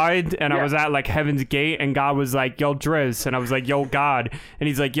 and Yeah. I was at like Heaven's Gate, and God was like, yo, Driz, and I was like, yo, God, and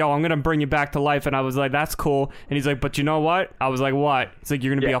he's like, yo, I'm gonna bring you back to life, and I was like, that's cool, and he's like, but you know what? I was like, what? He's like,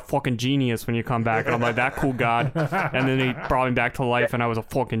 you're gonna be a fucking genius when you come back, and I'm like, that cool, God, and then he brought me back to life, and I was a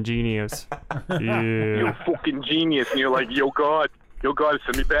fucking genius. Yeah. You're a fucking genius, and you're like, yo, God,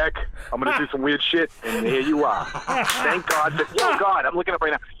 send me back. I'm gonna do some weird shit, and here you are. Thank God. Yo, God, I'm looking up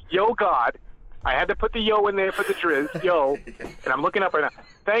right now. Yo, God. I had to put the yo in there for the Driz, yo, and I'm looking up right now.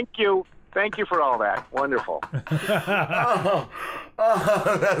 Thank you for all that. Wonderful. Oh,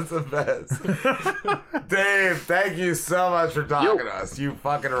 that's the best. Dave, thank you so much for talking to us. You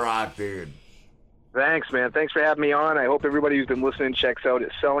fucking rock, dude. Thanks, man. Thanks for having me on. I hope everybody who's been listening checks out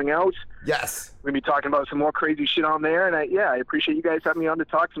It's Selling Out. Yes. We're going to be talking about some more crazy shit on there, and I appreciate you guys having me on to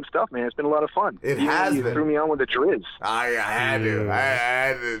talk some stuff, man. It's been a lot of fun. It has You been. threw me on with the Driz. I had to. I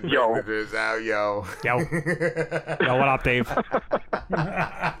had to bring the Driz out, yo. Yo, what up, Dave?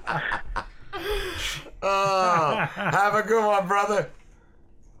 Oh, have a good one, brother.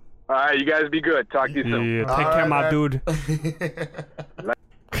 All right, you guys be good. Talk to you soon. Yeah, take care, my dude.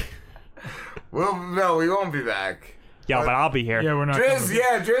 No, we won't be back. Yeah, but I'll be here. Yeah, we're not. Driz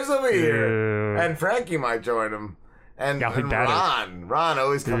will be here. Yeah. And Frankie might join him. And, Yeah, he and better. Ron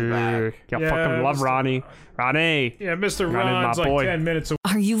always comes back. Yeah, fucking love Ronnie. Ronnie. Yeah, Mr. Ronnie's Ron's my like boy. 10 minutes away.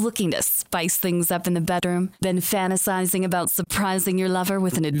 Are you looking to spice things up in the bedroom? Been fantasizing about surprising your lover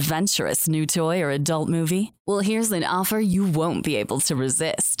with an adventurous new toy or adult movie? Well, here's an offer you won't be able to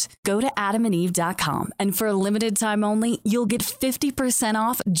resist. Go to adamandeve.com, and for a limited time only, you'll get 50%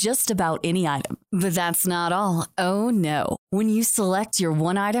 off just about any item. But that's not all. Oh no. When you select your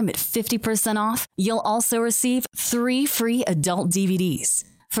one item at 50% off, you'll also receive 3 free adult DVDs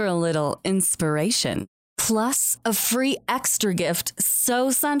for a little inspiration. Plus, a free extra gift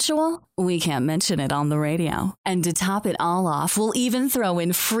so sensual, we can't mention it on the radio. And to top it all off, we'll even throw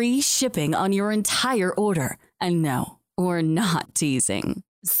in free shipping on your entire order. And no, we're not teasing.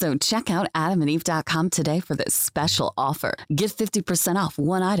 So check out adamandeve.com today for this special offer. Get 50% off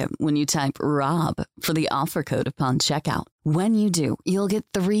one item when you type ROB for the offer code upon checkout. When you do, you'll get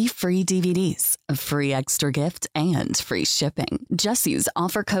 3 free DVDs, a free extra gift, and free shipping. Just use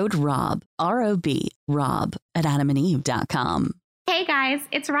offer code ROB, R-O-B, ROB at adamandeve.com. Hey guys,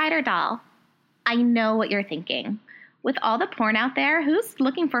 it's Ryder Doll. I know what you're thinking. With all the porn out there, who's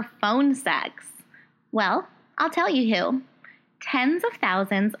looking for phone sex? Well, I'll tell you who. Tens of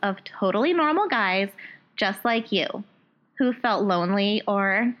thousands of totally normal guys just like you who felt lonely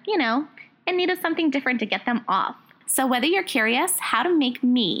or, in need of something different to get them off. So whether you're curious how to make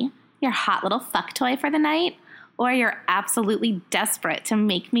me your hot little fuck toy for the night, or you're absolutely desperate to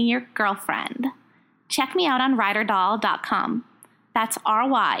make me your girlfriend, check me out on ryderdoll.com. That's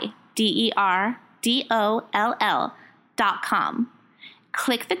RYDERDOLL.com.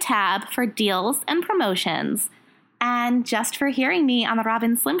 Click the tab for deals and promotions. And just for hearing me on the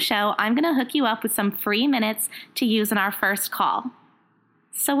Robin Slim Show, I'm going to hook you up with some free minutes to use in our first call.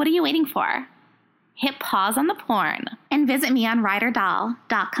 So what are you waiting for? Hit pause on the porn and visit me on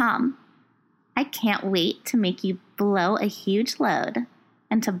ryderdoll.com. I can't wait to make you blow a huge load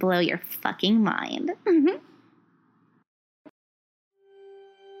and to blow your fucking mind.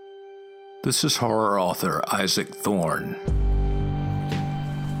 This is horror author Isaac Thorne.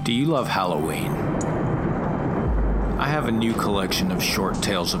 Do you love Halloween? I have a new collection of short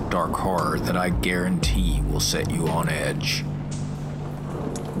tales of dark horror that I guarantee will set you on edge.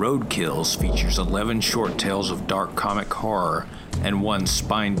 Roadkills features 11 short tales of dark comic horror and 1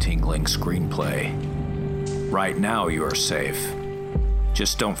 spine-tingling screenplay. Right now you are safe.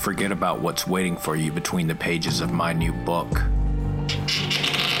 Just don't forget about what's waiting for you between the pages of my new book.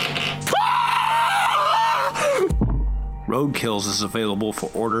 Roadkills is available for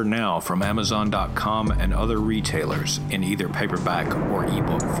order now from Amazon.com and other retailers in either paperback or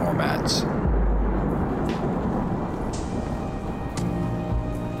ebook formats.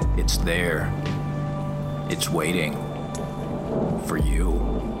 It's there. It's waiting for you.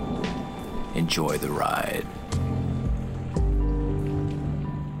 Enjoy the ride.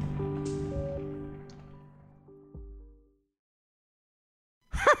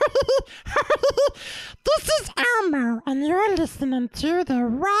 This is Elmo, and you're listening to The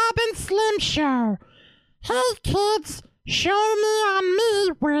Robin Slim Show. Hey, kids, show me on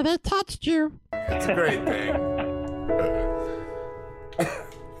me where they touched you. It's a great thing.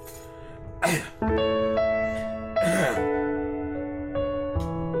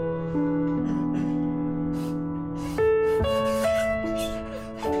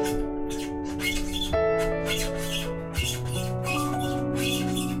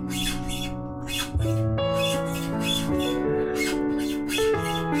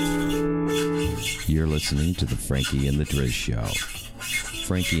 You're listening to the Frankie and the Driz Show.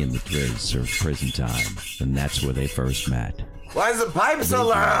 Frankie and the Driz serve prison time, and that's where they first met. Why is the pipe so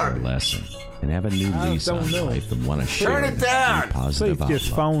loud? They lesson and have a new lease on life and want to share Turn it down. Positive It's just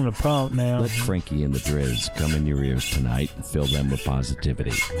outlook. falling apart now. Let Frankie and the Driz come in your ears tonight and fill them with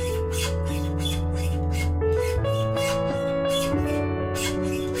positivity.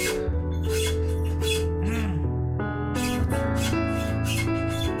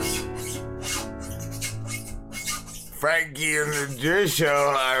 Frankie and the Driz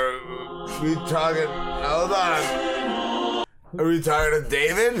Show. Are we talking? Hold on. Are we talking to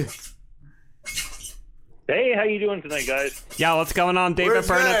David? Hey, how you doing tonight, guys? Yeah, what's going on, David We're good.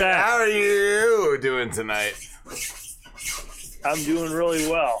 Bernadette? How are you doing tonight? I'm doing really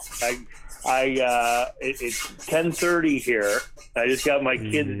well. It's 10:30 here. I just got my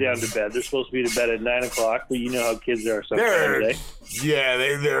kids down to bed. They're supposed to be to bed at 9 o'clock, but you know how kids are sometimes.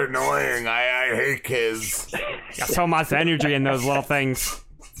 They're annoying. I hate kids. Got so much energy in those little things.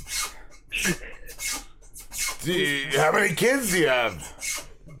 How many kids do you have?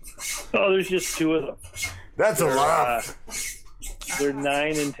 Oh, there's just 2 of them. That's a lot. They're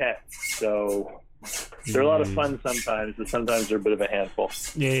 9 and 10, so they're a lot of fun sometimes, but sometimes they're a bit of a handful.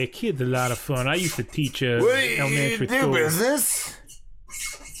 Yeah, kids are a lot of fun. I used to teach elementary do school. business?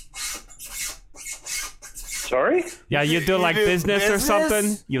 Sorry? Yeah, you do like business or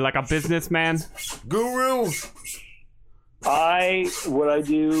something? You like a businessman? Guru? What I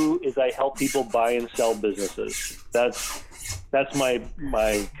do is I help people buy and sell businesses. That's my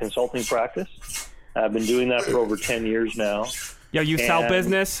consulting practice. I've been doing that for over 10 years now. Yo, you sell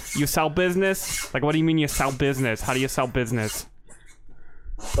business? You sell business? Like, what do you mean you sell business? How do you sell business?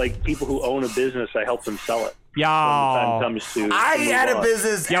 Like, people who own a business, I help them sell it. Yo, when the time comes to had a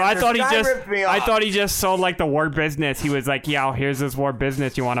business. Yo, and I thought this he just sold like the word business. He was like, yo, here's this word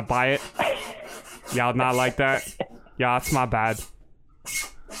business. You want to buy it? Y'all not like that? Yeah, that's my bad.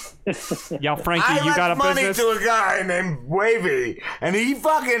 Yo, Frankie, you got a money business? to a guy named Wavy, and he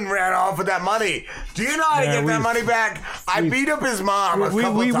fucking ran off with that money. Do you know how to get that money back? I beat up his mom a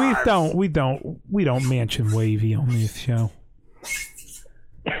couple times. We don't mention Wavy on this show.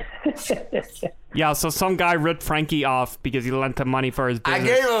 Yeah, so some guy ripped Frankie off because he lent him money for his business. I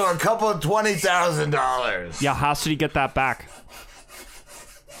gave him a couple of $20,000. Yeah, how should he get that back?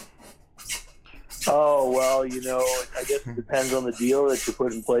 Oh, well, you know, I guess it depends on the deal that you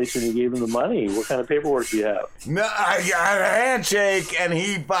put in place when you gave him the money. What kind of paperwork do you have? No, I got a handshake, and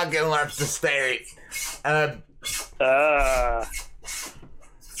he fucking left the state.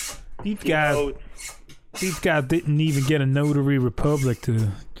 These guys didn't even get a notary republic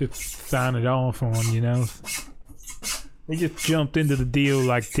to sign it off on, you know. They just jumped into the deal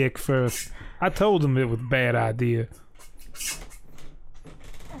like dick first. I told them it was a bad idea.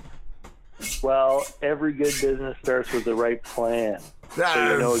 Well, every good business starts with the right plan. So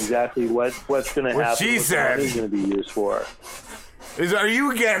you know exactly what's going to happen. What she said. What is going to be used for. Are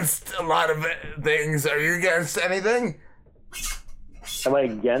you against a lot of things? Are you against anything? Am I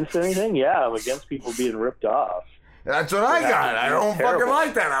against anything? Yeah, I'm against people being ripped off. That's what I got. I don't fucking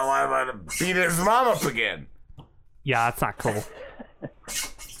like that. I want him to beat his mom up again. Yeah, that's not cool.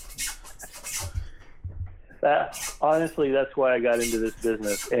 Honestly, that's why I got into this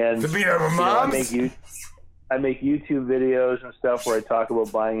business. And to beat up moms? I make YouTube videos and stuff where I talk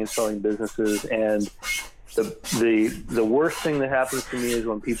about buying and selling businesses, and the worst thing that happens to me is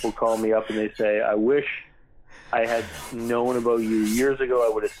when people call me up and they say, I wish I had known about you years ago.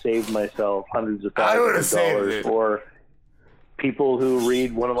 I would have saved myself hundreds of thousands of dollars. Or people who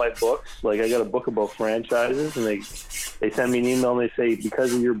read one of my books, like I got a book about franchises, and they send me an email and they say,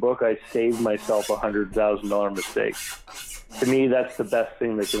 because of your book, I saved myself $100,000 mistake. To me, that's the best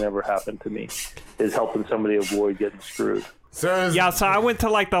thing that can ever happen to me, is helping somebody avoid getting screwed. So I went to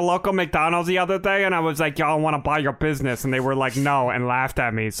like the local McDonald's the other day and I was like, y'all want to buy your business? And they were like, no, and laughed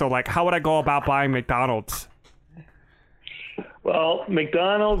at me. So like, how would I go about buying McDonald's? Well,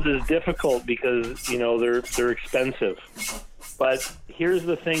 McDonald's is difficult because, you know, they're expensive. But here's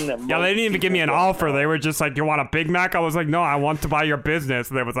the thing that they didn't even give me an offer. They were just like, you want a Big Mac? I was like, no, I want to buy your business.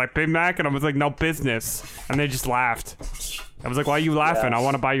 And they was like, Big Mac? And I was like, no, business. And they just laughed. I was like, why are you laughing? I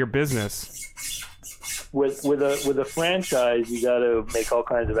want to buy your business. With a franchise, you got to make all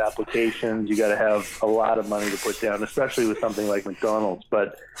kinds of applications. You got to have a lot of money to put down, especially with something like McDonald's.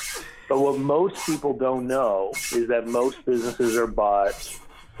 But what most people don't know is that most businesses are bought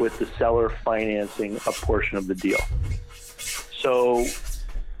with the seller financing a portion of the deal. So,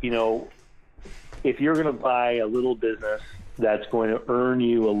 you know, if you're going to buy a little business that's going to earn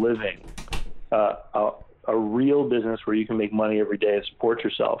you a living, a real business where you can make money every day and support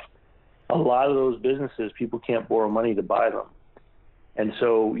yourself, a lot of those businesses, people can't borrow money to buy them. And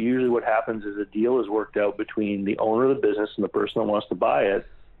so usually what happens is a deal is worked out between the owner of the business and the person that wants to buy it.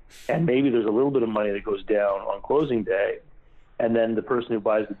 And maybe there's a little bit of money that goes down on closing day. And then the person who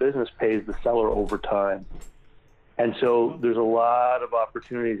buys the business pays the seller over time. And so there's a lot of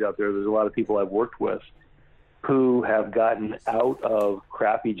opportunities out there. There's a lot of people I've worked with who have gotten out of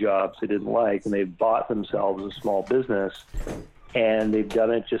crappy jobs they didn't like, and they've bought themselves a small business. And they've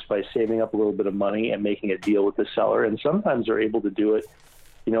done it just by saving up a little bit of money and making a deal with the seller. And sometimes they're able to do it,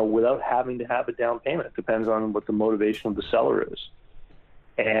 you know, without having to have a down payment. It depends on what the motivation of the seller is.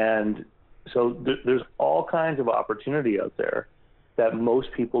 And so there's all kinds of opportunity out there that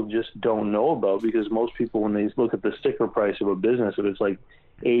most people just don't know about, because most people, when they look at the sticker price of a business, if it's like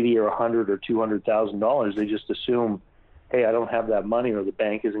 $80,000 or $100,000 or $200,000, they just assume, hey, I don't have that money, or the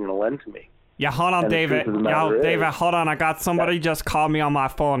bank isn't going to lend to me. Yeah, hold on, David. David, hold on. I got somebody just called me on my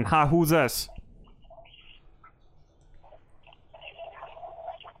phone. Hi, who's this?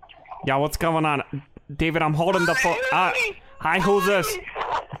 Yeah, what's going on? David, I'm holding the phone. Hi, who's this?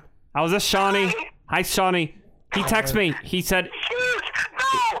 Oh, is this Shawnee? Hi, Shawnee. He texted me. He said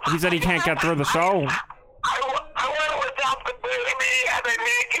he can't get through the show. I want to adopt the baby, and I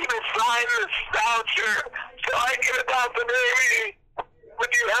need you to sign this voucher so I can adopt the baby.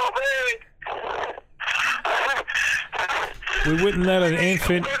 Would you help me? We wouldn't let an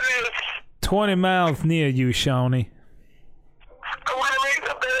infant 20 miles near you, Shawnee. I want to make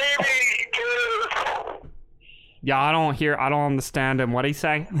the baby, too. Yeah, I don't understand him. What'd he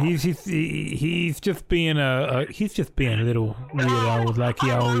say? He's just being a little weirdo, like he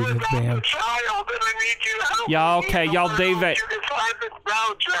always has been. Yeah, okay, y'all, David.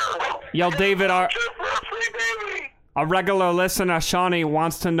 Yo, David, a regular listener, Shawnee,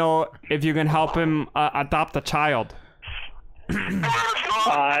 wants to know if you can help him adopt a child.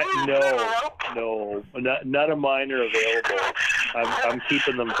 No, none of mine are available. I'm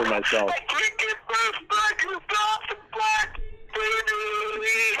keeping them for myself. I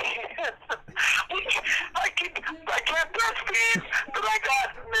can't breastfeed, but I got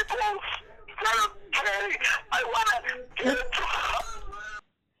nipples. Okay, I want to get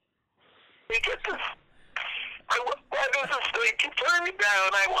this. Why does this thing keep turning me down?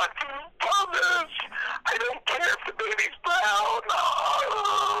 I want brothers. I don't care if the baby's brown. Oh,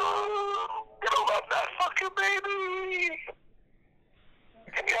 I'm gonna love that fucking baby.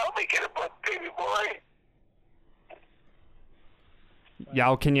 Can you help me get a baby boy?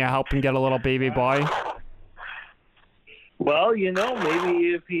 Yo, can you help him get a little baby boy? Well, you know,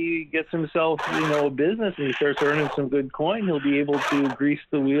 maybe if he gets himself, you know, a business and he starts earning some good coin, he'll be able to grease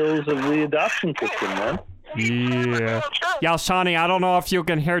the wheels of the adoption system, man. Yeah. Yeah, Shawnee, I don't know if you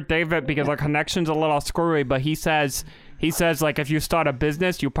can hear David because our connection's a little screwy, but he says like if you start a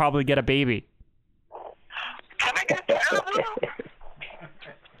business, you probably get a baby.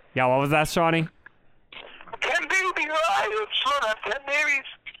 Yeah, what was that, Shawnee? 10 babies, I should have 10 babies.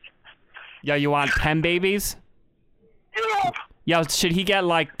 Yeah, you want 10 babies? Yeah. Yeah, should he get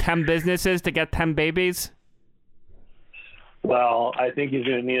like 10 businesses to get 10 babies? Well, I think he's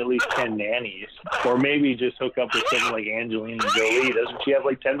going to need at least 10 nannies. Or maybe just hook up with someone like Angelina Jolie. Doesn't she have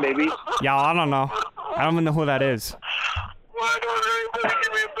like 10 babies? Yeah, I don't know. I don't even know who that is. Why don't anybody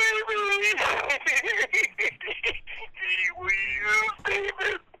give me a baby? Will you,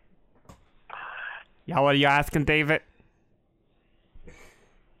 David? Yeah, what are you asking, David? Can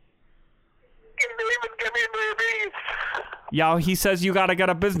David give me babies? Yo, he says you gotta get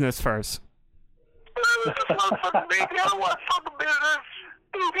a business first. I just want fucking baby. I don't want fucking business.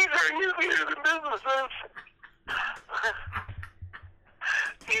 Babies are easier than businesses.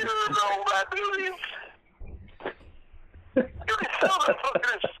 You don't know about babies. You can sell them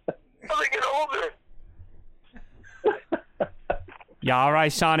fuckers when they get older. Yeah, all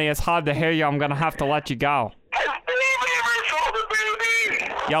right, Shawnee, it's hard to hear you. I'm gonna have to let you go. Has David ever sold a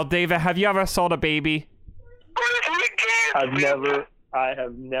baby? Yo, David, have you ever sold a baby? I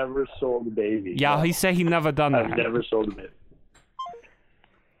have never sold a baby. Yeah, he said he never done that. I've never sold a baby.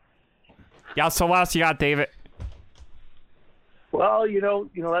 Yeah, so what else you got, David? Well, you know,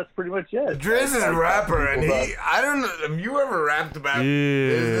 that's pretty much it. Driz is a rapper, and I don't know. Have you ever rapped about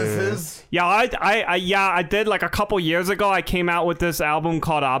businesses? Yeah, I did like a couple years ago. I came out with this album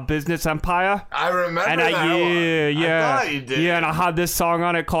called Business Empire. I remember and that one. Yeah. I thought you did. Yeah, and I had this song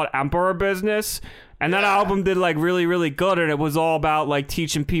on it called Emperor Business. And that album did like really, really good, and it was all about like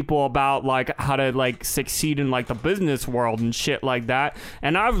teaching people about like how to like succeed in like the business world and shit like that.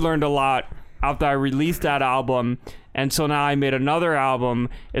 And I've learned a lot after I released that album. And so now I made another album.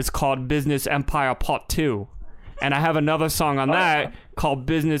 It's called Business Empire Part 2. And I have another song on that called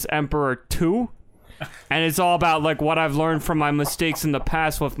Business Emperor 2. And it's all about like what I've learned from my mistakes in the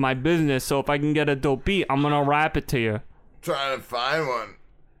past with my business. So if I can get a dope beat, I'm gonna rap it to you. Trying to find one.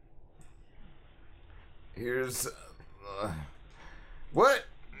 Here's what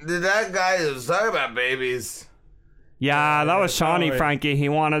did that guy was talking about babies? Yeah, that was Shawnee, Frankie. He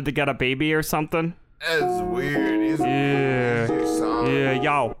wanted to get a baby or something. That's weird. Yeah,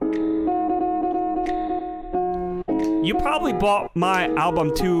 yo. You probably bought my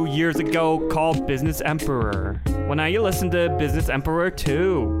album 2 years ago called Business Emperor. Well, now you listen to Business Emperor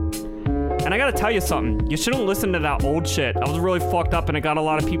 2. And I gotta tell you something. You shouldn't listen to that old shit. I was really fucked up and it got a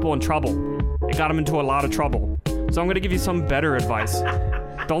lot of people in trouble. It got them into a lot of trouble. So I'm gonna give you some better advice.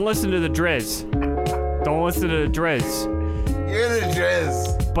 Don't listen to the Driz. Don't listen to the Driz. You're the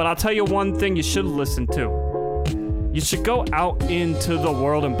Driz. But I'll tell you one thing you should listen to. You should go out into the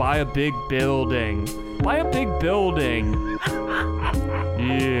world and buy a big building. Buy a big building.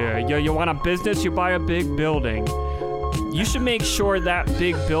 Yeah, you want a business, you buy a big building. You should make sure that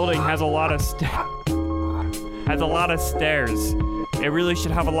big building has a lot of stairs. It really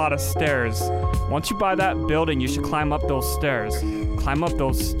should have a lot of stairs. Once you buy that building, you should climb up those stairs. Climb up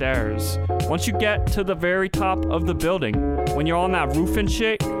those stairs. Once you get to the very top of the building, when you're on that roof and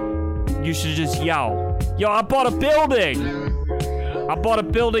shit, you should just yell, "Yo, I bought a building! I bought a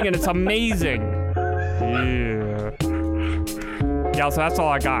building and it's amazing!" Yeah. Yeah, so that's all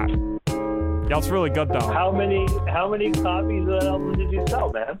I got. Yeah, it's really good though. How many copies of that album did you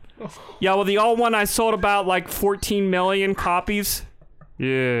sell, man? Yeah, well, the old one I sold about like 14 million copies.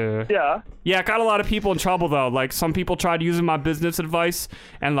 Yeah. Yeah. Yeah, I got a lot of people in trouble though. Like some people tried using my business advice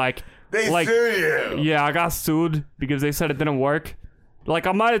and like they sued you. Yeah, I got sued because they said it didn't work. Like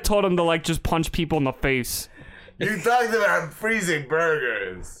I might have told them to like just punch people in the face. You talked about freezing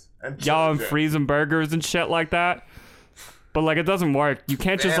burgers and I'm freezing burgers and shit like that. But like it doesn't work. You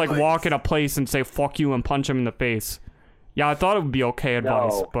can't just like walk in a place and say fuck you and punch them in the face. Yeah, I thought it would be okay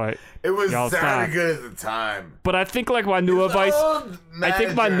advice, but it was sounded good at the time. But I think like my new advice,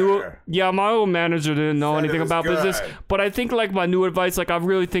 my old manager didn't know anything about business. But I think like my new advice, like I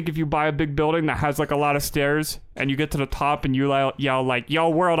really think if you buy a big building that has like a lot of stairs and you get to the top and you yell like, "Yo,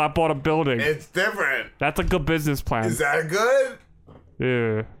 world, I bought a building." It's different. That's a good business plan. Is that good?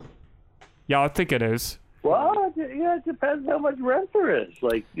 Yeah. Yeah, I think it is. Well, yeah, it depends how much rent there is.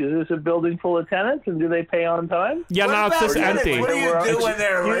 Like, is this a building full of tenants, and do they pay on time? Yeah, now it's just empty. What do you do when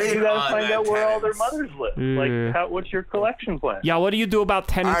they're late? You gotta find out where all their mothers live. Yeah. Like, what's your collection plan? Yeah, what do you do about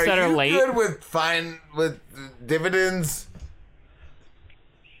tenants that are late? Are you good with dividends?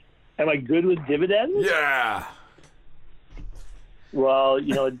 Am I good with dividends? Yeah. Well,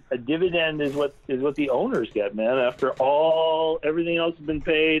 a dividend is what the owners get, man. After everything else has been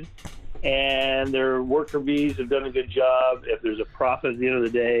paid, and their worker bees have done a good job. If there's a profit at the end of the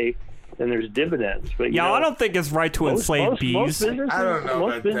day, then there's dividends. But I don't think it's right to enslave bees. Most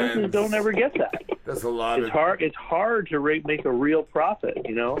businesses don't ever get that. That's a lot. It's hard to make a real profit,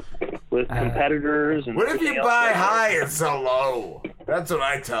 with competitors. And what if you buy high and sell low? That's what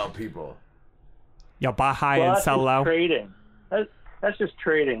I tell people. You buy high and sell low. Trading. That's just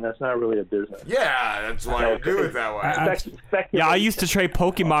trading. That's not really a business. Yeah, that's why I do it that way. I used to trade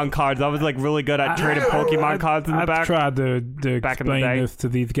Pokemon cards. I was like really good at trading Pokemon cards in the back. I tried to explain this to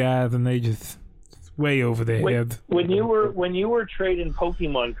these guys, and way over their head. When you were trading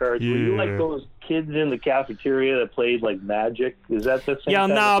Pokemon cards, were you like those kids in the cafeteria that played like Magic? Is that the same? Yeah,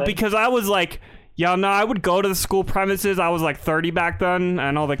 kind no, of thing? because I was like, I would go to the school premises. I was like 30 back then,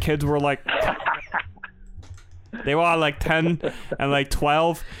 and all the kids were like. They were all like 10 and like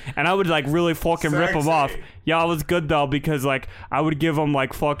 12, and I would like really fucking rip them off. Yeah, it was good though, because like I would give them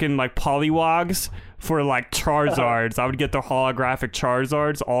like fucking like Poliwogs for like Charizards. I would get the holographic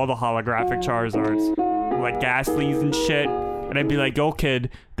Charizards, all the holographic Charizards, like Ghastlies and shit. And I'd be like, yo kid,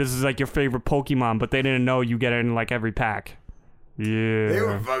 this is like your favorite Pokemon, but they didn't know you get it in like every pack. Yeah. They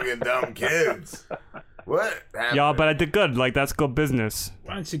were fucking dumb kids. What happened? Yeah, but I did good. Like, that's good business.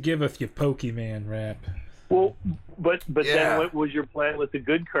 Why don't you give us your Pokemon rap? Well, but then what was your plan with the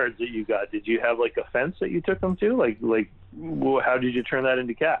good cards that you got? Did you have like a fence that you took them to? Like, how did you turn that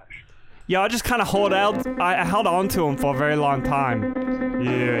into cash? Yeah, I just kind of I held on to them for a very long time.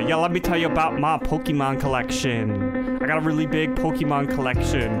 Yeah, let me tell you about my Pokemon collection. I got a really big Pokemon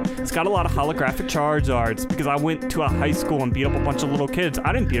collection. It's got a lot of holographic Charizards because I went to a high school and beat up a bunch of little kids.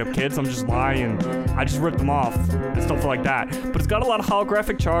 I didn't beat up kids, I'm just lying. I just ripped them off and stuff like that. But it's got a lot of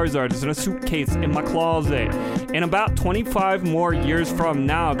holographic Charizards. It's in a suitcase in my closet. In about 25 more years from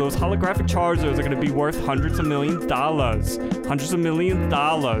now, those holographic Charizards are going to be worth hundreds of millions of dollars. Hundreds of millions of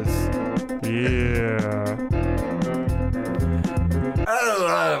dollars. Yeah. That's a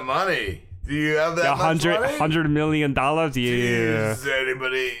lot of money. Do you have that much money? $100 million? Yeah. Jeez,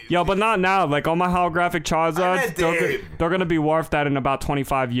 anybody? Yo, but not now. Like, all my holographic Charizards, they're going to be worth that in about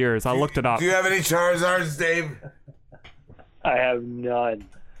 25 years. I looked it up. Do you have any Charizards, Dave? I have none.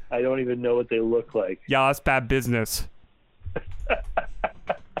 I don't even know what they look like. Yeah, that's bad business.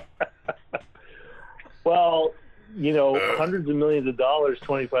 Well, you know, hundreds of millions of dollars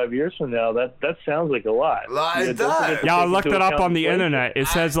 25 years from now, that sounds like a lot. It does. Yeah, I looked it up on the internet. It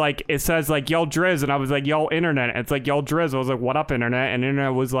says like yo Driz, and I was like, yo internet. And it's like, yo Driz. I was like, what up internet? And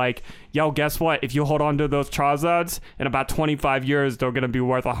internet was like, yo, guess what? If you hold on to those Charizards, in about 25 years, they're gonna be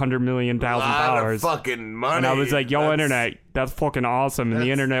worth $100 million. Lot of fucking money. And I was like, yo internet, that's fucking awesome. And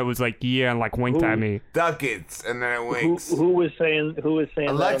the internet was like, yeah, and like winked at me. Duckets, and then it winks. Who was saying Alexis. that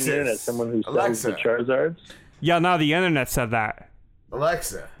on the internet? Someone who sells the Charizards? Yeah, no, the internet said that.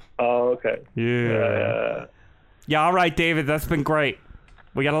 Alexa. Oh, okay. Yeah. Yeah, all right, David, that's been great.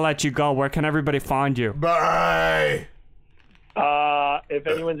 We gotta let you go. Where can everybody find you? Bye. If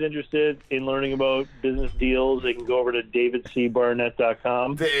anyone's interested in learning about business deals, they can go over to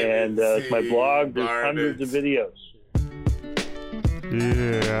davidcbarnett.com. And it's my blog. There's hundreds of videos.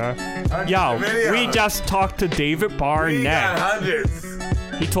 Yeah. We just talked to David Barnett. We got hundreds.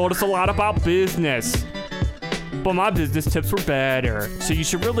 He told us a lot about business. But my business tips were better. So you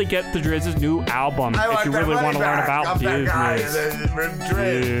should really get the Driz's new album if you really want to learn about business. That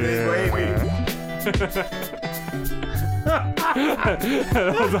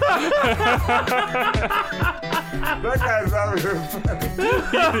guy's not even funny.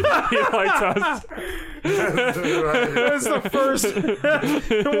 He likes us. That's the first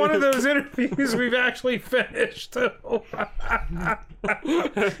one of those interviews we've actually finished. The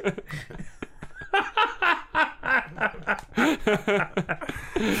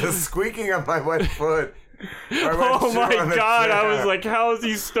squeaking of my wet foot. Oh my god, I was like, how is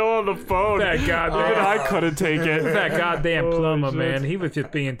he still on the phone? That goddamn, even I couldn't take it. That goddamn plumber, man. He was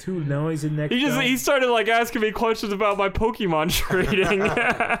just being too noisy next time. He started like asking me questions about my Pokemon trading.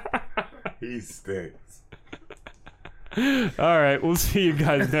 He stinks. Alright, we'll see you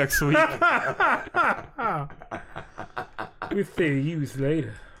guys next week. We'll see you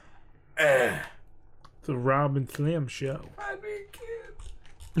later. The Robin Slim Show. I mean, kids.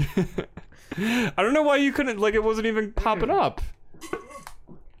 I don't know why you couldn't, like, it wasn't even popping up.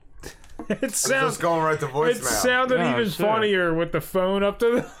 It sounds just going right to voicemail. It sounded even funnier with the phone up to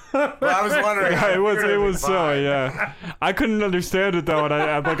the. Well, I was wondering. Yeah, it was so, yeah. I couldn't understand it though,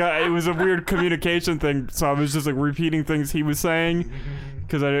 and it was a weird communication thing. So I was just like repeating things he was saying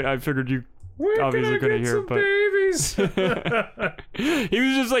because I figured you obviously couldn't hear it, but babies. he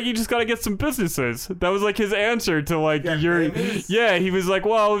was just like, you just gotta get some businesses. That was like his answer to like he was like,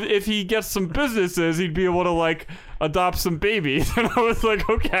 well, if he gets some businesses, he'd be able to like adopt some babies. And I was like,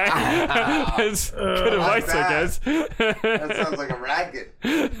 okay, that's good advice, I guess. That sounds like a racket.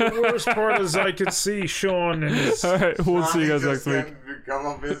 The worst part is I could see Sean and his... All right, we'll see you guys next week. Come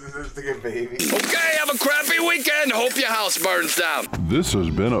on, businesses to get babies. Okay, have a crappy weekend. Hope your house burns down. This has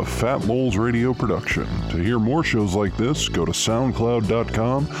been a Fat Moles Radio production. To hear more shows like this, go to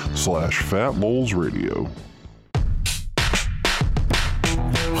soundcloud.com/FatMolesRadio.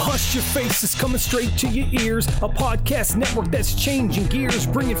 Hush Hush Your Face is coming straight to your ears. A podcast network that's changing gears,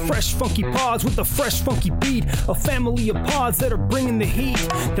 bringing fresh funky pods with a fresh funky beat. A family of pods that are bringing the heat.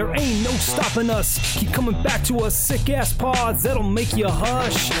 There ain't no stopping us. Keep coming back to us, sick ass pods that'll make you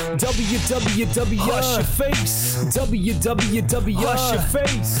hush. www. Hush Your Face. www. Hush Your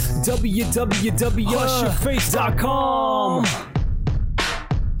Face. www. HushYourFace.com.